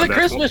 exactly. Let's do the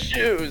Christmas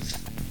shoes.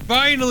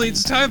 Finally,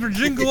 it's time for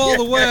Jingle All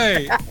the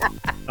Way.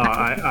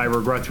 I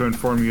regret to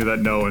inform you that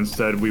no.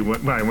 Instead,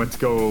 I went to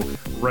go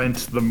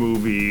rent the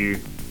movie,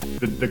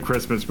 the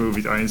Christmas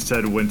movies. I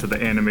instead went to the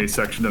anime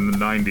section in the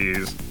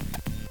 90s,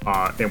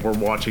 and we're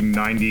watching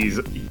 90s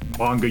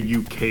manga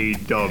UK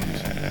dubbed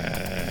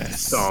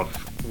stuff,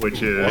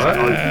 which is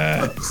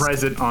a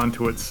present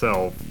onto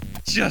itself.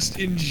 Just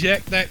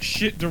inject that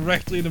shit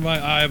directly into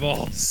my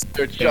eyeballs.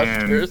 They're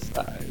just your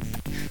size.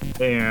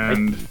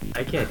 And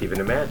I can't even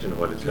imagine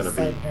what it's going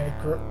to be.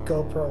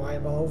 GoPro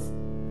eyeballs.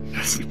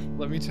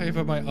 Let me tell you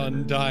about my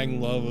undying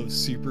love of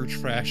super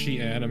trashy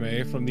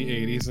anime from the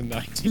 80s and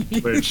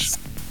 90s. Which,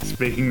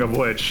 speaking of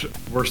which,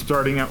 we're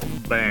starting out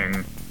with a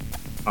bang.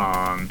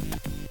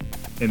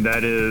 And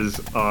that is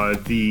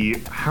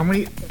how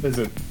many is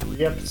it?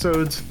 3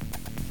 episodes?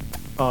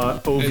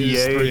 OVA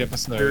 3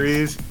 episodes.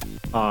 Series.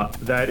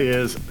 That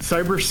is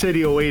Cyber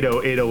City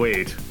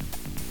 080808.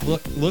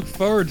 Look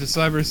forward to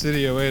Cyber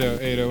City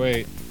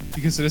 080808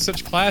 because it is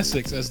such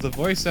classics as the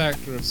voice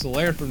actor of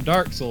Solaire from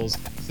Dark Souls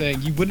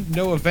saying you wouldn't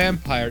know a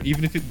vampire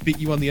even if it bit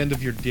you on the end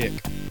of your dick.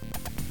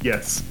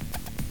 Yes.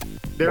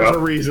 There's a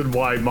reason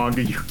why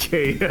Manga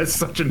UK has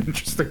such an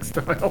interesting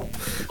style.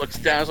 Looks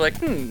down, is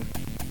like,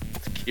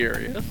 it's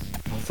curious.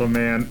 Also,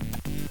 man,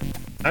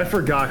 I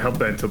forgot how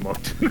Benton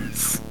looked in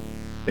this.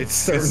 It's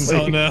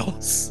something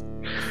else.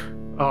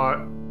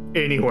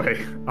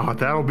 Anyway,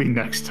 that'll be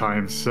next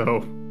time,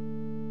 so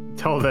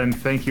until then,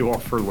 thank you all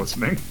for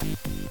listening.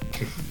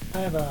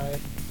 Bye-bye.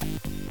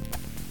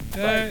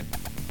 Bye.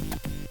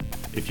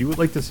 If you would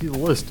like to see the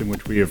list in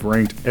which we have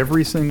ranked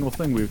every single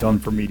thing we've done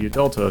for Media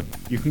Delta,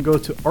 you can go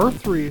to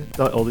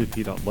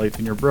r3.ldp.life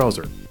in your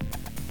browser.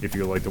 If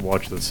you would like to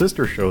watch the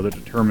sister show that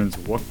determines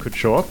what could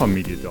show up on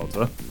Media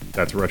Delta,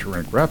 that's Retro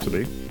Rank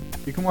Rhapsody,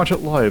 you can watch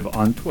it live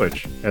on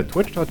Twitch at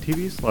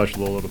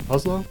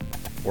twitch.tv/LoloThePuzzlo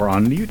or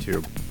on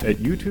YouTube at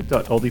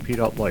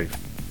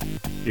youtube.ldp.life.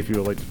 If you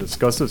would like to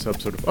discuss this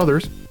episode with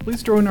others,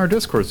 please join our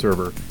Discord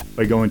server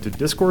by going to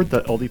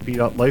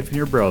discord.ldp.life in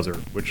your browser,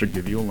 which should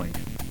give you a link.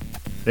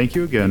 Thank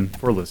you again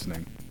for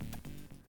listening.